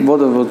 नहीं, वो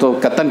तो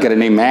कत्तन करे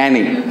नहीं, मैं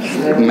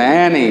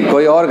नहीं,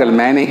 कोई और गल,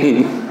 मैं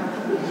नहीं.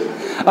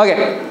 Okay,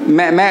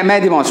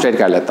 मैं demonstrate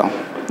कर लेता हूँ.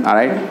 All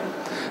right.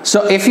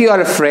 So if you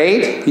are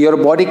afraid, your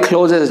body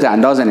closes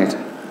down, doesn't it?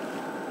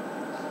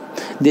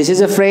 This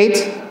is afraid.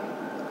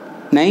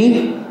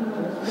 नहीं.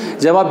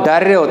 जब आप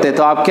डर रहे होते हैं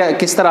तो आप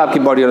किस तरह आपकी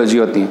बॉडीलॉजी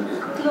होती है?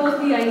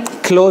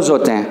 Close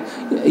होते हैं.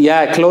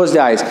 Yeah, close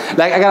the eyes.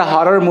 Like अगर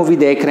हॉरर मूवी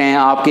देख रहे हैं,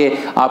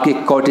 आपके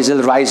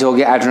cortisol rise हो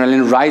गया,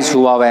 adrenaline rise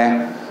हुआ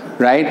है.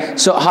 Right?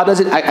 So how does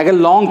it, अगर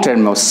long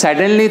term हो,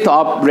 suddenly तो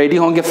आप ready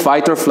होंगे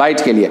fight or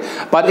flight के लिए.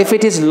 But if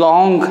it is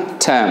long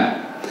term,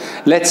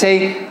 let's say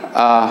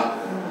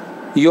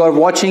you are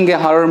watching a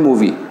horror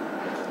movie,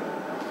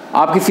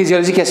 आपकी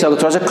physiology कैसे होगा?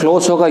 थोड़ा सा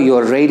close होगा, you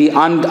are ready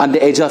on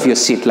the edge of your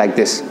seat like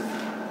this.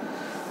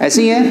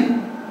 ऐसे ही है?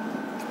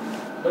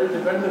 But it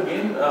depends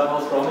again how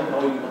strong and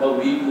how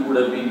weak you would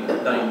have been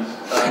at times.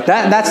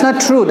 That's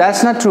not true.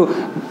 That's not true.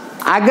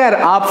 अगर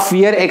आप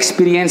fear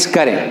experience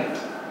करें,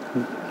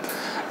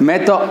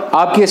 मैं तो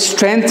आपकी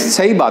strength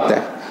सही बात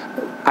है.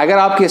 अगर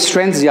आपकी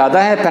strength ज़्यादा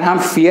है, फिर हम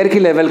fear की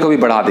level को भी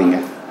बढ़ा देंगे,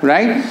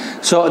 right?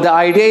 So the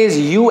idea is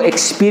you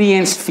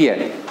experience fear.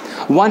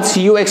 Once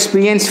you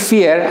experience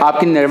fear,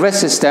 आपकी nervous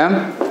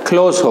system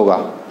close होगा,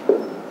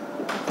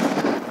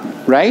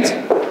 right?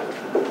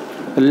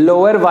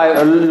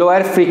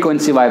 Lower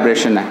frequency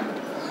vibration है.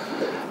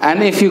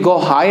 And if you go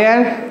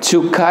higher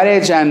to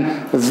courage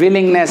and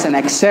willingness and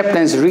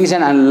acceptance,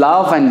 reason and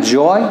love and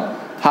joy,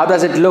 how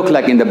does it look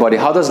like in the body?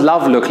 How does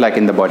love look like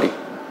in the body?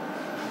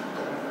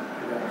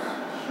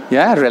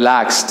 Yeah,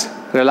 relaxed.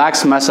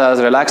 Relaxed muscles,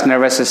 relaxed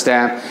nervous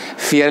system.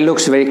 Fear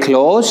looks very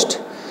closed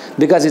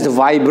because it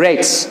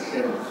vibrates.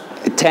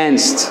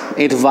 Tensed.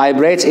 It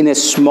vibrates in a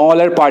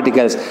smaller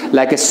particles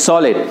like a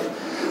solid.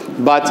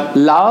 But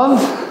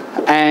love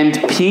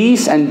and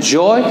peace and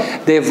joy,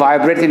 they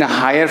vibrate in a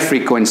higher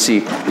frequency,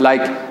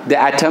 like the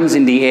atoms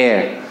in the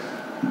air,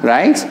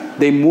 right?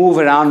 They move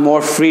around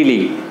more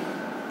freely.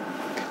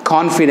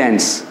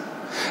 Confidence.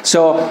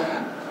 So,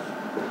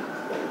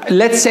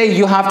 let's say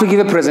you have to give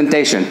a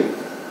presentation.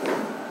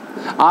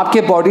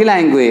 आपके body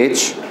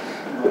language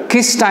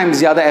किस time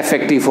ज़्यादा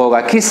effective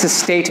होगा, किस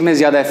state में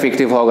ज़्यादा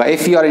effective होगा?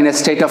 If you are in a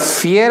state of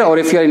fear और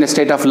if you are in a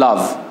state of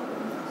love?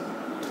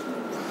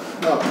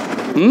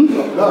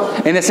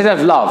 In a state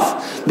of love.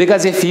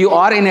 Because if you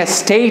are in a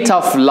state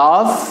of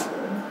love,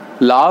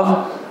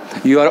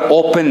 you are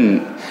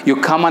open. You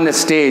come on the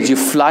stage, you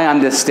fly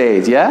on the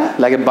stage, yeah?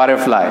 Like a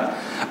butterfly.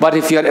 But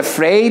if you are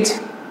afraid,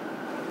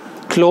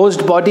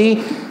 closed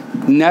body,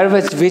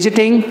 nervous,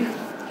 fidgeting,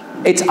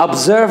 it's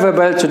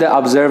observable to the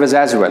observers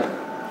as well.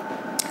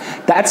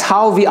 That's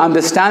how we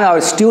understand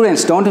our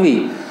students, don't we?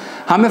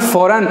 हमें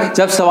फ़ौरन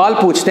जब सवाल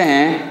पूछते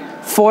हैं,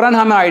 फ़ौरन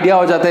हमें idea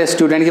हो जाता है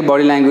स्टूडेंट की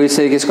बॉडी लैंग्वेज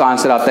से कि इसको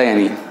आंसर आता है या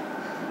नहीं.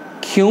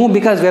 क्यों?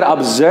 Because we are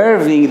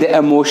observing the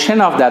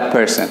emotion of that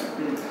person.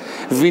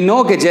 We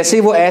know कि जैसे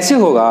ही वो ऐसे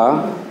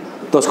होगा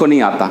तो उसको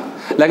नहीं आता,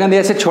 लेकिन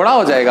जैसे छोड़ा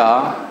हो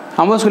जाएगा,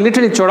 हम उसको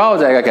लिटरली छोड़ा हो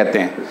जाएगा कहते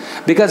हैं.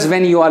 Because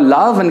when you are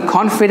love and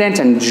confidence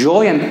and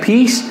Joy and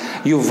piece,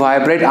 you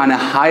vibrate on a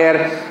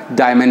higher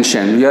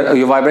dimension.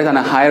 You vibrate on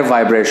a higher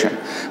vibration.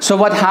 So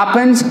what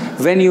happens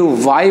when you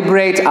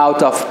vibrate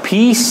out of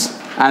peace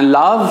and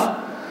love?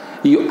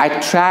 You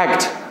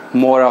attract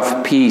more of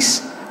peace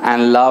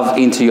and love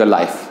into your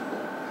life.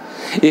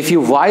 If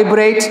you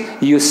vibrate,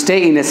 you stay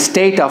in a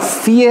state of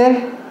fear,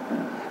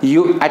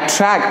 you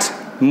attract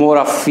more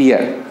of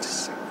fear.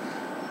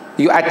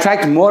 You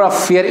attract more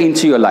of fear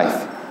into your life.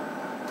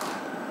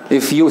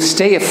 If you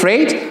stay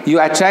afraid, you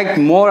attract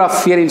more of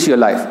fear into your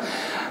life.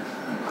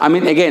 I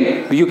mean, again,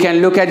 you can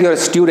look at your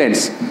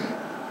students.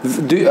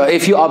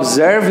 If you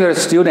observe your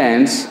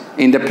students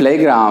in the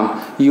playground,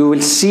 you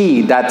will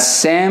see that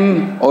same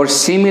or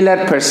similar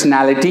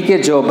personality के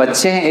जो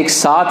बच्चे हैं एक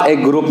साथ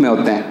एक group में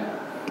होते हैं.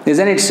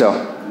 Isn't it so?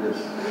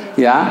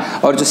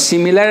 और जो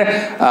सिमिलर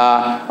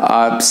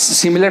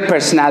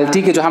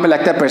पर्सनालिटी के जो हमें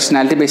लगता है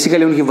पर्सनालिटी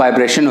बेसिकली उनकी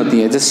वाइब्रेशन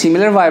होती है. जो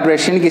सिमिलर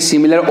वाइब्रेशन की,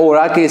 सिमिलर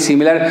ओरा के,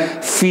 सिमिलर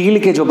फील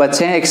के जो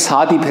बच्चे हैं एक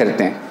साथ ही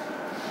फिरते हैं.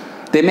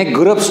 They make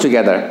groups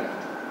together,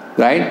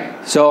 right?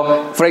 So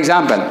for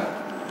example,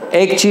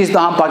 एक चीज़ तो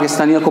हम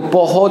पाकिस्तानियों को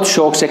बहुत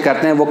शौक से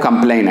करते हैं, वो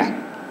कंप्लेन है.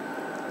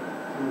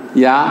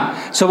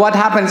 So what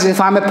happens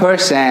if I'm a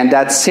person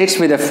that sits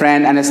with a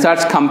friend and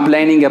starts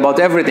complaining about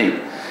everything,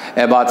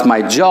 about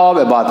my job,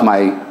 about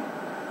my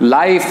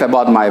life,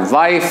 about my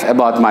wife,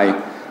 about my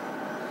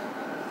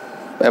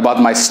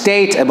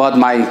state, about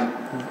my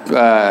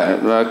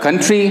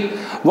country?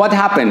 What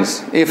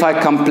happens if I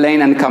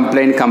complain and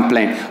complain?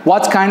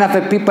 What kind of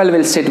a people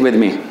will sit with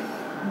me?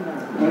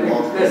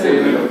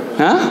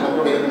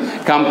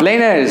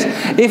 Complainers.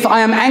 If I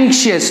am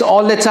anxious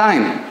all the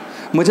time,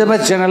 मुझे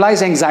बस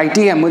generalized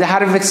anxiety है, मुझे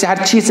हर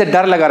चीज़ से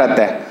डर लगा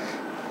रहता है.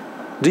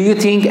 Do you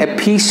think a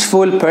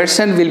peaceful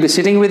person will be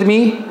sitting with me?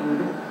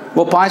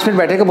 वो 5 मिनट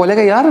बैठेगा,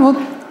 बोलेगा यार वो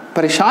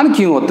परेशान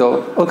क्यों होते हो,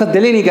 उसका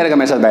दिल ही नहीं करेगा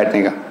मेरे साथ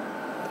बैठने का.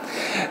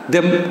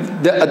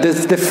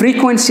 The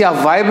frequency of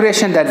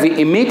vibration that we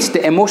emit,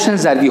 the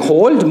emotions that we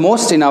hold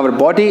most in our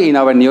body, in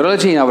our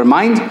neurology, in our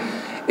mind,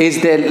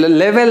 is the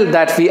level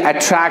that we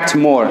attract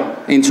more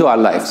into our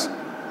lives.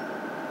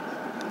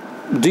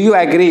 Do you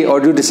agree or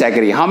do you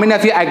disagree? How many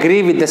of you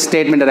agree with the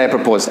statement that I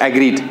proposed?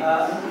 Agreed?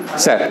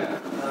 Sir?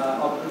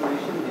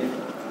 Observation here.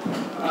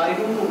 I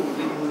don't know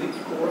which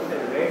course I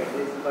read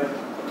this, but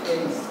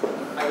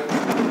I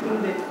think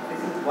that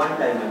this is one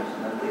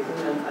dimensional. This is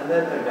another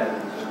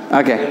dimension.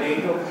 Okay. The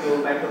rate of your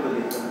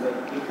metabolism. Like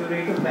if your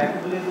rate of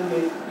metabolism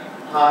is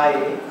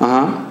high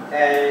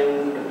and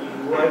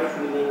you are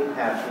feeling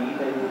happy,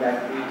 then that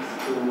leads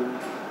to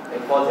a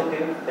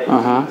positive, that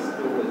leads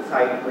to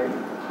excitement.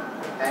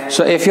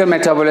 So if your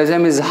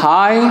metabolism is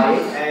high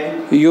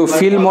and you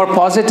feel more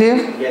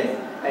positive? Yes.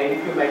 And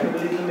if your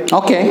metabolism is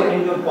okay. low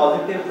and you're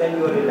positive, then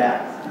you're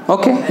relaxed.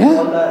 Okay. And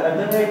on the other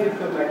hand, if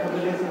your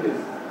metabolism is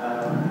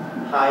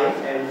high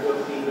and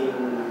you're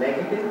feeling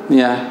negative,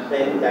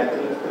 then that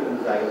leads to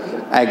anxiety.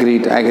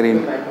 Agreed. If your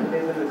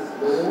metabolism is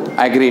low,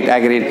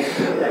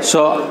 Agreed.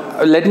 So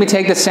let me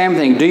take the same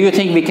thing. Do you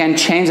think we can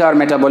change our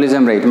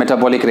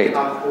metabolic rate?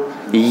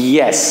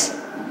 Yes.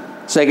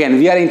 So again,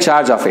 we are in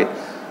charge of it.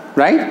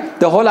 Right?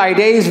 The whole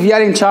idea is we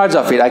are in charge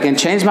of it. I can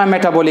change my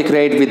metabolic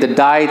rate with the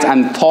diet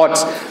and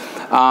thoughts.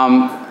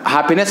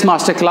 Happiness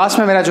Master Class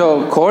में मेरा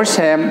जो course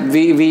है,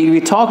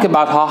 we talk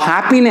about how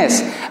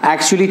happiness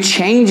actually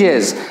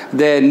changes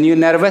the new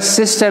nervous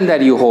system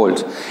that you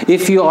hold.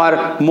 If you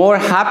are more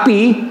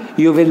happy,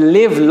 you will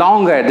live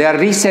longer. There are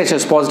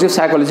researchers, positive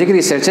psychology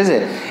researchers.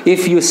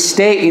 If you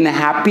stay in a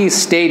happy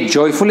state,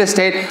 joyful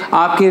state,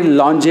 आपकी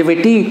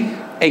longevity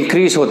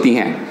increase होती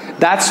हैं.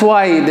 That's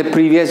why the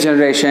previous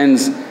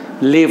generations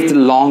lived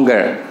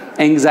longer.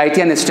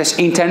 Anxiety and stress.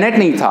 Internet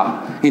नहीं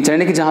था.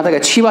 Internet की जहाँ तक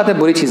अच्छी बात है,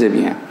 बुरी चीज़ें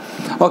भी हैं.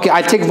 Okay,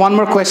 I'll take one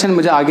more question.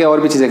 मुझे आगे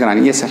और भी चीज़ें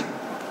करानी. Yes, sir. I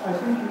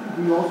think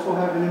we also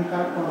have an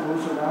impact on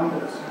those around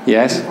us.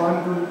 Yes. If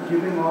I'm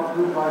giving off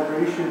good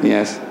vibrations,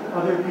 yes.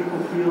 other people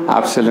feel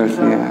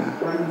absolutely.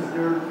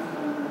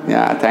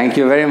 Yeah. Thank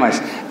you very much.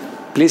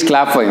 Please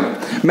clap for him.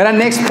 मेरा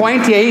next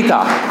point यही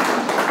था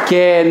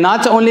कि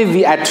not only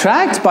we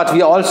attract, but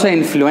we also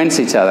influence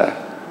each other.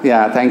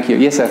 Yeah, thank you.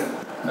 Yes, sir.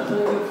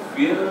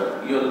 Fear,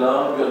 your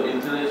love, your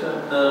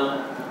inclination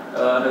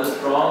has a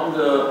strong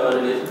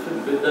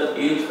relationship with the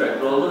age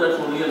factor, although that's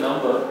only a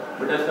number,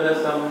 but as far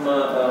as some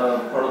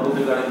part of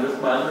regarding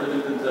risk management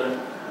is concerned,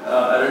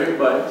 I read it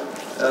by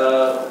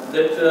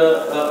that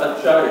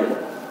a child,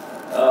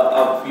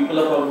 people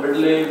of a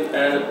middle age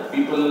and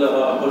people,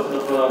 a person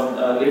of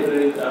later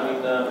age, I mean,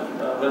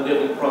 when they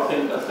have been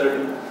crossing a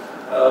certain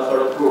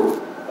sort of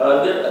road,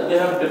 they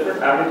have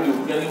different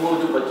attitude. यानी वो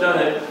जो बच्चा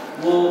है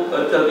वो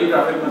चलती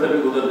traffic में से भी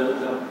गुजर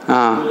जाएगा,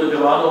 वो जो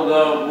जवान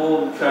होगा वो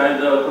शायद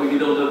कोई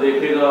इधर उधर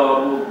देखेगा और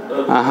वो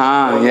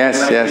yes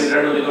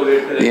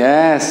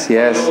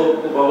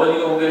तो बाबा जी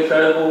होंगे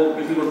शायद वो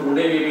किसी को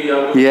ढूंढेंगे कि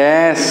यार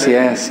yes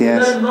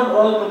not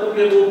all, मतलब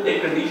कि वो एक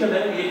कंडीशन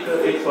है,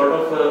 एक sort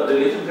of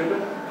relationship है,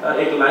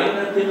 एक लाइन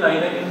है, thin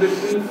line है in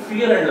between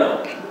fear and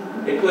love.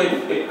 एक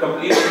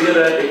कंप्लीट फियर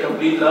है, एक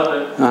कंप्लीट लव है।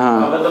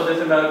 मतलब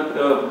जैसे मैं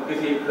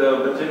किसी एक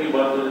बच्चे की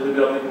बात करूँ, जैसे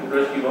भी आपने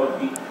क्रश की बात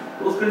की,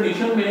 तो उस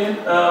कंडीशन में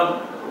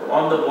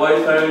on the boy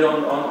side,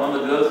 on the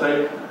girl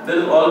side, there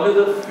is always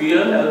a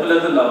fear as well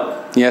as a love.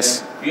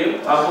 Yes. Fear,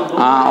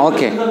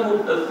 okay.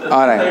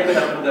 All right.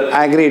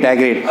 Agreed.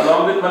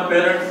 Along with my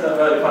parents,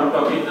 if I'm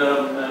talking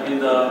in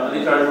the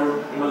early childhood,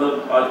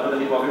 मतलब आज पता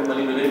नहीं pocket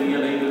money मिलेगी या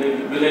नहीं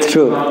मिलेगी,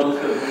 True.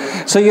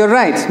 So you're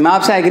right. मैं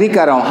आपसे एग्री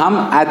कर रहा हूँ.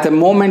 हम at the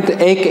moment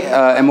एक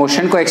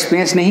इमोशन को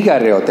एक्सपीरियंस नहीं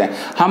कर रहे होते हैं.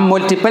 हम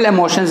मल्टीपल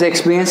इमोशंस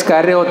एक्सपीरियंस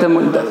कर रहे होते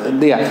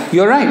हैं.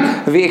 You're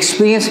right. We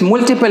experience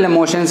multiple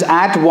emotions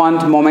at one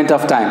moment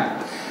of time.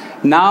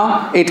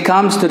 Now it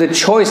comes to the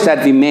choice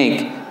that we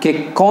make कि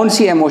कौन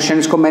सी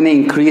emotions को मैंने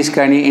increase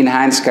करनी,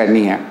 enhance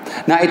करनी है.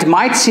 Now it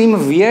might seem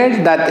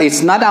weird that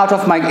it's out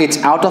of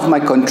my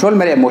control.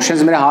 मेरे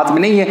emotions मेरे हाथ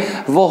में नहीं है,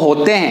 वो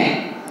होते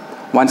हैं.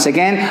 Once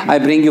again, I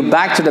bring you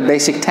back to the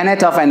basic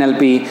tenet of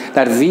NLP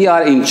that we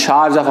are in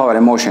charge of our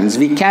emotions.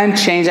 We can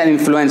change and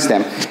influence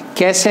them.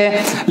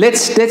 कैसे?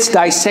 Let's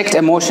dissect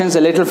emotions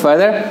a little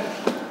further.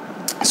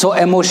 So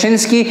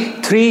emotions की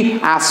 3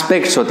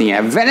 aspects होती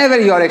हैं. Whenever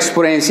you are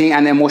experiencing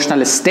an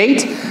emotional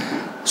state,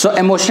 so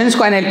emotions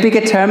को NLP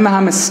के term में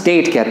हम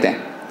state कहते हैं.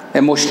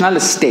 Emotional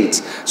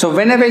states. So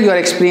whenever you are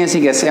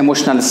experiencing an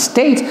emotional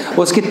state,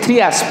 उसकी 3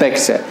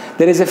 aspects है.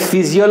 There is a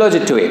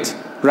physiology to it,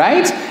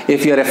 right?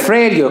 If you're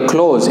afraid, you're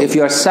close. If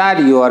you're sad,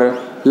 you are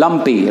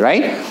lumpy,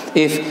 right?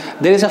 If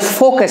there is a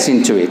focus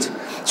into it.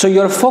 So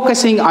you're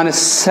focusing on a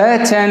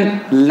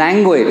certain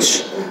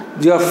language.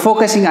 You're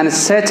focusing on a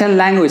certain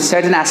language,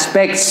 certain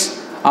aspects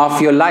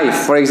of your life.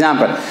 For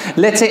example,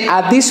 let's say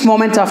at this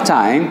moment of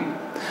time,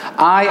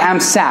 I am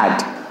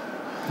sad.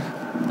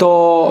 तो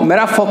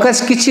मेरा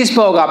focus किस चीज़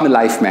पे होगा अपने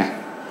life में?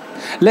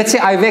 Let's say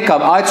I wake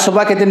up, आज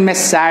सुबह के दिन मैं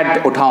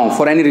sad उठाऊँ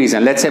for any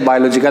reason. Let's say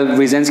biological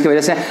reasons की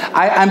वजह से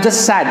I'm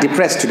just sad,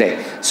 depressed today.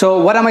 So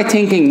what am I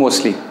thinking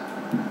mostly?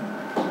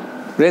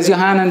 Raise your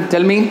hand and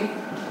tell me.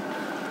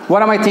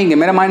 What am I thinking?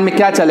 मेरे mind में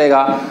क्या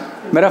चलेगा?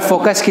 मेरा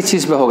फोकस किस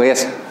चीज़ पे होगा?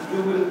 Yes.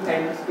 You will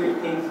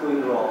anticipate things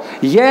going wrong.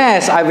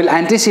 Yes, I will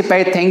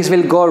anticipate things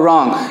will go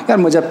wrong. यार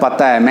मुझे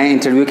पता है मैं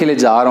इंटरव्यू के लिए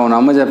जा रहा हूँ ना,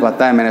 मुझे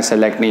पता है मैंने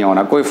सेलेक्ट नहीं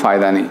होना, कोई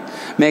फ़ायदा नहीं.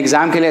 मैं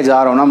एग्ज़ाम के लिए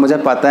जा रहा हूँ ना, मुझे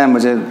पता है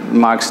मुझे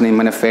मार्क्स नहीं,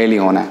 मैंने फेल ही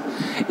होना है.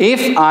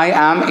 If I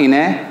am in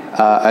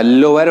a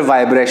lower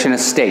vibration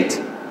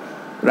state,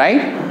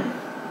 right?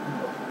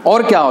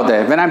 और क्या होता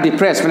है? When I'm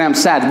depressed, when I'm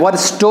sad, what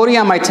story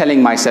am I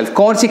telling myself?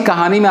 कौन सी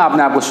कहानी मैं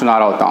अपने आप को सुना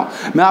रहा होता हूँ?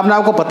 मैं अपने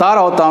आप को बता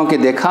रहा होता हूँ कि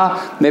देखा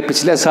मैं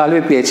पिछले साल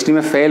भी PhD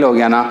में फेल हो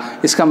गया ना,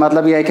 इसका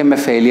मतलब यह है कि मैं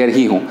फेलियर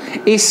ही हूँ.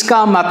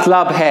 इसका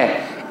मतलब है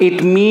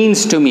it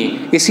means to me.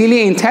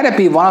 इसीलिए in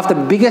therapy one of the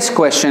biggest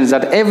questions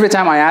that every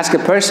time I ask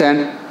a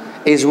person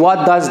is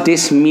what does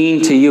this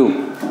mean to you?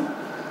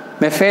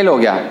 मैं फेल हो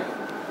गया.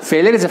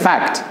 Failure is a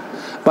fact.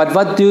 But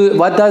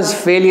what does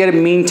failure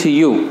mean to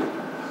you?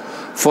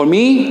 For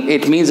me,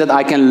 it means that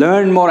I can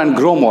learn more and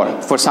grow more.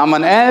 For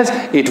someone else,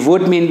 it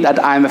would mean that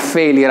I'm a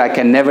failure, I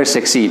can never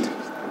succeed.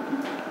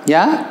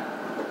 Yeah?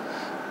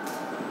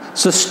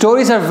 So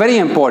stories are very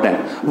important.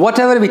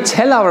 Whatever we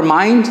tell our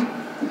mind,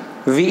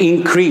 we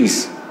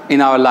increase in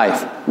our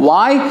life.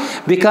 Why?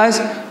 Because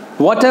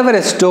whatever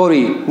a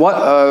story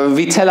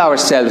we tell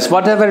ourselves,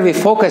 whatever we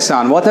focus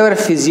on, whatever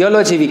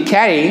physiology we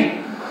carry,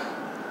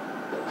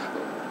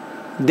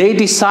 they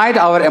decide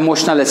our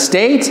emotional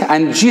state,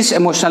 and जिस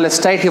emotional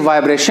state की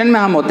vibration में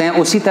हम होते हैं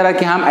उसी तरह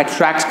के हम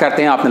attract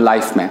करते हैं अपने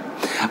life में.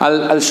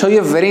 I'll show you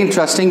a very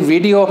interesting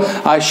video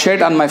I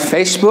shared on my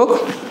Facebook,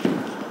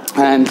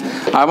 and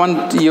I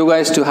want you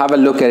guys to have a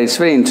look at it. It's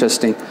very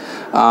interesting.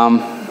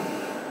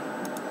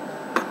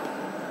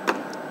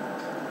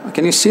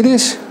 Can you see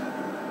this?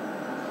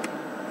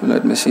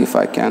 Let me see if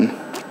I can.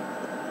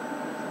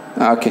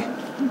 Okay.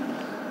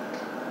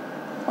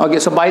 Okay,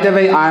 so by the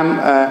way,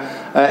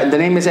 the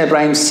name is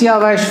Ibrahim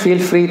Siavash. Feel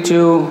free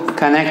to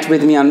connect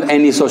with me on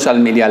any social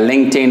media,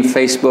 LinkedIn,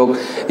 Facebook,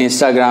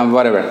 Instagram,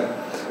 whatever.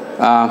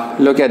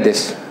 Look at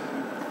this.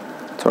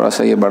 थोड़ा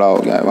सा ये बड़ा हो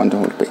गया. I want the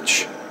whole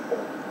page.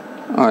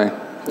 All right,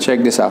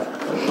 check this out.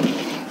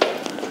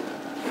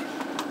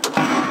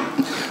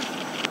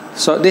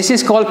 So this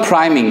is called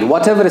priming.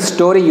 Whatever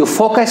story you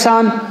focus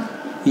on,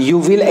 you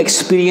will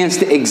experience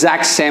the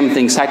exact same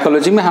thing.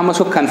 Psychology में हम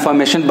उसको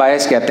confirmation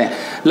bias कहते हैं.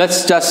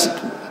 Let's just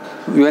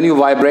when you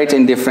vibrate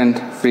in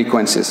different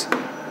frequencies.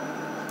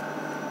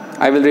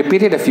 I will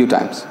repeat it a few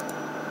times.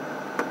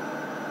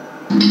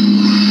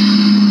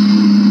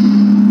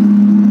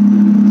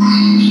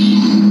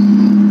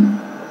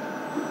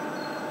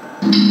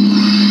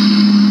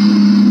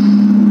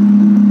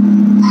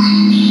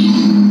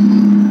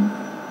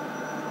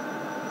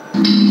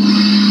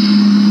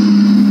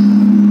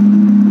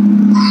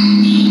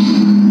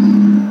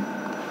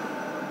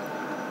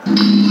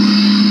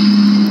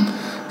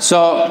 So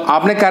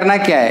आपने करना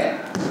क्या है?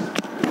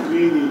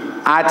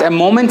 At a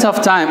moment of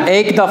time,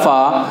 एक दफ़ा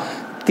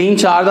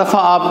 3-4 दफ़ा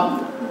आप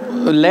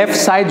लेफ्ट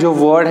साइड जो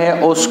वर्ड है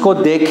उसको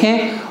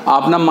देखें,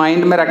 अपना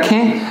माइंड में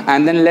रखें,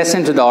 and then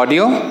listen to the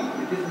audio. It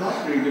is not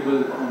readable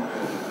on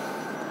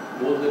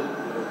both the.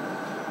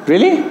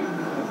 Really?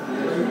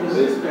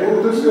 This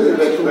is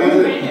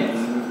explained.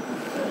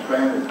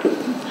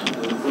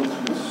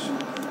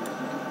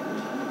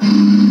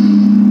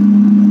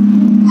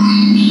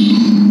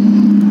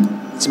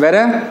 It's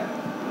better?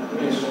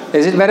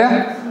 Is it better?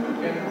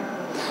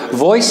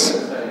 Voice?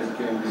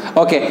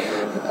 Okay.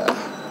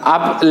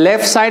 आप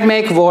लेफ्ट साइड में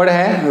एक वर्ड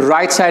है,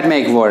 राइट साइड में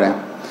एक वर्ड है.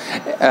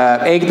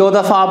 एक दो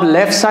दफ़ा आप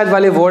लेफ्ट साइड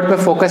वाले वर्ड पे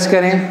फोकस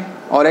करें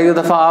और एक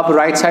दो दफ़ा आप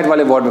राइट साइड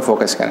वाले वर्ड पे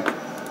फोकस करें.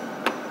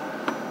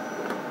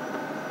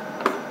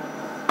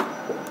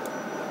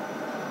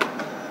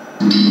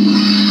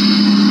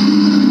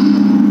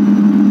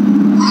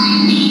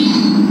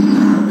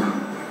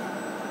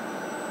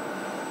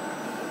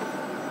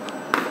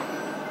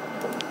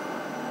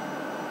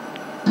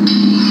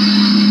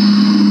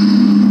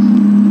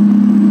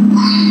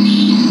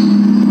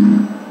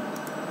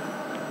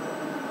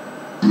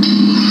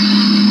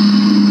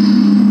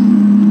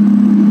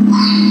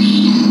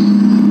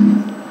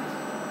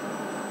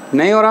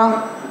 नहीं हो रहा?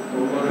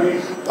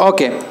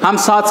 ओके, हम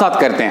साथ साथ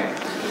करते हैं.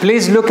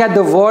 Please look at the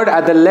word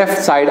at the left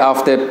side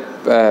of the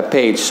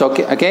page.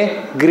 Okay,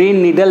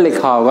 green needle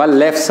लिखा होगा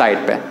लेफ्ट साइड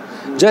पे.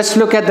 Just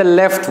look at the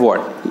left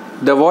word,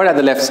 the word at the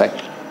left side.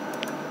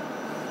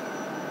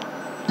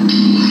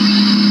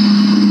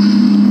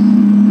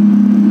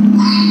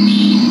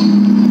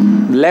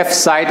 Left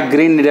side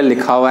green needle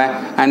लिखा हुआ है.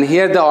 And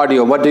here the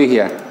audio. What do you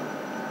here?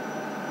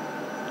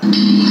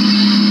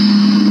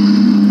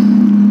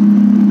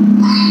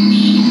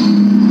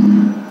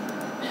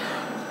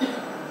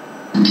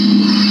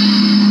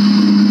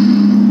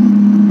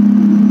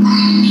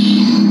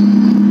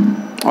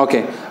 Okay,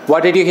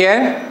 what did you hear?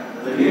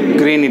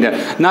 Green needle.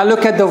 Now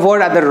look at the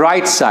word at the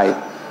right side.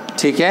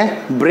 ठीक है?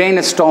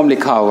 Brainstorm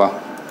लिखा होगा.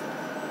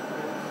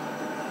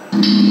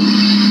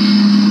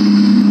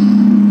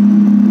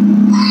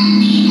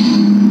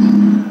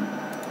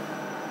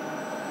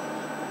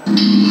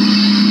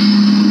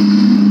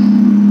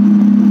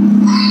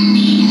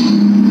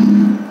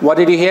 What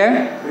did you hear?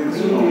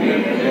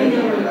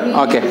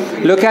 Okay,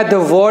 look at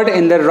the word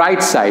in the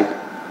right side.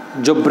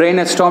 जो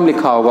brainstorm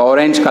लिखा होगा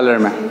orange color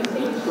में.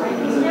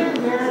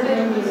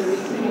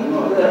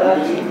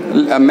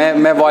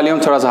 मैं volume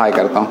थोड़ा सा हाई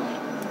करता हूँ.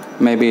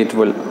 May be it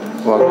will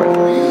work.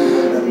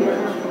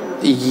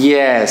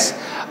 Yes,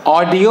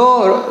 audio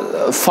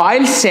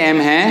file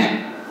same है,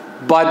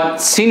 but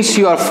since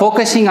you are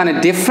focusing on a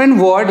different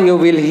word you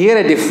will hear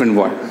a different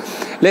word.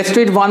 Let's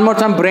do it one more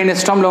time.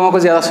 Brainstorm लोगों को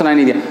ज़्यादा सुनाई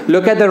नहीं दिया.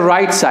 Look at the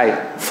right side,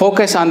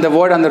 focus on the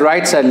word on the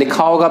right side.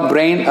 लिखा होगा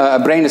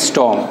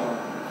brainstorm.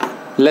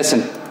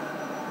 Listen.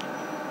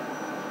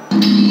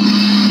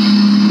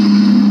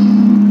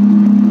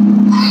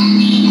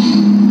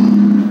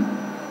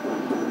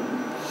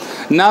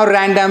 Now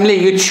randomly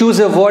you choose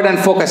a word and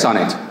focus on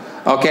it.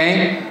 Okay?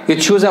 You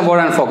choose a word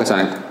and focus on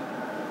it.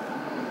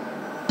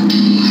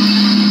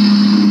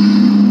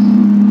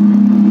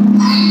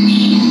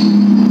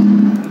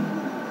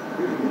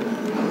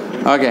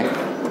 Okay.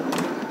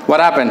 What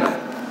happened?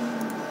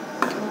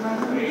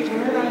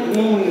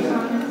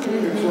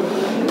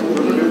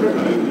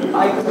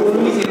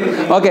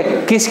 Okay.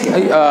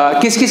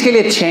 किस के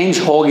लिए change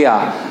हो गया?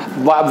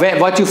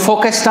 What you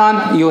focused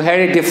on, you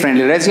heard it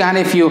differently. Raise your hand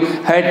if you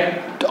heard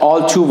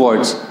all two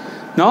words.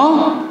 No?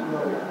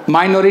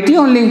 Minority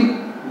only?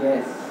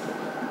 Yes.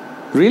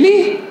 Really?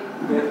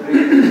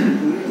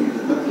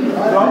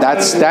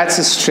 That's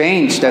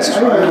strange. That's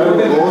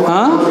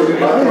huh?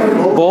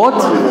 Both?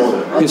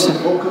 You said?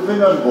 Focusing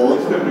on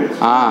both.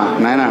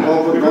 No.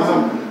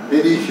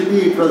 Initially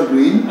it was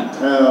green.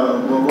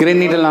 Green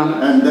needle.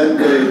 And then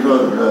it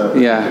was...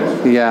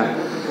 Yeah.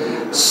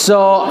 So,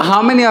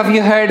 how many of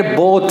you heard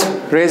both?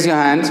 Raise your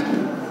hands.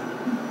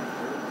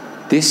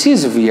 This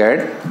is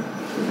weird.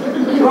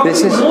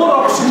 This is more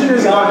oxygen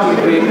is not in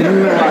the brain.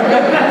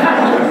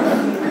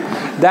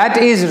 That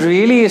is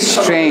really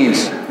strange.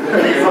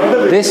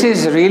 This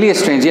is really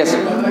strange. Yes.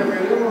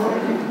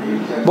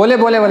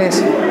 बोले.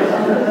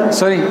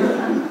 Sorry.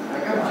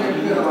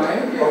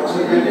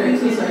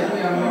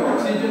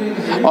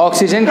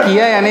 Oxygen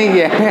किया या नहीं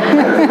किया?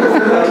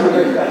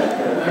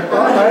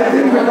 I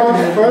think because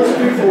first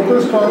we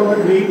focused on the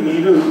green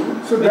needle,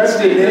 so that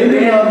remained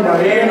in our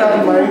mind, and our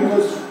mind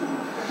was.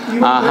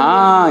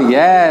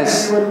 Yes.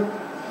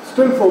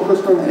 still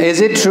focused on.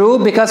 Is it true?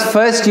 Because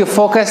first you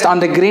focused on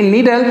the green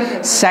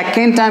needle,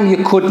 second time you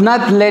could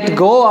not let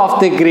go of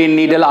the green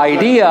needle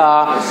idea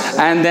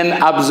and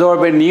then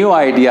absorb a new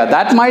idea.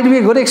 That might be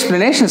a good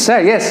explanation, sir.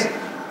 Yes?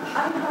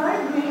 I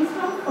heard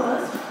brainstorm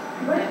first,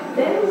 but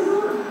then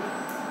you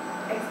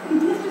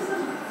experienced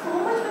so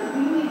much with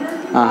green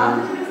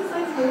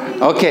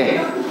needle. Okay.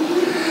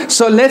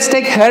 So let's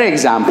take her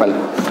example.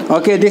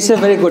 Okay, this is a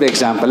very good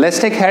example. Let's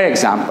take her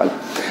example.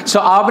 So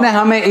आपने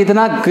हमें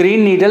इतना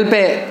green needle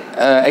पे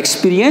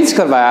experience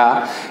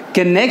करवाया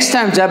कि next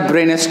time जब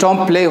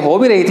brainstorm play हो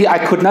भी रही थी, I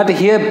could not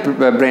hear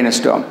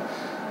brainstorm.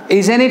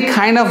 Isn't it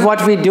kind of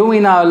what we do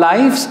in our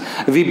lives?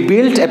 We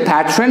build a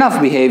pattern of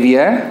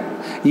behavior.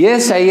 ये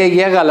सही है,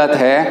 ये गलत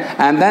है,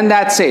 and then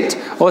that's it.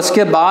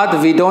 उसके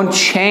बाद we don't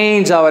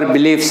change our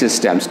belief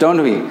systems,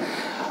 don't we?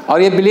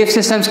 और ये belief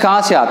systems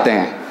कहाँ से आते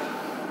हैं?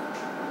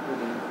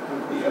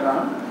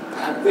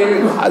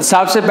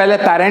 सबसे पहले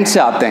पेरेंट्स से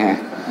आते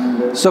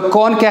हैं. सो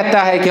कौन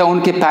कहता है कि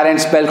उनके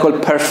पेरेंट्स बिल्कुल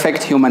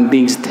परफेक्ट ह्यूमन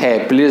बीइंग्स थे?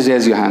 Please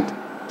raise your hand.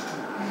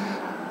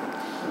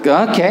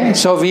 Okay,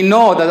 so we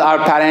know that our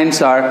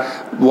parents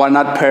were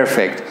not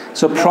perfect.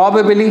 So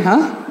probably, huh?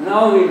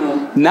 Now we know.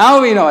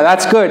 Now we know.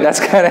 That's good. That's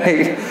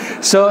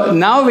correct. So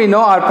now we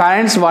know our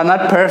parents were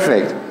not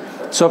perfect.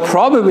 So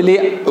probably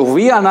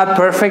we are not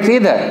perfect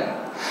either.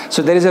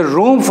 So there is a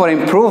room for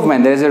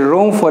improvement. There is a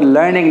room for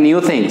learning new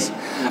things.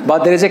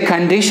 But there is a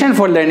condition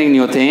for learning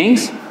new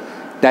things.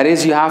 That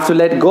is, you have to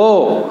let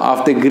go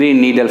of the green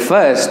needle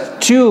first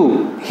to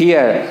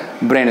hear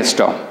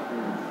brainstorm.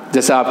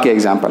 जैसा आपके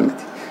example में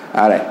थी.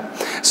 All right.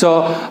 So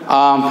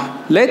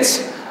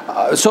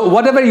so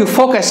whatever you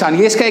focus on,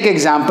 ये इसका एक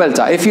example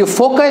था. If you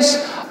focus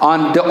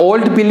on the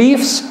old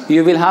beliefs,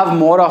 you will have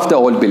more of the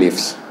old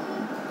beliefs.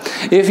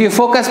 If you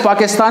focus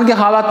Pakistan के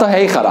हालात तो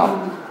है ही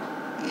खराब.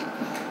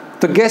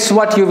 So guess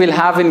what you will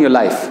have in your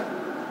life?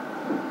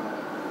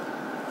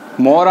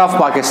 More of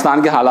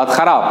Pakistan ke halat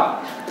kharab.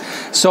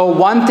 So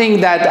one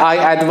thing that I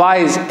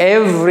advise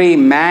every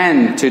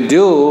man to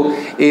do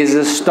is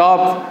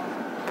stop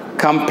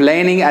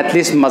complaining. At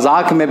least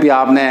मजाक में भी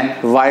आपने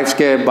wives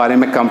के बारे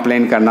में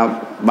complain करना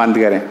बंद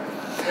करें.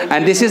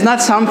 And this is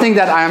not something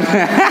that I am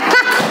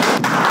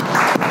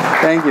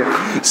thank you.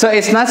 So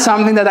it's not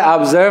something that I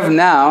observe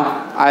now.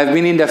 I've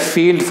been in the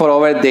field for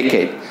over a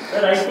decade.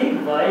 But I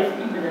think wife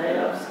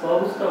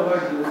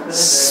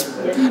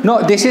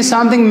No, this is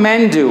something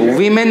men do.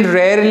 Women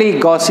rarely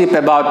gossip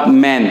about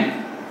men.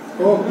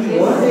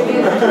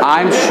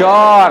 I'm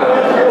sure.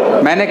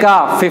 मैंने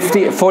कहा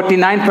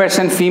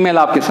 49% female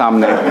आपके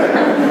सामने.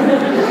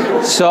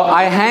 So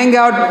I hang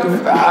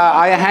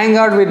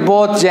out with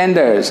both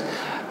genders.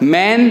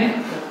 Men,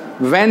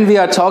 when we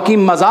are talking,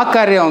 मजाक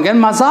कर रहे होंगे.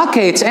 मजाक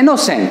है. It's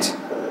innocent.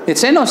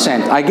 It's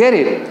innocent. I get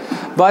it.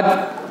 But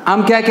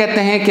हम क्या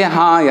कहते हैं कि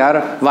हाँ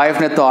यार,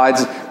 वाइफ ने तो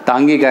आज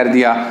तांगी कर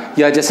दिया,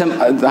 या जैसे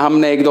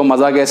हमने एक दो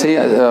मजाक ऐसे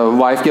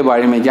वाइफ के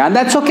बारे में किया.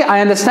 That's okay.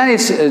 I understand.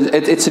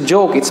 It's a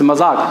joke. It's a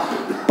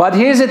मजाक. But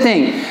here's the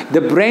thing.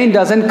 The brain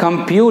doesn't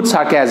compute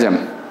sarcasm.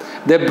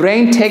 The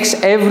brain takes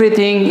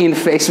everything in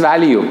face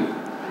value.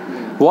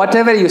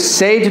 Whatever you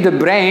say to the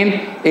brain,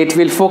 it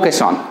will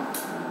focus on.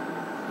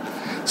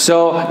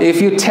 So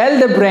if you tell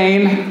the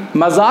brain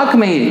मजाक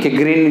में ही कि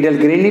green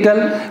needle,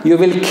 you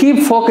will keep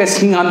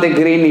focusing on the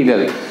green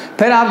needle.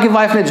 फिर आपकी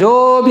wife ने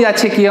जो भी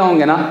अच्छे किए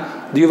होंगे ना,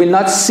 you will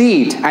not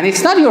see it, and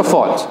it's not your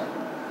fault.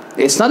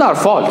 It's not our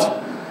fault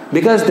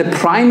because the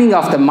priming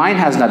of the mind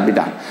has not been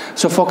done.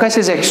 So focus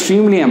is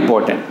extremely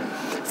important.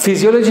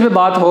 Physiology पे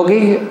बात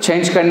होगी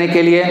change करने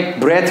के लिए.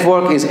 Breath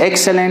work is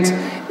excellent.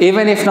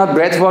 Even if not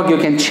breath work, you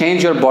can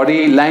change your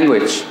body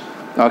language.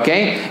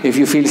 Okay? If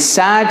you feel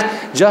sad,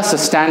 just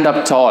stand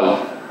up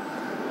tall.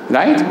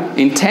 Right?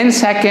 In 10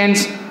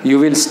 seconds, you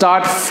will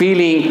start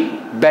feeling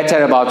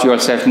better about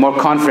yourself, more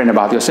confident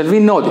about yourself. We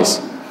know this.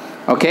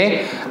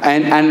 Okay?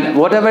 And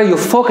whatever you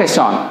focus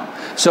on.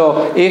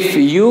 So if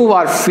you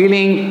are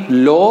feeling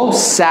low,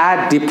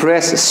 sad,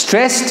 depressed,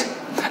 stressed,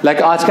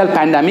 like आजकल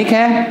pandemic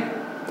है,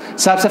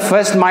 सबसे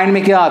first mind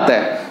में क्या आता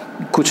है?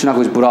 कुछ ना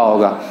कुछ बुरा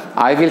होगा.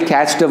 I will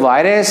catch the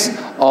virus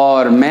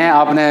और मैं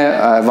अपने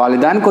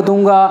वालिदैन को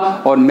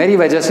दूंगा और मेरी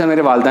वजह से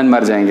मेरे वालिदैन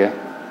मर जाएंगे.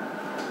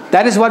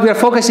 That is what we are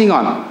focusing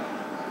on.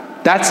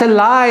 That's a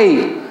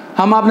lie.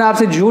 हम अपने आप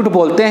से झूठ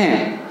बोलते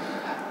हैं.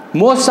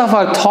 Most of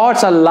our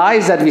thoughts are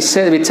lies that we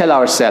tell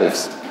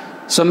ourselves.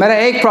 So मेरा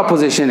एक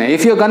proposition है.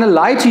 If you're gonna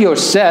lie to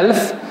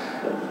yourself,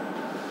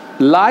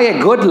 lie a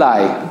good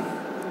lie.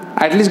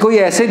 At least कोई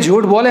ऐसे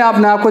झूठ बोले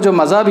आपने आपको जो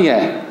मज़ा भी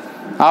है.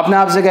 आपने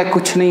आपसे कहा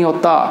कुछ नहीं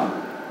होता.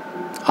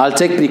 I'll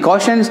take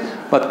precautions,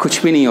 but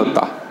कुछ भी नहीं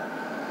होता.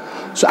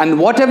 So and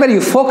whatever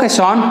you focus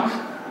on,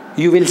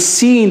 you will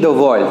see in the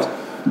world.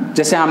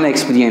 जैसे हमने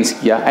experience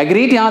किया.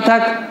 Agreed यहाँ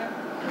तक?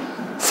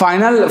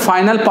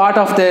 Final part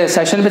of the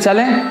session पे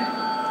चलें.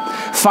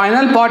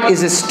 Final part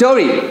is a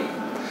story.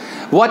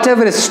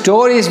 Whatever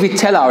stories we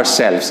tell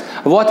ourselves,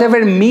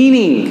 whatever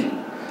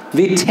meaning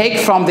we take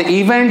from the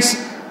events,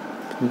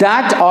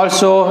 That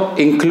also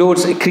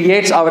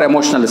creates our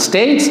emotional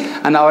states,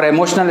 and our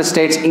emotional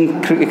states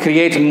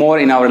create more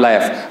in our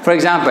life. For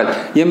example,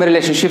 ये मेरे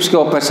relationships के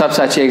ऊपर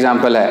सबसे अच्छी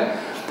example है.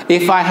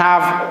 If I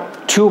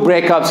have 2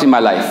 breakups in my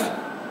life,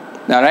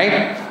 all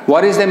right,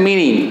 what is the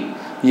meaning?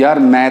 यार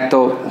मैं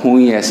तो हूँ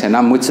ही ऐसे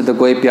ना, मुझसे तो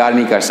कोई प्यार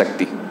नहीं कर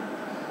सकती,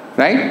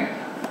 right?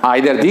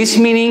 Either this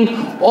meaning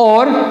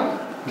or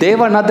they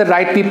were not the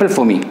right people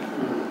for me,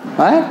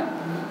 right?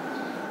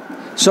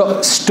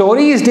 So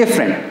story is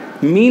different.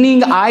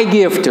 Meaning I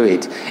give to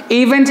it.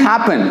 Events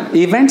happen.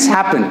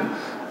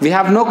 We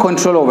have no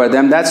control over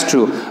them, that's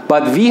true.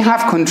 But we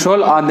have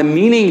control on the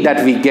meaning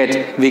that we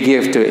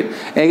give to it.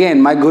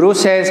 Again, my guru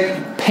says,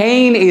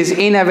 pain is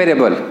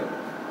inevitable.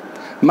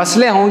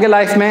 Masle honge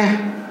life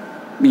mein,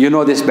 you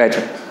know this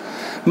better.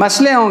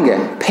 Masle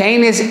honge,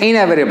 pain is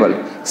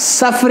inevitable.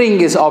 Suffering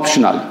is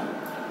optional.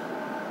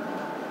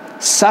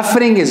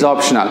 Suffering is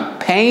optional.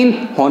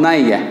 Pain होना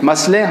ही है,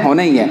 मसले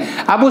होने ही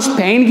हैं. अब उस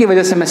pain की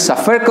वजह से मैं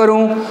suffer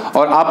करूं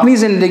और अपनी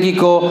ज़िंदगी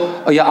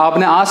को या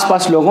अपने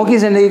आसपास लोगों की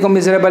ज़िंदगी को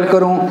miserable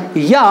करूं,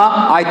 या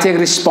I take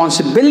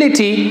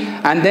responsibility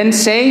and then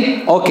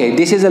say, okay,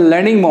 this is a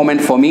learning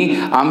moment for me.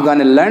 I'm going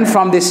to learn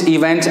from this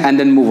event and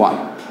then move on.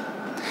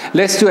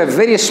 Let's do a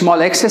very small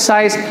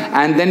exercise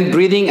and then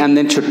breathing and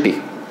then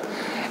chutti.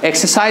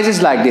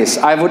 Exercises like this.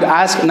 I would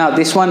ask, now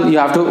this one you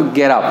have to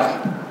get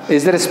up.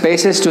 Is there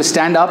spaces to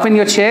stand up in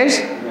your chairs?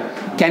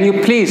 Can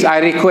you please, I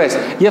request,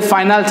 ये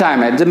final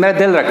time है, मेरा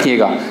दिल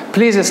रखिएगा.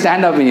 Please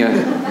stand up in your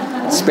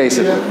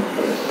spaces.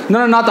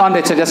 No, not on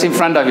the chair, just in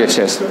front of your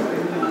chairs.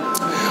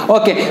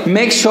 Okay,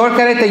 make sure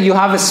करें that you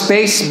have a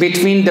space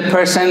between the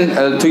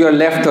person to your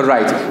left or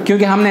right.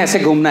 क्योंकि हमने ऐसे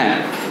घूमना है.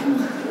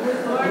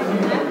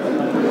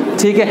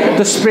 ठीक है,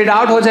 तो spread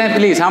out हो जाएं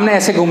please. हमने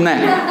ऐसे घूमना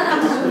है.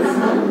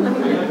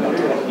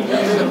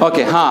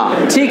 Okay,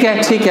 हाँ, ठीक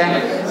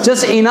है.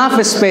 Just enough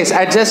space.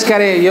 Adjust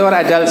करें, you're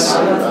adults.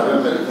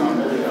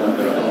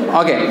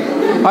 Okay,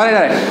 all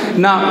right.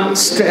 Now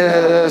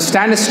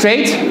stand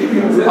straight.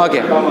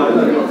 Okay.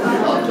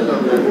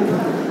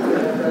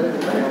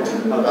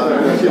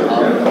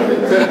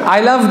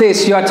 I love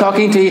this. You are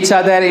talking to each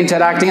other,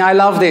 interacting. I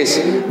love this.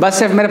 बस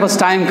सिर्फ मेरे पास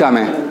time कम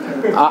है.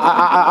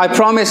 I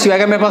promise you,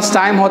 अगर मेरे पास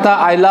time होता,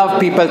 I love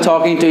people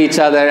talking to each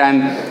other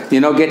and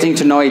getting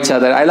to know each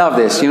other. I love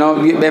this.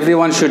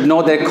 Everyone should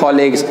know their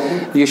colleagues.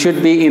 You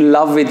should be in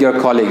love with your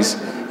colleagues.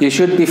 You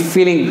should be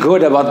feeling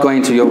good about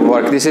going to your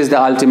work. This is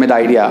the ultimate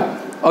idea.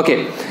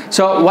 Okay.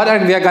 So what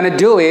we are going to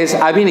do is,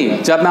 अभी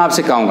नहीं, जब मैं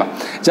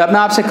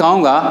आपसे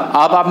कहूँगा,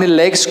 आप अपने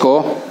legs को,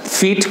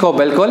 feet को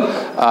बिल्कुल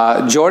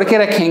जोड़ के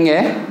रखेंगे,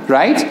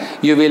 right?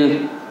 You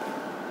will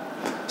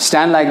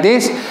stand like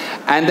this.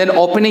 And then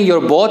opening your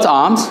both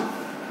arms.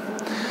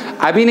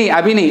 अभी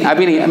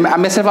नहीं.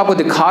 मैं सिर्फ आपको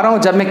दिखा रहा हूँ.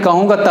 जब मैं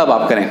कहूँगा तब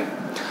आप करें.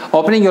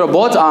 Opening your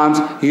both arms,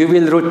 you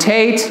will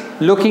rotate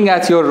looking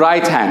at your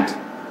right hand.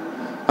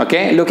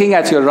 Okay, looking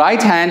at your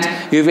right hand,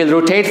 you will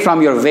rotate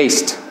from your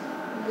waist.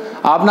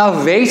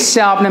 आपना waist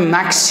से आपने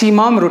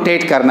maximum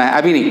rotate करना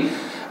है. अभी नहीं.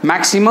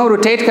 Maximum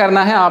rotate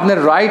करना है. आपने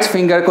right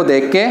finger को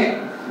देख के,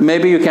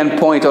 maybe you can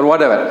point or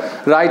whatever,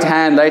 right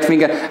hand, right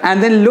finger,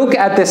 and then look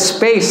at the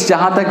space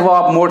जहाँ तक वो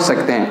आप मोड़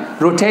सकते हैं.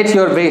 Rotate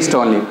your waist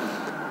only,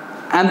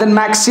 and then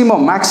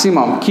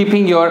maximum,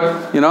 keeping your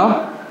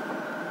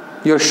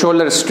your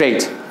shoulder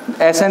straight.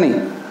 ऐसा नहीं,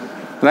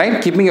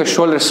 right? Keeping your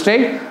shoulder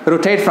straight,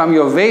 rotate from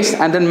your waist,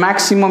 and then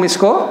maximum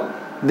इसको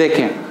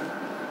देखें,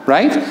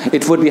 right?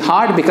 It would be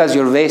hard because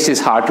your waist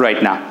is hard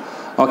right now.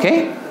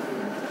 Okay.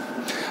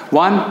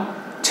 1,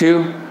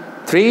 2,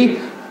 3.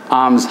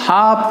 Arms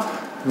up.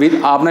 With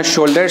अपना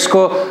shoulders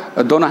को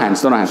दोनों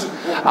hands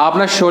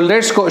अपना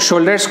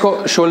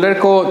shoulder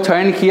को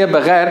turn किए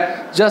बगैर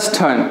just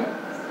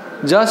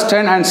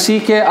turn and see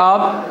के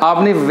आप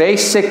अपनी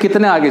waist से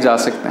कितने आगे जा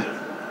सकते हैं.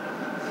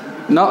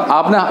 No,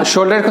 आपने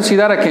shoulder को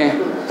सीधा रखें,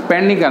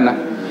 bend नहीं करना.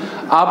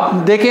 आप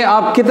देखें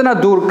आप कितना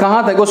दूर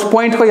कहाँ तक, उस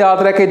point को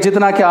याद रखें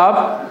जितना कि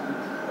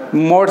आप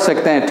मोड़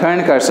सकते हैं,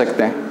 turn कर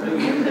सकते हैं.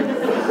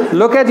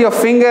 Look at your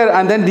finger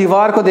and then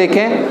दीवार को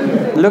देखें.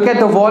 Look at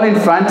the wall in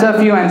front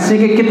of you and see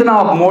कि कितना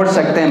आप मोड़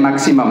सकते हैं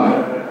maximum.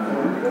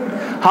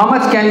 How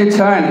much can you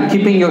turn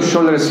keeping your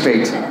shoulders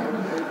straight?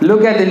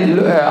 Look at it,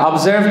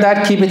 observe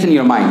that, keep it in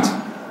your mind.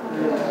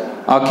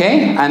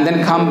 Okay, and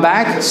then come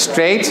back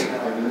straight.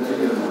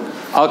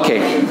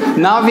 Okay,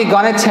 now we're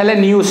gonna tell a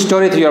new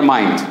story to your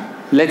mind.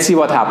 Let's see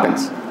what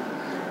happens.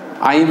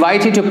 I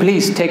invite you to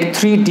please take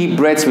 3 deep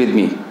breaths with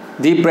me.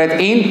 Deep breath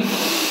in,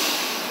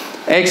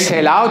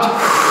 exhale out.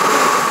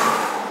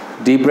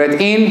 Deep breath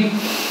in,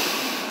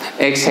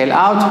 exhale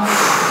out.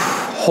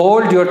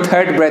 Hold your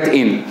 3rd breath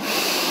in.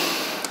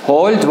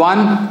 Hold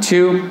 1,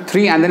 2,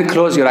 3, and then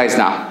close your eyes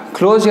now.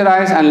 Close your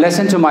eyes and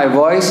listen to my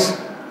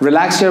voice.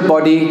 Relax your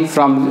body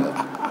from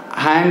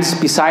hands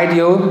beside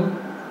you.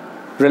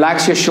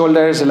 Relax your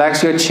shoulders,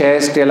 relax your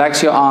chest,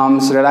 relax your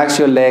arms, relax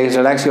your legs,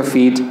 relax your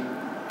feet.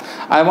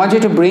 I want you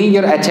to bring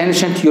your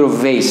attention to your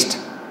waist.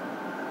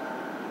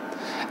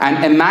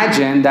 And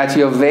imagine that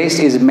your waist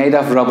is made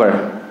of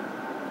rubber.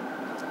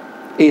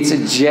 It's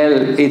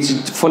gel,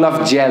 it's full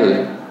of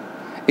gel.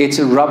 it's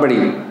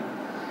rubbery.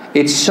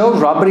 It's so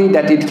rubbery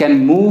that it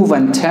can move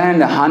and turn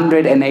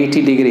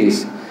 180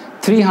 degrees,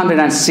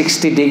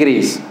 360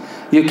 degrees.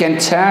 You can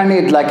turn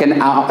it like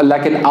an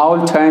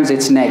owl turns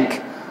its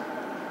neck.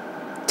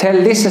 Tell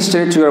this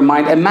story to your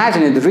mind.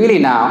 Imagine it really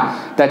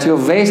now that your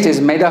waist is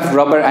made of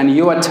rubber and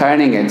you are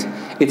turning it.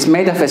 It's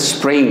made of a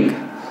spring.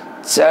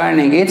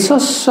 Turning. It's so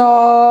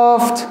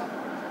soft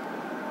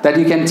that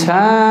you can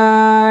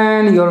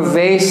turn your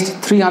waist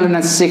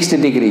 360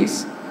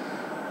 degrees.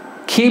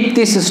 Keep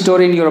this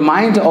story in your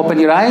mind. Open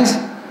your eyes.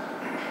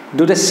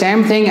 Do the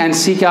same thing and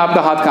see कि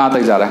आपका हाथ कहाँ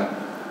तक जा रहा है.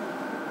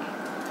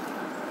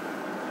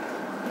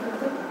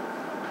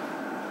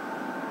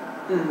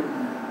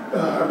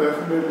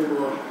 Definitely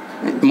more.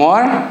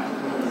 More?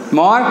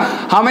 More?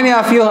 How many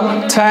of you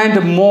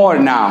turned more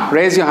now?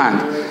 Raise your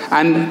hand.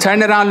 And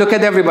turn around, look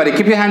at everybody.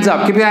 Keep your hands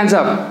up. Keep your hands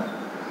up.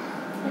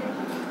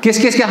 किस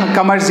के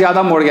कमर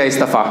ज़्यादा मुड़ गया इस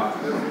दफ़ा?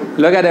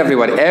 Look at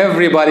everybody.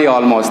 Everybody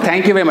almost.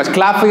 Thank you very much.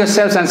 Clap for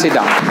yourselves and sit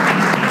down.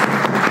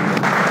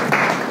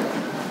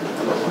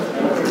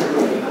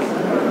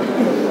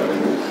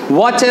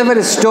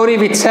 Whatever story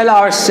we tell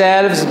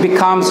ourselves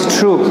becomes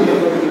true.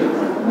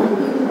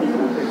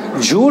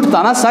 झूठ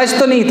था ना, सच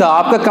तो नहीं था.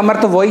 आपका कमर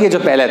तो वही है जो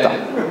पहले था.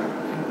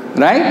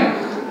 Right?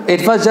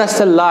 It was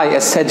just a lie,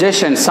 a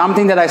suggestion,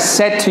 something that I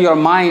said to your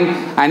mind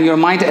and your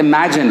mind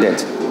imagined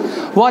it.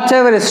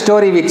 Whatever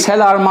story we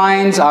tell our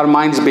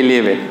minds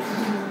believe it.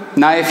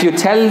 Now if you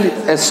tell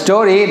a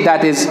story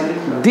that is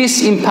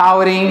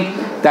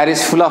disempowering, that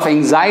is full of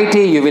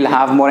anxiety, you will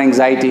have more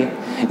anxiety.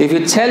 If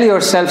you tell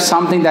yourself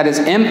something that is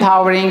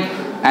empowering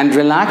and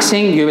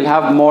relaxing, you will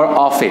have more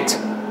of it.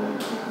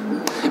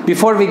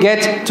 Before we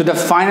get to the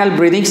final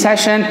breathing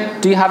session,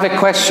 do you have a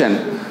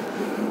question?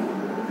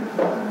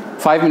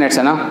 5 minutes,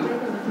 Anna?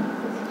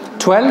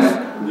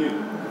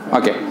 12?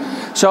 Okay.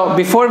 So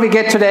before we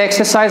get to the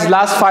exercise,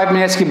 last 5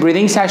 minutes की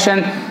breathing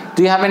session,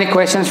 do you have any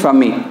questions from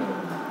me?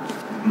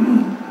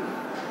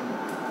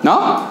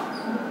 No?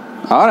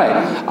 All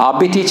right. आप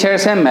भी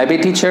teachers हैं, मैं भी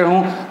teacher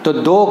हूँ, तो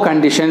दो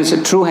conditions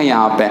true हैं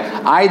यहाँ पे.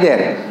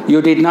 Either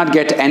you did not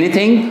get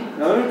anything,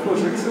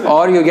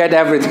 or you get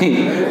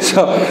everything.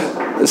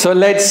 So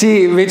let's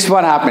see which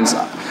one happens.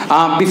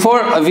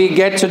 Before we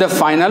get to the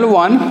final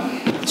one,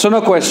 so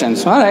no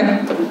questions. All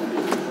right.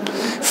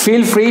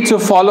 Feel free to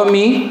follow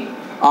me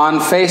on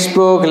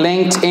Facebook,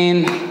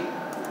 LinkedIn,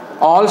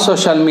 all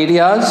social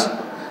medias.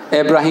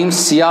 Ibrahim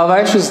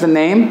Siavash is the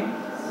name.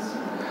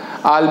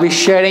 I'll be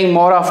sharing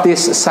more of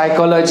this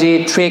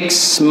psychology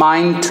tricks,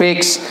 mind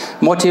tricks,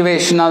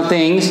 motivational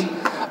things.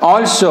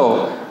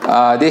 Also,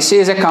 this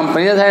is a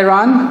company that I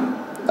run,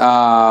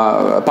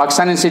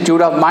 Pakistan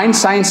Institute of Mind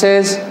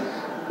Sciences.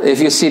 If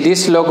you see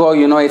this logo,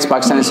 you know it's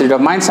Pakistan Institute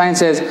of Mind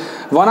Sciences.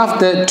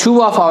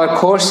 Two of our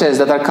courses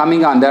that are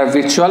coming on, they are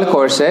virtual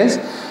courses.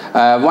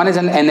 One is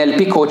an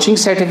NLP coaching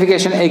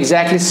certification,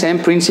 exactly same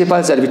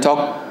principles that we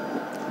talked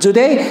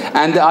today,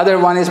 and the other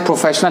one is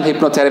professional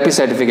hypnotherapy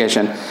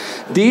certification.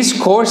 These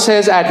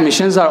courses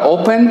admissions are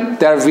open.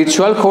 They are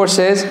virtual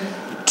courses,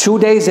 2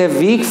 days a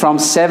week from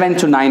 7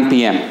 to 9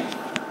 p.m.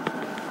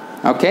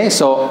 Okay,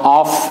 so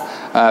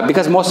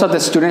because most of the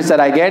students that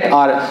I get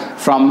are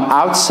from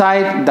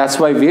outside, that's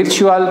why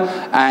virtual,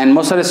 and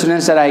most of the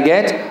students that I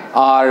get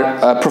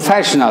are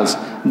professionals,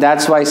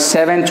 that's why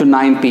 7 to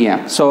 9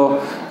 p.m. So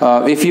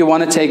if you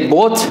want to take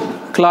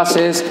both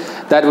classes,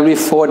 that will be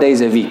 4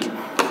 days a week.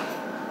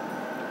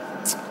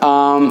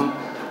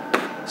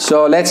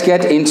 So let's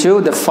get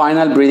into the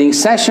final breathing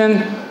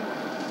session.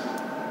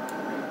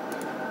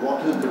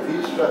 What is the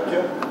fee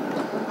structure?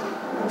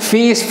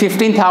 Fee is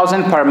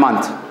 15,000 per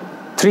month.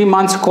 3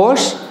 months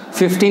course,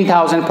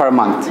 15,000 per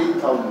month.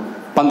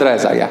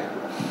 15,000, yeah.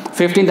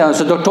 15,000.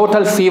 So the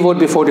total fee would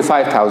be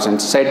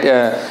 45,000.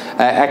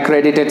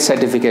 Accredited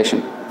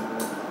certification.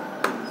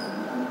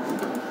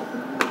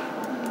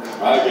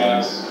 Hi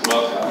guys,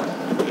 welcome.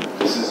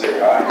 This is a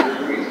guy.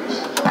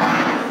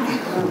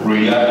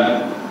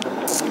 Relax.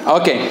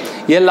 Okay,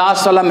 ये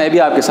last वाला मैं भी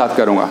आपके साथ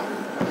करूँगा.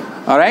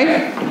 All right?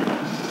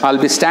 I'll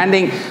be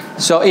standing.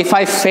 So if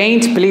I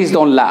faint, please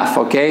don't laugh.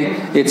 Okay?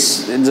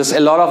 It's just a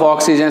lot of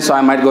oxygen, so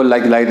I might go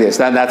like this.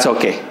 That's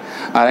okay.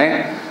 All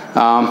right?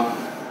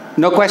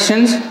 No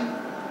questions?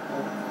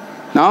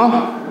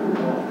 No?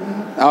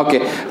 Okay.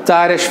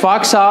 Tahir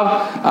Ishfaq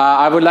Saab,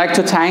 I would like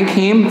to thank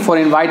him for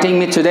inviting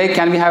me today.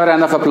 Can we have a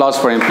round of applause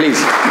for him, please?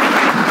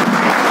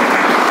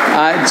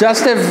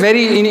 Just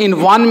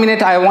in 1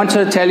 minute, I want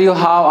to tell you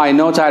how I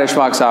know Tahir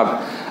Ishfaq Saab.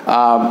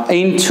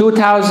 In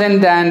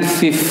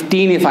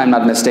 2015, if I'm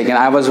not mistaken,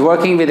 I was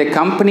working with a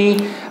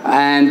company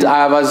and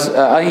I was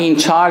in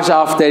charge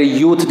of their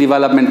youth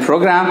development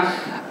program.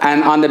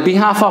 And on the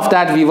behalf of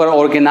that, we were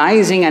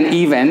organizing an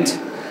event.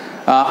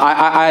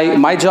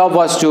 My job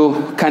was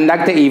to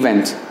conduct the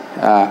event.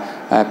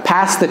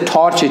 Pass the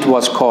torch, it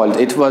was called.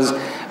 It was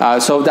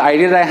so the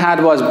idea that I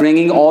had was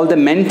bringing all the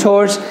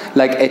mentors,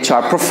 like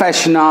HR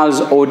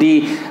professionals, OD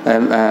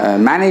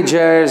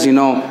managers,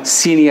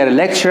 senior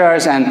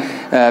lecturers,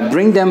 and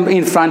bring them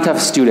in front of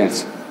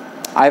students.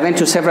 I went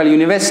to several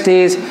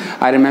universities.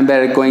 I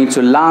remember going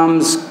to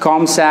LUMS,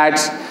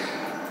 ComSats.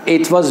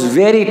 It was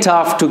very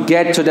tough to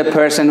get to the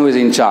person who is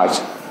in charge.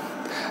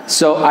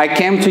 So I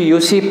came to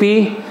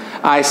UCP.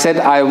 I said,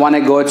 I want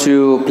to go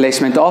to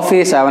placement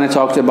office. I want to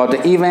talk to about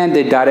the event.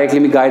 They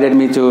directly guided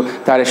me to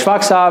Tarish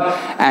Faksab.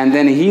 And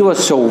then he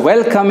was so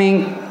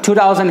welcoming.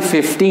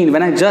 2015,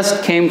 when I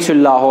just came to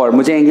Lahore,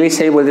 मुझे English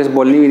से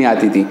बोलनी भी नहीं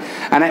आती थी.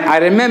 And I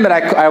remember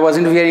I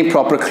wasn't wearing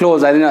proper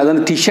clothes. I don't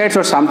know, t-shirts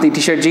or something.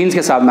 T-shirt jeans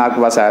के साथ मैं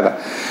आपके पास आया था.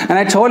 And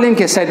I told him,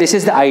 said, this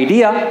is the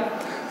idea.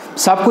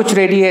 सब कुछ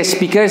ready है,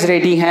 speakers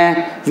ready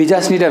हैं. We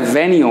just need a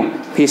venue.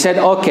 He said,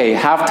 okay,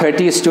 have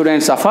 30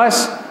 students of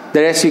us.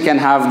 The rest you can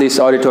have this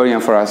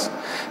auditorium for us.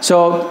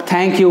 So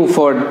thank you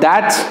for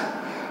that.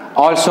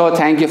 Also,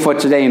 thank you for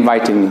today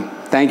inviting me.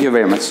 Thank you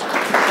very much.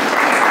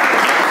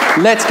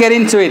 Let's get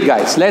into it,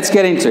 guys. Let's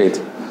get into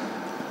it.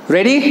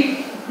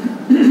 Ready?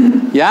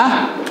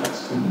 Yeah?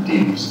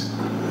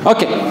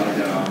 Okay. Lie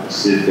down,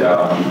 sit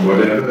down,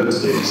 whatever it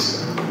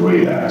takes.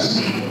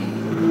 Relax.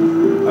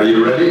 Are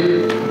you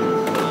ready?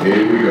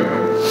 Here we go.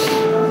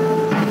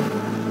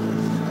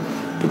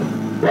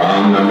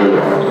 Round number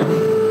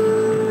 1.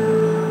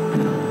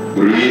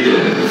 Breathe in,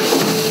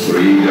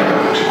 breathe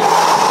out,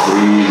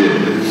 breathe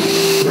in,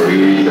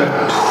 breathe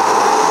out.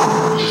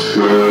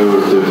 Go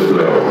with the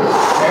flow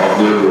of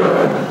the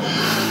breath.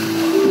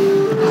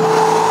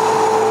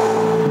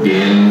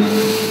 In,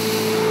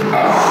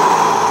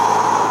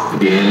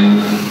 out, in,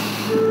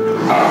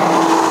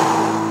 out,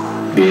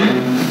 in,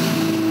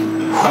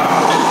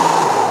 out,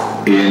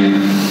 in,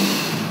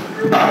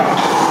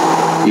 out,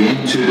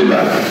 into the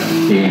belly,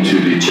 into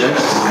the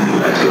chest, and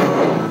let go.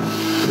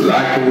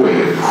 Like a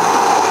wave.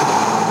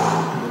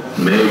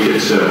 Make it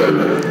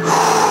circular.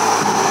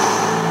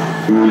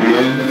 Pull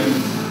in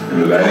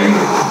and letting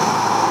go.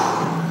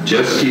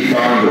 Just keep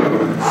on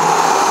going.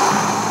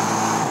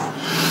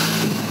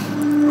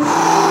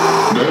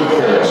 No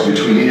pause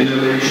between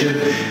inhalation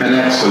and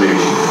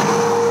exhalation.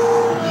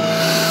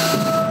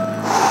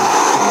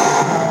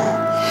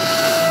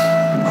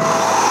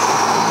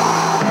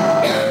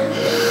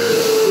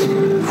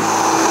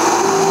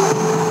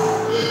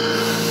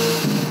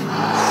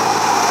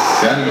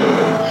 Then go.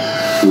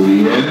 Pull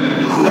in,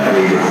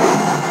 letting go.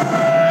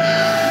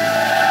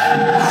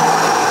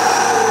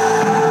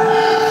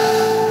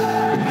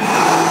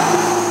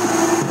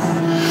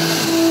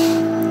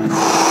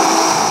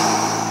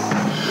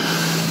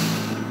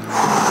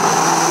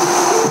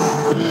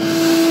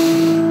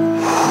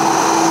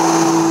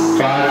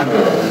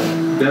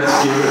 Let's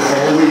give it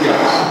all we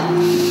got.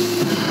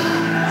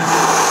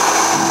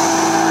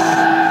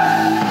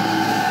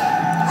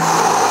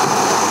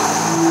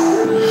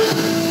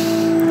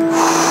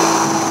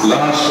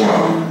 Last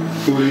one.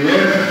 Pull in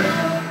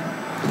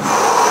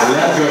and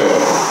let go.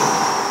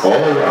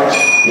 All right.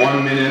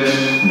 1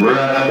 minute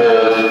breath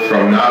hold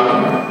from now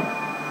on.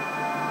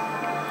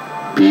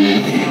 Be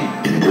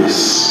in this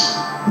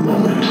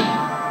moment.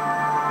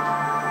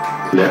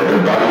 Let the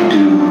body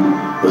do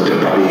what the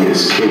body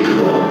is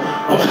capable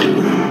of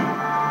doing.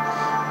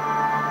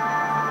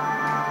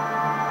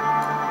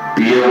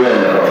 Be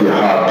aware of your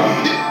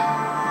heartbeat.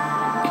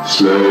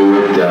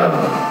 Slow it down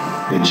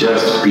and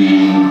just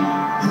be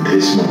in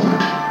this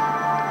moment.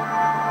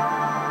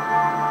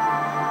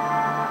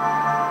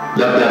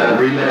 Let that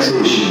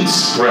relaxation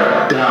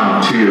spread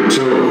down to your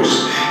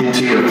toes,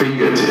 into your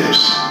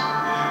fingertips,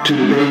 to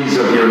the base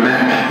of your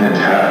neck and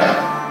head.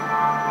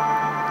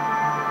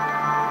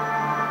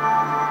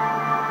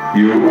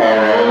 You are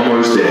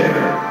almost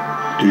there.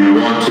 Do you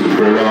want to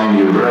prolong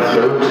your breath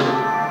hold?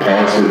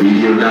 Pause the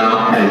video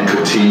now and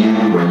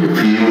continue when you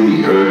feel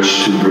the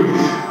urge to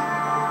breathe.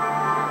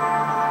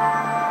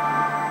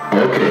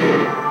 Okay,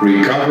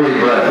 recovery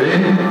breath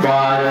in.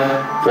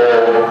 5,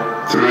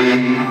 4,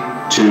 3,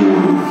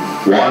 2,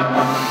 1.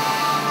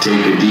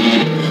 Take a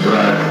deep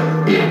breath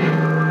in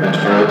and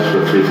hold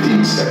for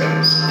 15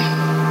 seconds.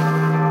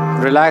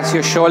 Relax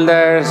your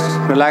shoulders,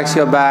 relax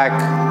your back,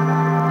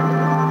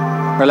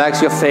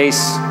 relax your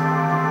face.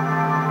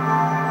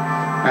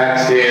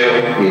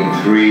 Exhale in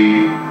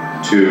 3,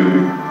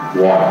 2,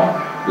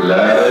 1.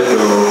 Let it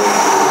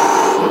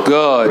go.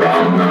 Good.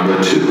 Round number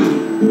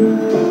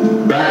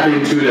 2. Back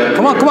into that.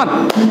 Come on, come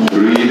on.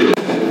 Breathe in.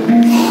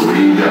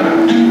 Breathe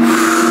out.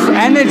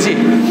 Energy.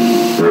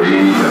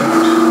 Breathe out.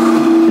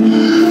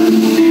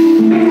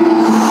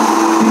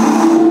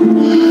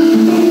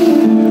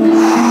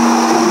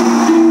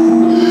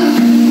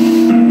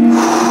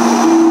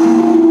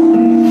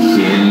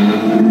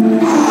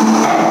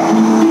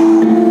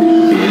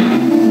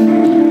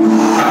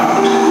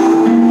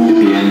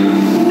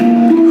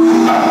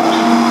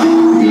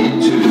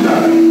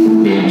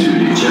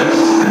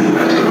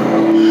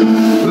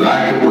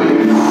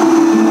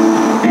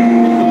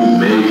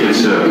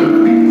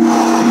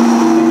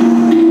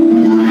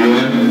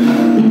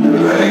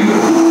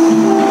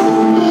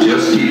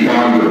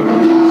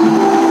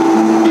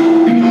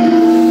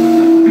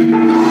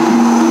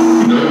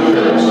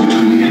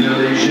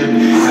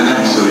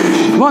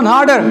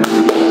 Harder.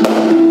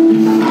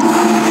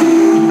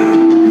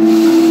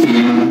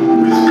 In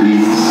with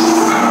peace.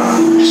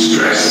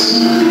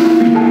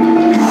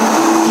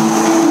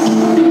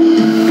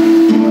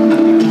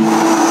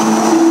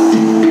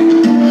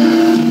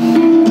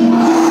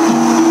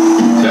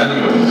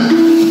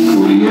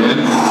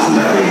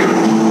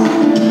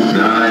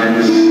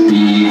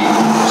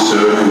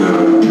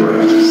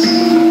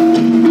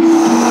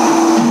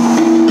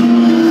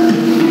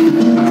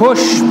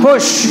 Push,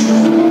 push. 5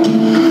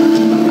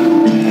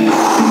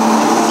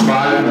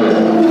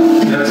 more.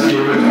 Let's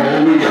give it all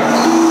we got.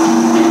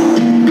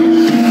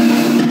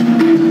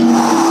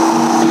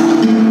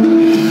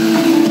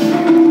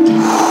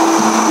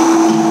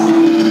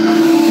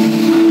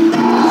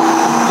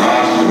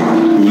 Last one.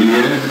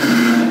 Julian.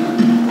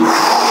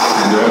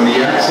 And on the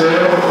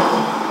exhale,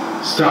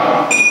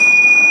 stop.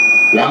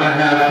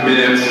 1.5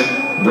 minutes,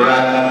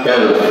 breath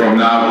hold from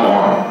now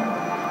on.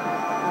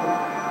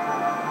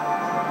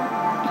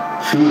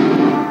 Feel,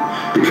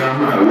 become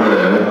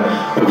aware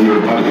of your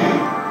body.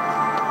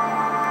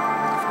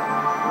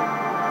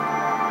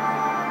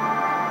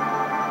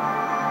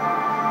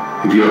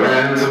 If your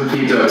hands and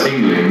feet are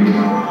tingling,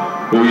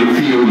 or you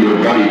feel your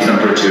body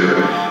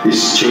temperature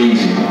is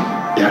changing,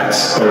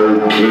 that's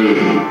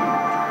okay.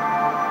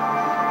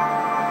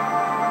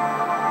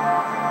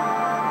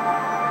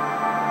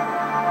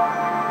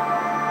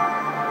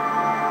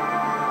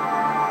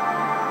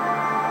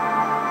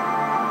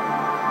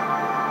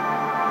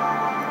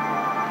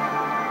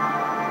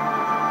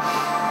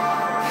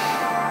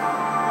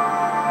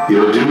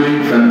 You're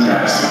doing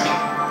fantastic.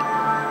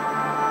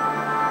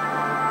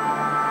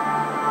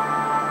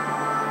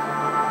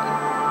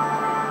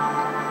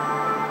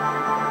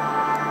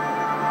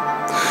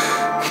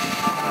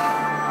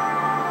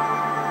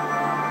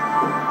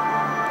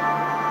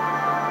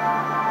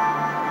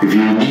 If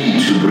you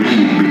need to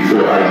breathe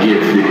before I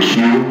give the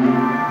cue,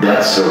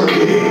 that's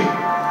okay.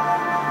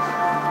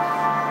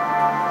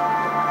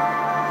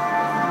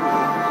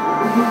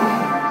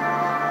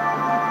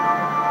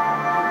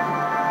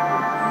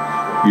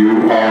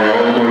 You are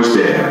almost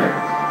there.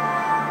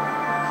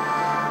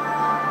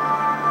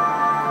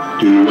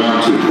 Do you want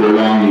to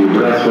prolong your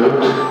breath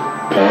hold?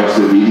 Pause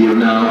the video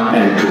now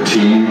and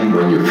continue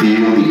when you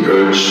feel the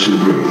urge to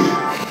breathe.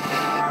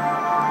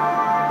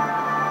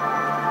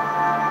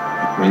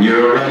 When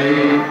you're ready,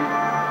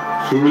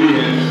 fully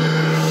in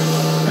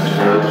and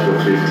hold for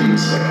 15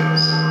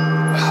 seconds.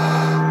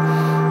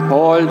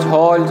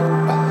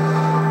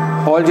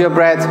 Hold your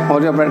breath,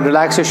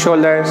 relax your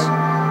shoulders,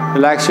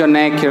 relax your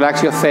neck,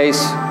 relax your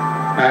face.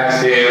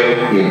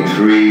 Exhale in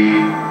 3,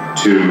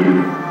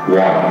 2,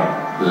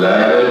 1.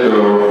 Let it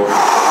go.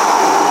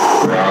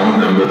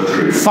 Round number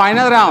 3.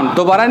 Final round.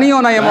 दोबारा नहीं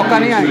होना ये मौका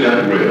नहीं आएगा.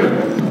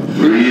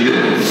 Breathe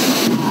in,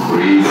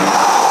 breathe out,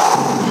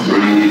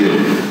 breathe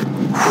in,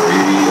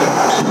 breathe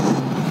out.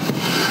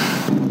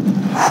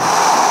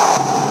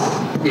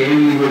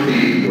 In with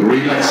the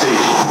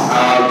relaxation,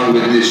 out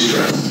with the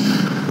stress.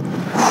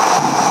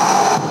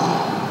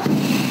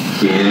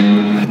 In,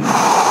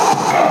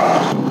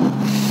 out,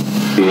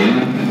 in,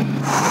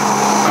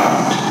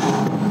 out,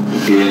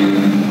 in,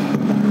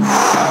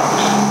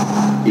 out,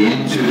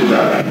 into the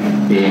belly,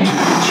 into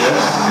the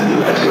chest, and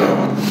let go.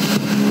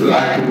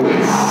 Like a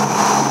wave.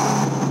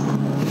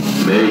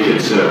 Make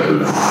it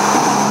circular.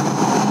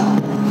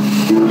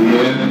 Pull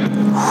in,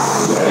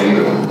 letting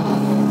go.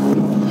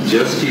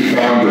 Just keep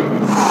on going.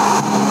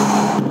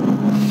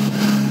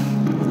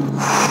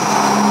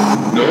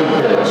 No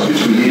pause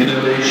between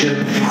inhalation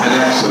and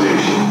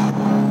exhalation.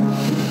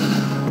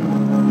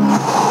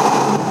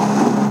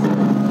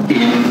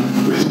 In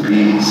with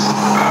peace,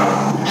 out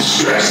with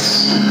stress.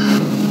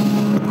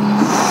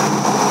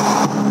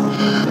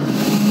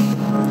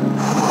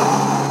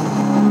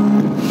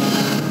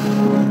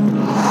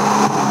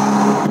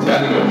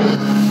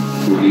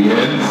 Fully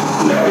in,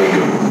 letting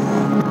go.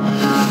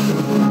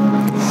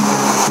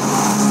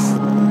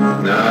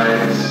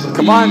 Nice.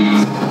 Come on.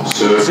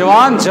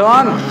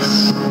 Jawan.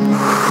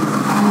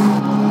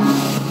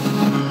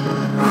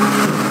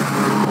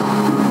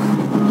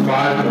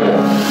 5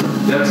 more.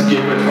 Let's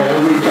give it all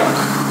we got.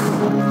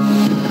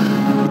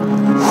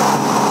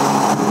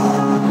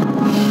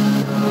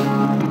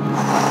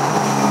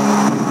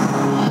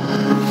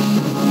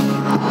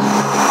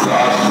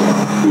 Last one.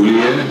 Fully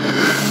in.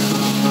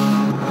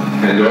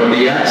 And on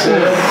the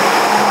exhale,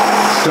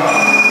 stop.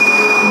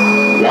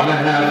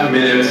 1.5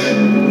 minutes,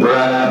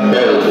 breath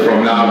hold from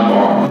now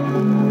on.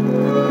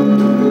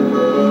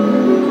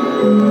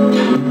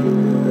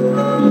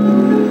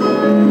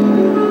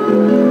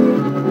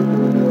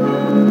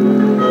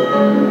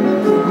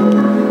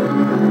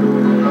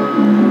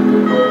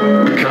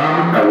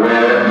 Become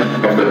aware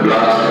of the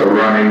blood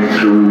running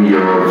through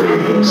your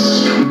veins,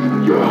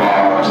 your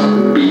heart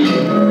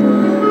beating.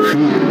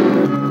 Feel.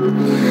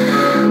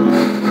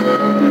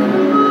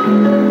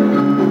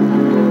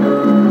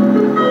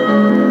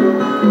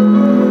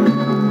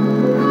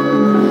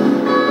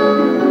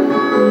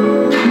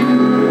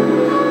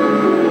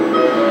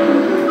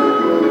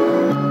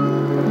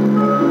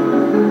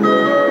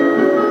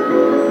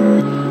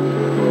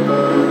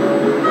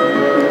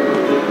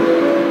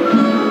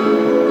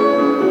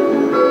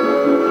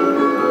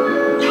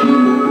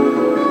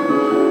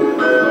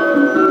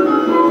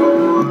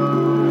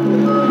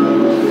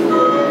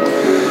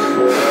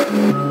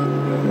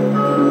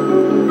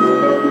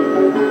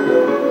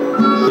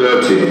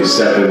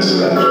 Seconds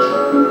left.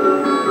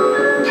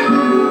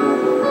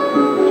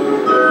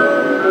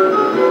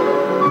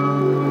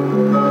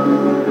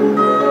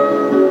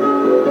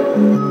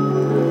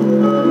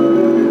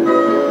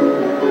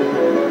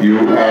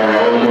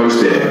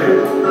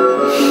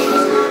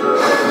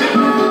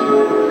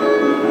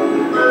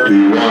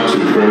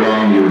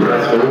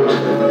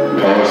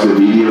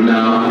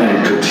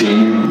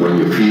 continue when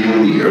you feel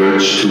the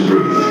urge to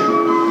breathe.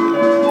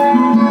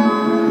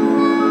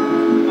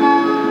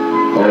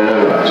 All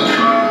right.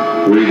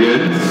 Breathe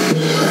in and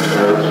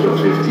hold for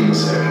 15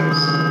 seconds.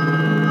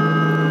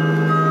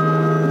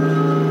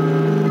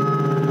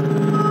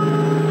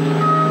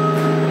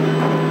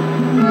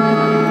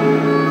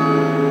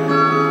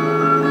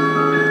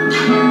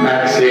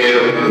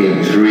 Exhale in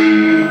 3,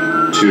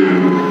 2,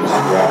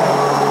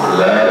 1.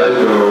 Let it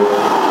go.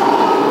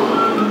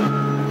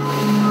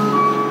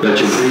 Let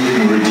your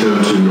breathing return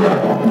to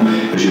normal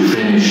as you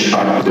finish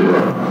up the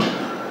round.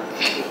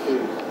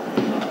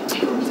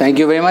 Thank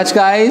you very much,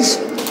 guys.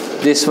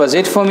 This was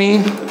it for me.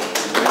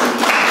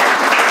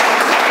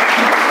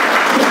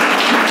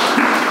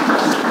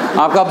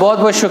 आपका बहुत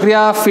बहुत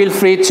शुक्रिया. Feel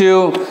free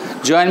to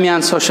join me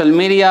on social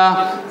media.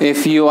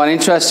 If you are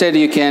interested,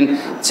 you can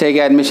take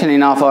admission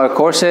in of our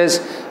courses.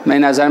 मेरे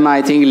नज़र में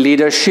I think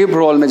leadership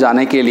role में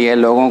जाने के लिए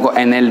लोगों को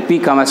NLP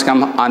कम से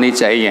कम आनी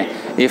चाहिए.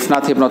 If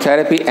not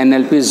hypnotherapy,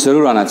 NLP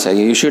ज़रूर आना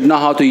चाहिए. You should know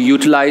how to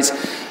utilize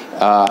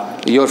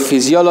your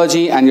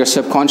physiology and your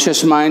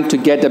subconscious mind to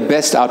get the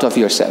best out of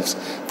yourselves.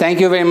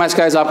 Thank you very much,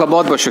 guys. आपका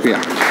बहुत बहुत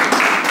शुक्रिया.